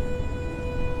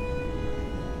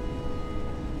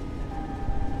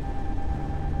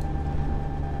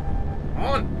 Come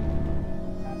on!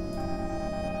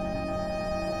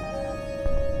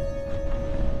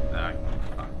 Ah,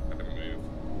 fuck, I gotta move.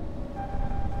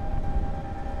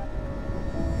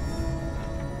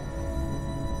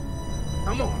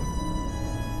 Come on!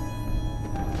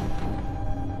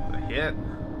 A hit.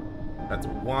 That's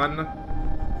one.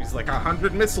 He's like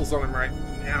 100 missiles on him right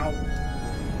now.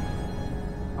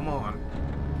 Come on.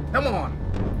 Come on!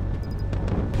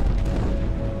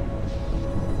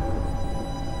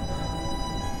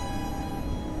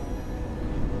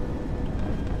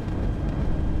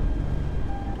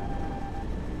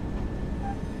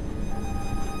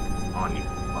 On you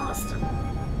bastard!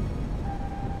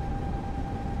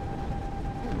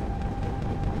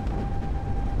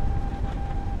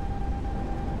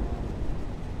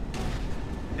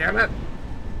 Damn it!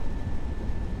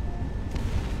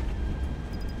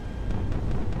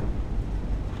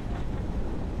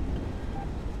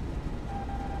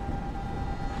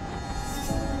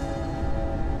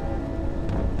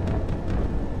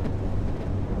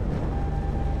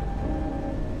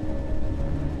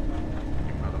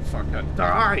 You motherfucker,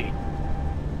 die!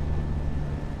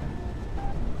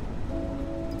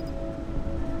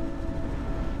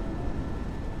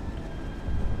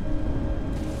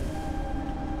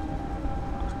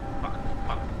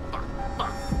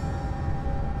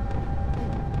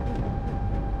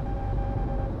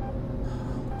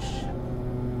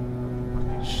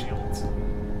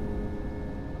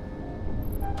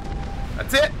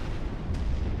 That's it!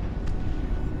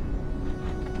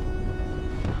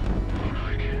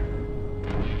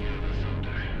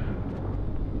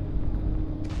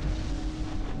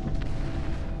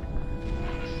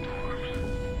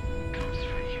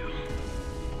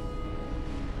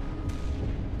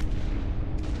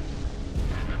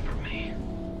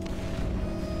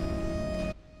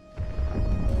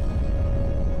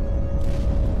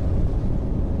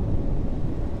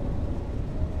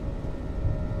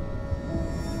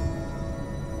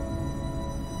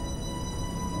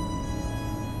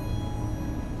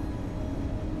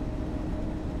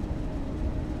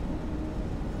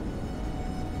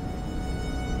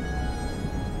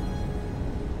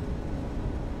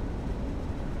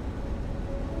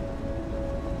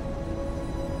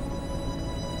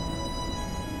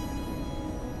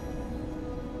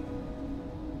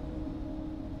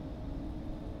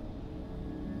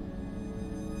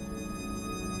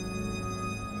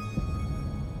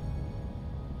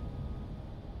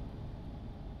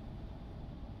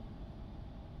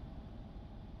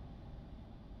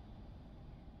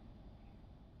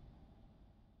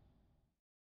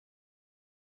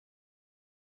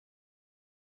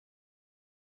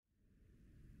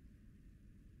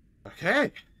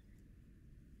 Okay.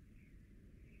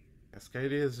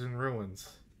 Cascadia is in ruins.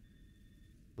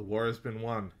 The war has been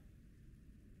won.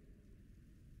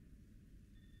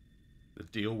 The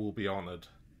deal will be honored.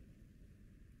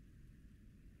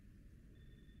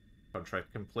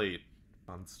 Contract complete.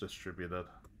 Funds distributed.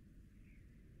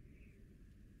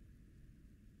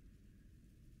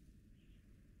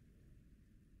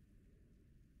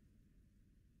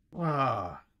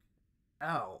 Ah.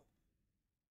 Ow.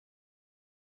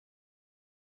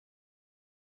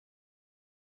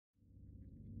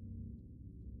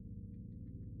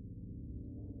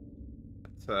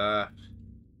 That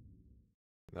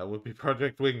would be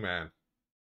Project Wingman.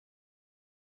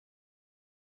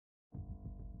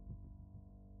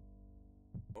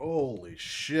 Holy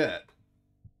shit.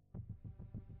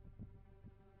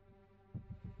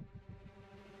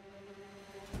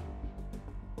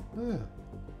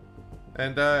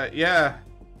 And, yeah.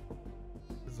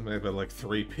 This is made by like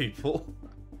 3 people.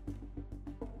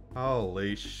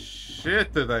 Holy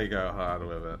shit, did they go hard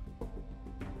with it.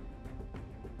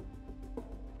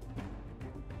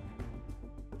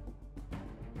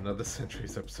 Another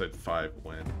Centuries episode 5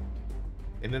 win.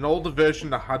 In an older version,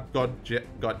 the HUD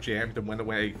got jammed and went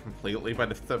away completely by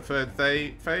the third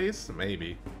phase?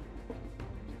 Maybe.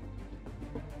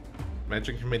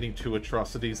 Imagine committing 2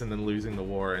 atrocities and then losing the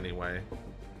war anyway.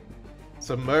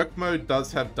 So Merc Mode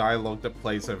does have dialogue that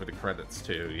plays over the credits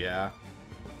too, yeah.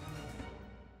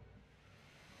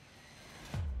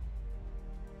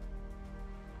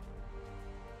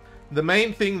 The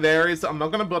main thing there is I'm not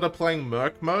going to bother playing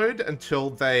Merc Mode until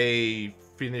they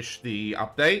finish the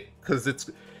update,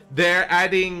 because they're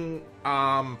adding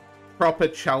proper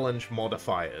challenge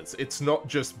modifiers. It's not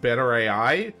just better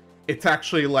AI, it's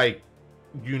actually like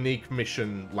unique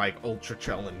mission, like ultra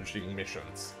challenging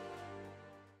missions.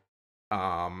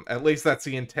 At least that's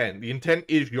the intent. The intent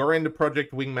is you're into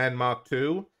Project Wingman Mark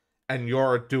II, and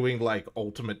you're doing like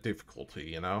ultimate difficulty,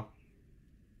 you know?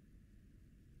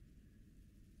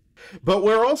 But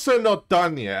we're also not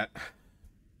done yet.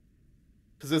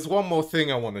 Because there's one more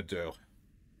thing I want to do.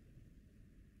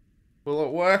 Will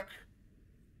it work?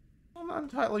 I'm not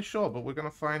entirely sure, but we're going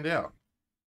to find out.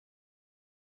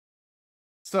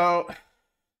 So,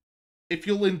 if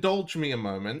you'll indulge me a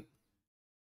moment,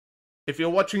 if you're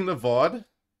watching the VOD,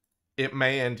 it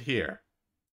may end here.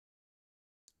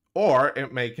 Or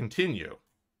it may continue.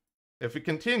 If it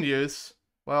continues,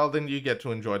 well, then you get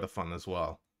to enjoy the fun as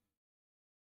well.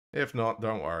 If not,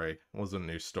 don't worry. It wasn't a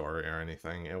new story or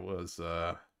anything. It was,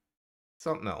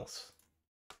 something else.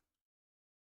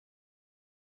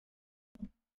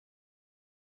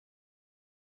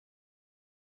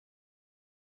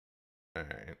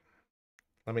 Alright.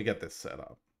 Let me get this set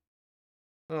up.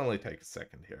 It'll only take a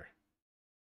second here.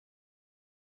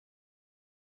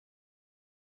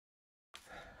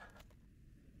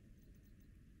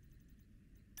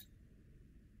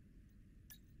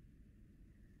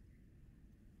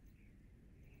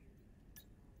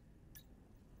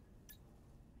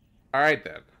 Alright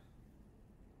then.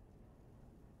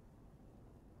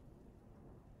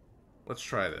 Let's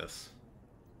try this.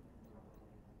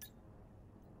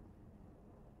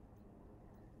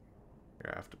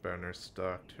 Your afterburner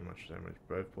stuck. Too much damage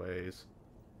both ways.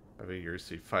 Heavy, you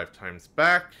receive 5 times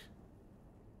back.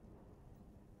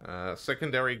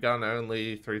 Secondary gun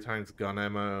only. 3 times gun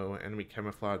ammo. Enemy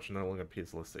camouflage no longer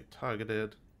appears unless they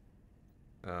targeted.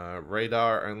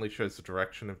 Radar only shows the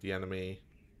direction of the enemy.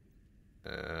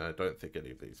 I don't think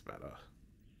any of these matter.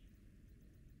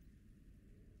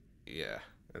 Yeah,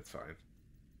 that's fine.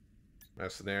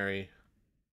 Mercenary.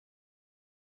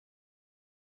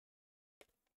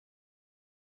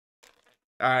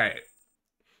 Alright.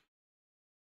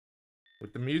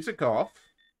 With the music off,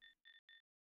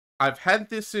 I've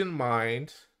had this in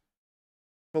mind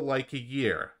for like a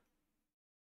year.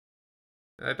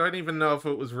 I don't even know if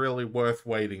it was really worth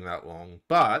waiting that long,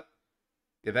 but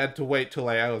it had to wait till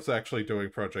I was actually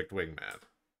doing Project Wingman.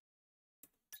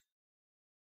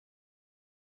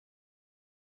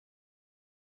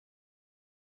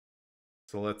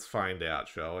 So let's find out,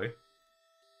 shall we?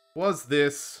 Was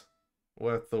this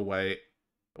worth the wait,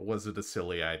 or was it a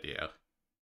silly idea?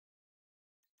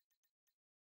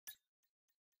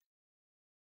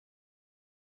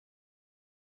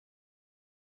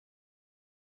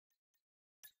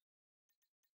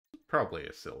 Probably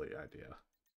a silly idea.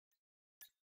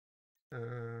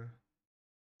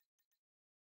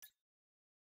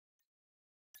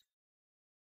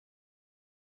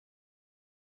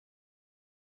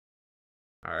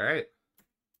 Alright.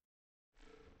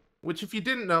 Which, if you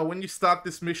didn't know, when you start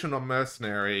this mission on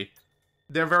Mercenary,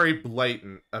 they're very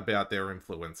blatant about their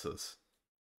influences.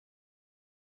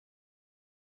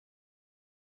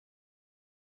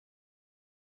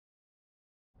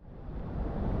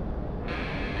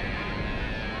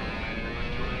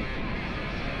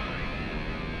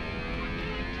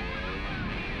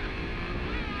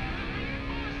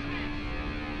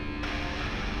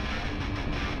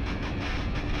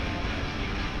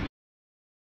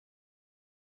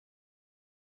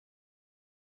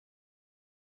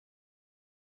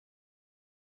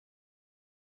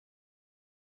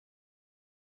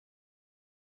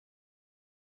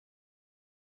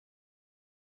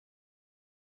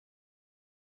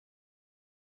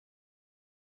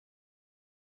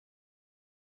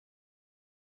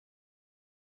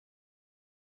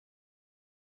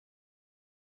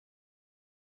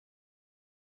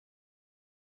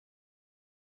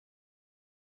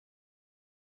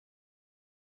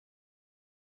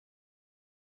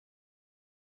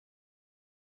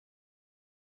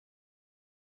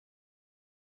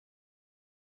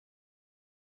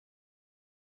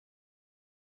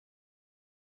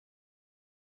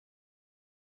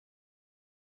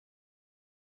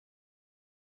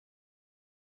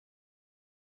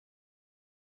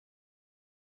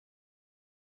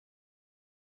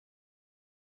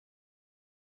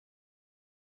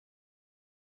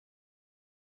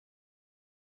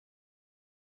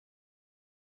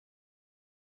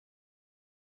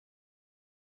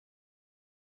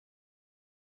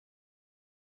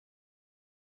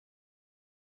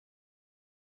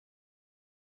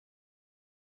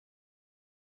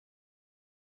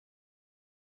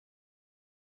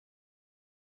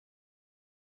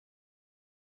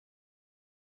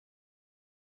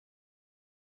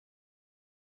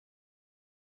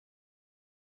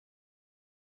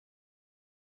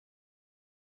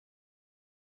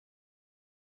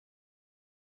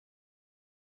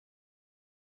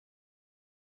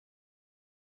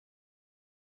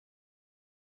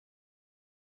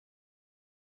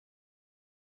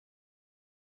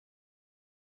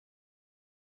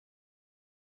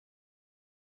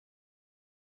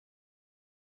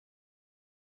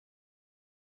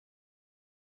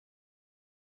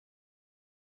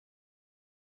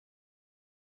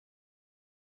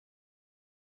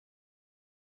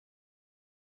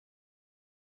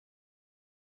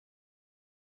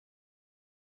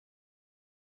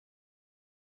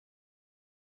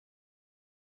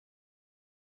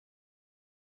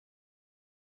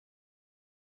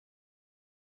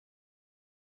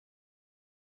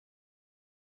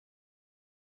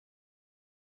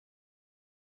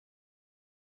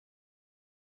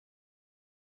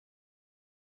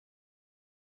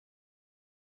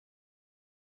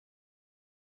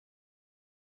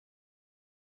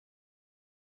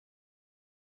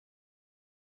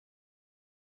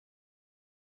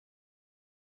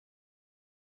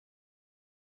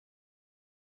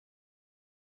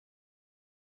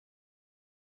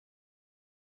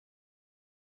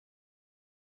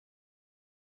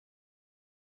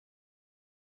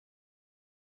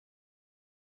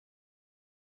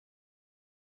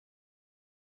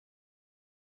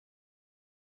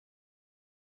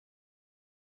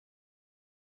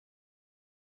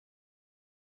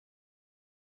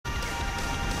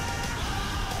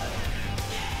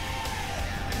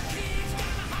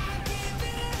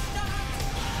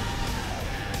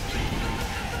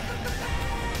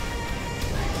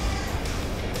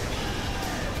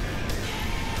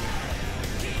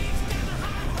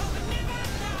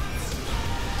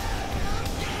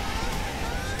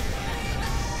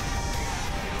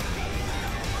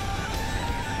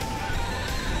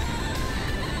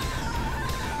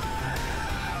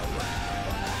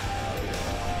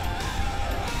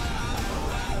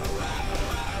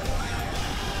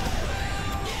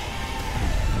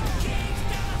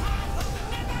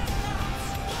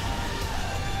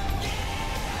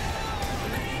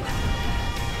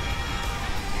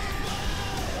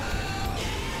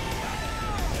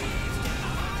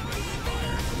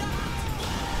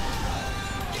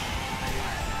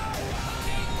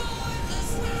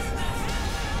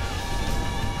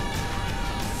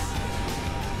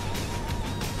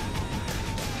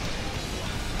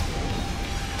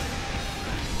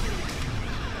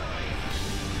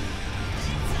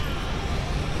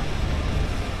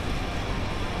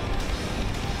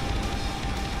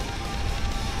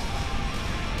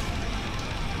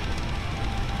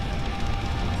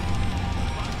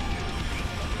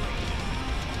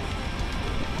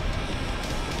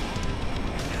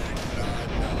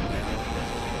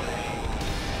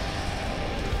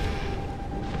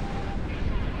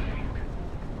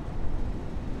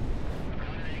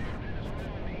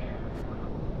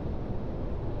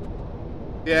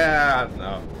 Yeah,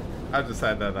 no. I just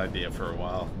had that idea for a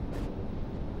while.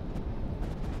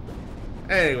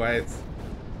 Anyways,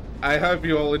 I hope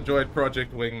you all enjoyed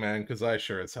Project Wingman, because I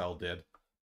sure as hell did.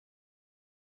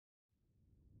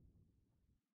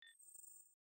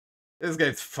 This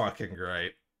game's fucking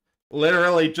great.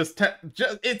 Literally,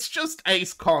 it's just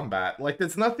ace combat. Like,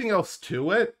 there's nothing else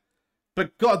to it.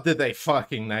 But god, did they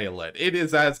fucking nail it. It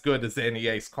is as good as any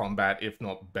ace combat, if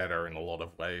not better in a lot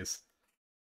of ways.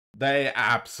 They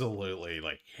absolutely,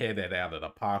 like, hit it out of the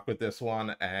park with this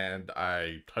one, and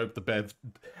I hope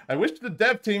I wish the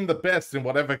dev team the best in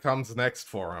whatever comes next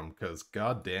for them, because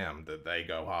goddamn did they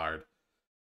go hard.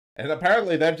 And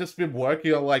apparently they've just been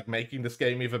working on, like, making this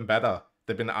game even better.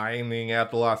 They've been ironing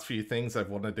out the last few things they've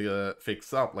wanted to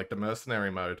fix up, like the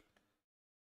mercenary mode.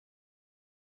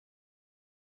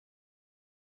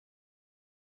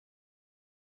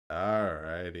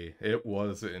 Alrighty, it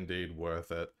was indeed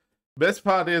worth it. Best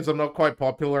part is I'm not quite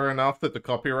popular enough that the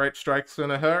copyright strike's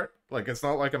gonna hurt. Like, it's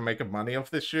not like I'm making money off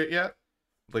this shit yet.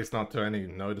 At least not to any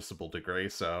noticeable degree,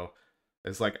 so...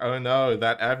 It's like, oh no,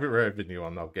 that ad revenue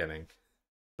I'm not getting.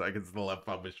 So I can still have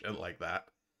fun with shit like that.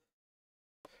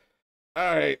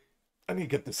 Alright, I need to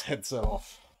get this headset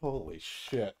off. Holy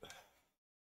shit.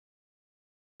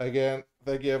 Again,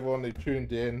 thank you everyone who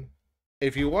tuned in.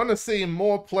 If you want to see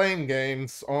more playing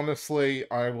games, honestly,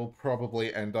 I will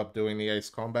probably end up doing the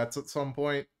Ace Combats at some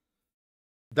point.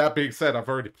 That being said, I've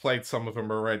already played some of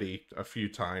them already a few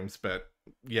times, but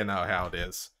you know how it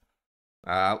is.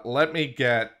 Let me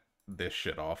get this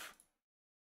shit off.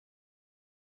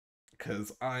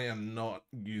 Because I am not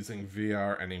using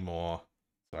VR anymore.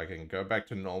 So I can go back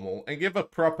to normal and give a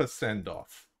proper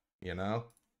send-off, you know?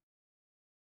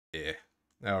 Yeah.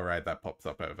 Alright, that pops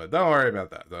up over. Don't worry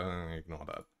about that. Don't ignore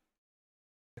that.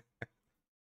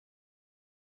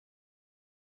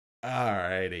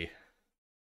 Alrighty.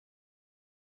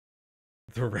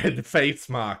 The red face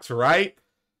marks, right?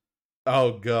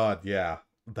 Oh god, yeah.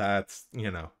 That's,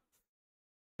 you know.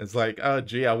 It's like, oh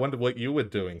gee, I wonder what you were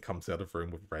doing. Comes out of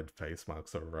room with red face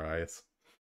marks over eyes.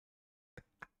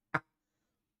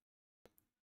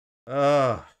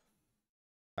 Ugh.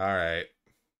 Alright.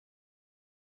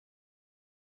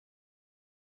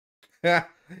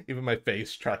 Even my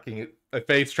face tracking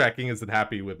isn't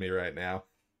happy with me right now.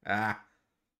 Ah.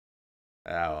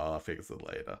 Oh, well, I'll fix it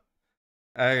later.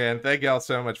 Again, thank y'all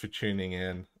so much for tuning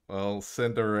in. We'll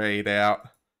send a raid out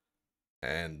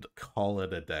and call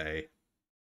it a day.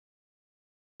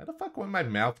 How the fuck went my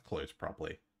mouth closed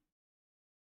properly?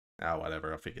 Oh,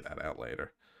 whatever, I'll figure that out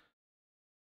later.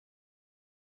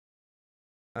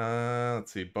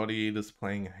 Let's see. Body Eater's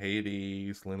playing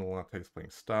Hades. Luna Latte's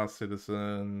playing Star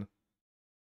Citizen.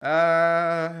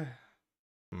 Anyone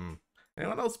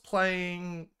else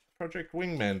playing Project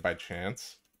Wingman by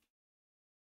chance?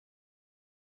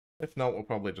 If not, we'll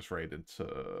probably just raid into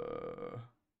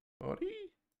Body.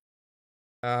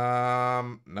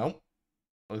 Nope.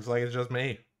 Looks like it's just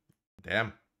me.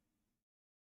 Damn.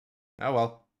 Oh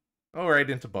well. We'll raid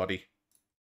into Body.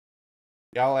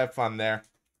 Y'all have fun there.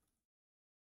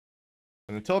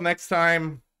 And until next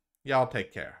time, y'all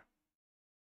take care.